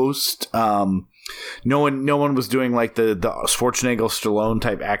Matrix, post no one was doing like the Schwarzenegger Stallone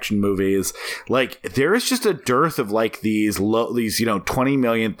type action movies. Like there is just a dearth of like these $20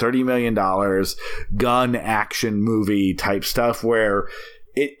 million, $30 million gun action movie type stuff where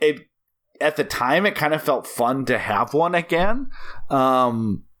it at the time it kind of felt fun to have one again.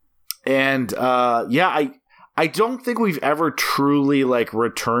 I don't think we've ever truly like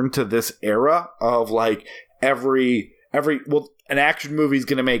returned to this era of like every an action movie is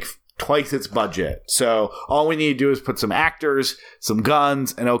going to make twice its budget. So all we need to do is put some actors, some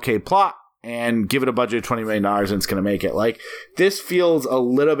guns, an okay plot, and give it a budget of $20 million, and it's going to make it. Like this feels a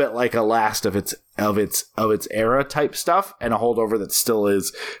little bit like a last of its era type stuff, and a holdover that still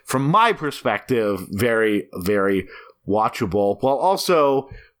is, from my perspective, very, very watchable, while also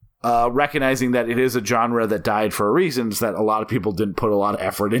recognizing that it is a genre that died for reasons that a lot of people didn't put a lot of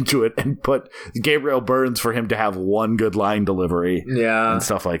effort into it and put Gabriel Byrne's for him to have one good line delivery and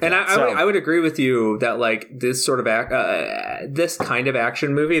stuff like that. And I would agree with you that like this sort of this kind of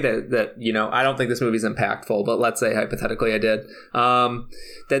action movie that I don't think this movie's impactful, but let's say hypothetically I did,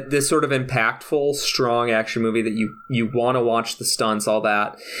 that this sort of impactful, strong action movie that you want to watch the stunts, all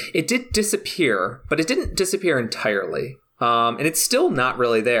that, it did disappear, but it didn't disappear entirely. And it's still not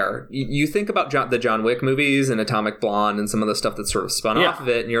really there. You think about the John Wick movies and Atomic Blonde and some of the stuff that's sort of spun off of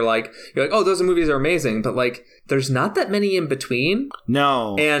it, and you're like, oh, those movies are amazing, but like, there's not that many in between.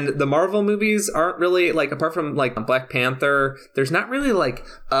 No. And the Marvel movies aren't really, like, apart from like Black Panther, there's not really like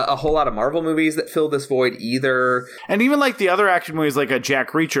a whole lot of Marvel movies that fill this void either. And even like the other action movies, like a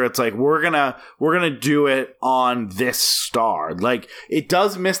Jack Reacher, it's like we're gonna do it on this star. Like it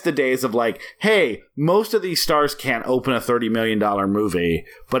does miss the days of like, hey, most of these stars can't open a $30 million movie,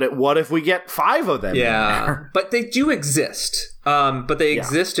 but what if we get 5 of them? Yeah, but they do exist. But they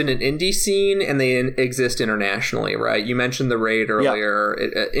exist in an indie scene and they exist internationally, right? You mentioned The Raid earlier.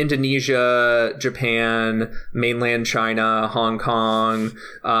 Indonesia, Japan, mainland China, Hong Kong,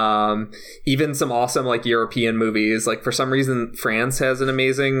 even some awesome like European movies. Like for some reason, France has an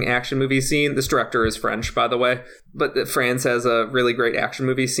amazing action movie scene. This director is French, by the way, but France has a really great action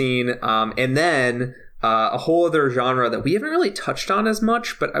movie scene. And then a whole other genre that we haven't really touched on as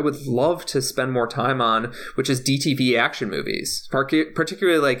much, but I would love to spend more time on, which is DTV action movies,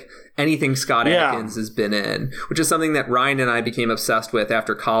 particularly like anything Scott Adkins has been in, which is something that Ryan and I became obsessed with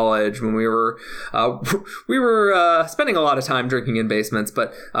after college when we were spending a lot of time drinking in basements,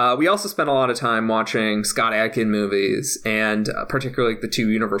 but we also spent a lot of time watching Scott Adkins movies, and particularly like the 2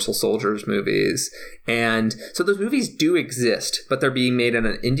 Universal Soldiers movies. And so those movies do exist, but they're being made on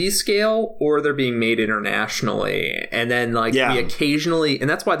an indie scale or they're being made internationally. And then like we occasionally, and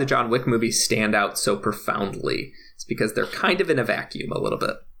that's why the John Wick movies stand out so profoundly. It's because they're kind of in a vacuum a little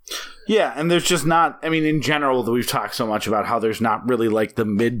bit. Yeah, and there's just not, I mean, in general, we've talked so much about how there's not really like the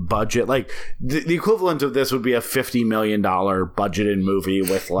mid-budget, like the equivalent of this would be a $50 million budgeted movie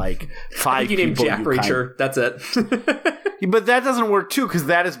with like 5 people. You named Jack Reacher, that's it. But that doesn't work too, because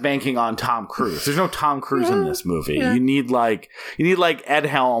that is banking on Tom Cruise. There's no Tom Cruise in this movie. Yeah. You need like Ed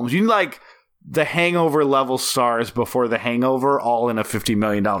Helms. You need like the Hangover level stars before The Hangover, all in a $50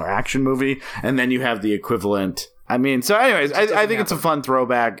 million action movie, and then you have the equivalent. I mean, so anyways, I think it's a fun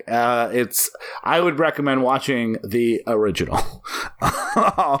throwback. I would recommend watching the original.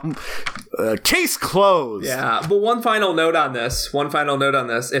 Case closed. Yeah, but one final note on this.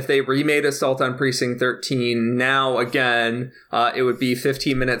 If they remade Assault on Precinct 13 now again, it would be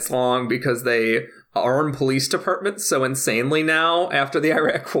 15 minutes long because they arm police departments so insanely now after the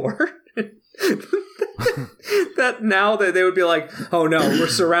Iraq War. That now that they would be like, oh no, we're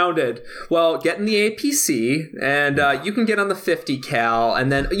surrounded. Well, get in the APC and you can get on the 50 cal,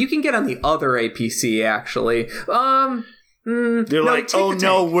 and then you can get on the other APC actually. They're like, oh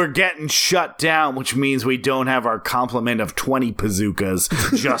no, we're getting shut down, which means we don't have our complement of 20 bazookas,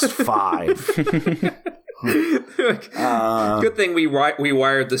 just 5. Good thing we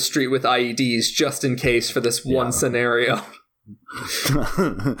wired the street with IEDs just in case for this one scenario.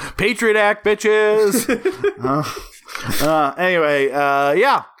 Patriot Act, bitches. Anyway,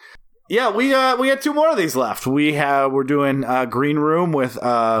 we got 2 more of these left. We're doing Green Room with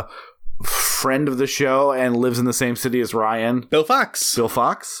friend of the show and lives in the same city as Ryan, Bill Fox.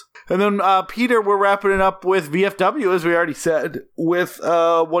 And then, Peter, we're wrapping it up with VFW, as we already said, with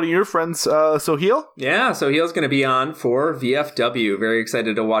one of your friends, Soheil. Yeah, Soheil's going to be on for VFW. Very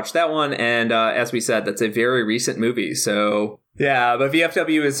excited to watch that one. And as we said, that's a very recent movie. So, yeah, but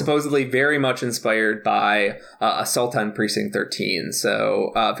VFW is supposedly very much inspired by Assault on Precinct 13.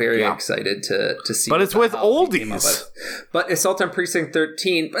 So, very excited to see. But it's with oldies. But Assault on Precinct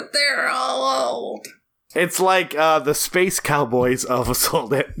 13, but they're all old. It's like the Space Cowboys of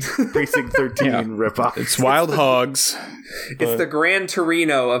Assault at Precinct 13 ripoff. It's Wild Hogs. It's the Gran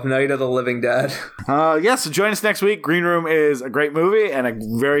Torino of Night of the Living Dead. So join us next week. Green Room is a great movie and a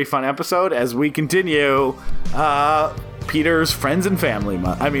very fun episode as we continue Peter's Friends and Family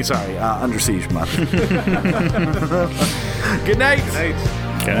Month. Under Siege Month. Good night. Good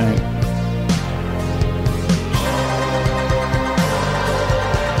night. Good night.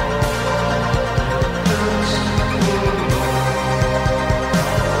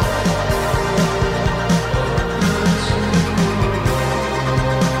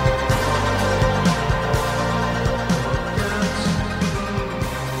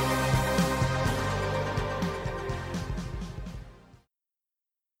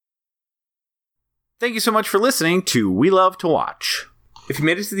 Thank you so much for listening to We Love to Watch. If you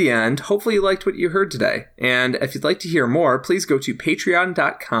made it to the end, hopefully you liked what you heard today. And if you'd like to hear more, please go to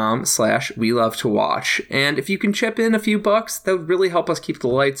patreon.com/WeLoveToWatch. And if you can chip in a few bucks, that would really help us keep the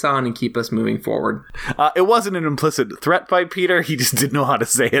lights on and keep us moving forward. It wasn't an implicit threat by Peter. He just didn't know how to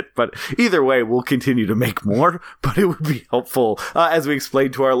say it. But either way, we'll continue to make more. But it would be helpful as we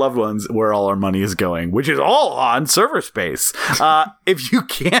explain to our loved ones where all our money is going, which is all on server space. If you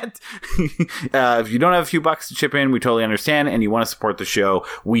can't, if you don't have a few bucks to chip in, we totally understand. And you want to support the show,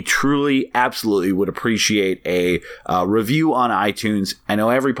 we truly, absolutely would appreciate a review on iTunes. I know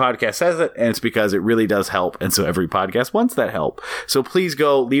every podcast says it, and it's because it really does help, and so every podcast wants that help. So please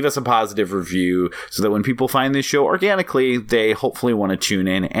go leave us a positive review so that when people find this show organically, they hopefully want to tune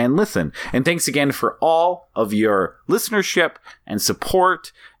in and listen. And thanks again for all of your listenership and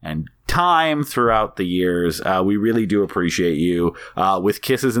support and time throughout the years. We really do appreciate you. With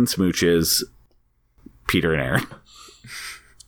kisses and smooches, Peter and Aaron.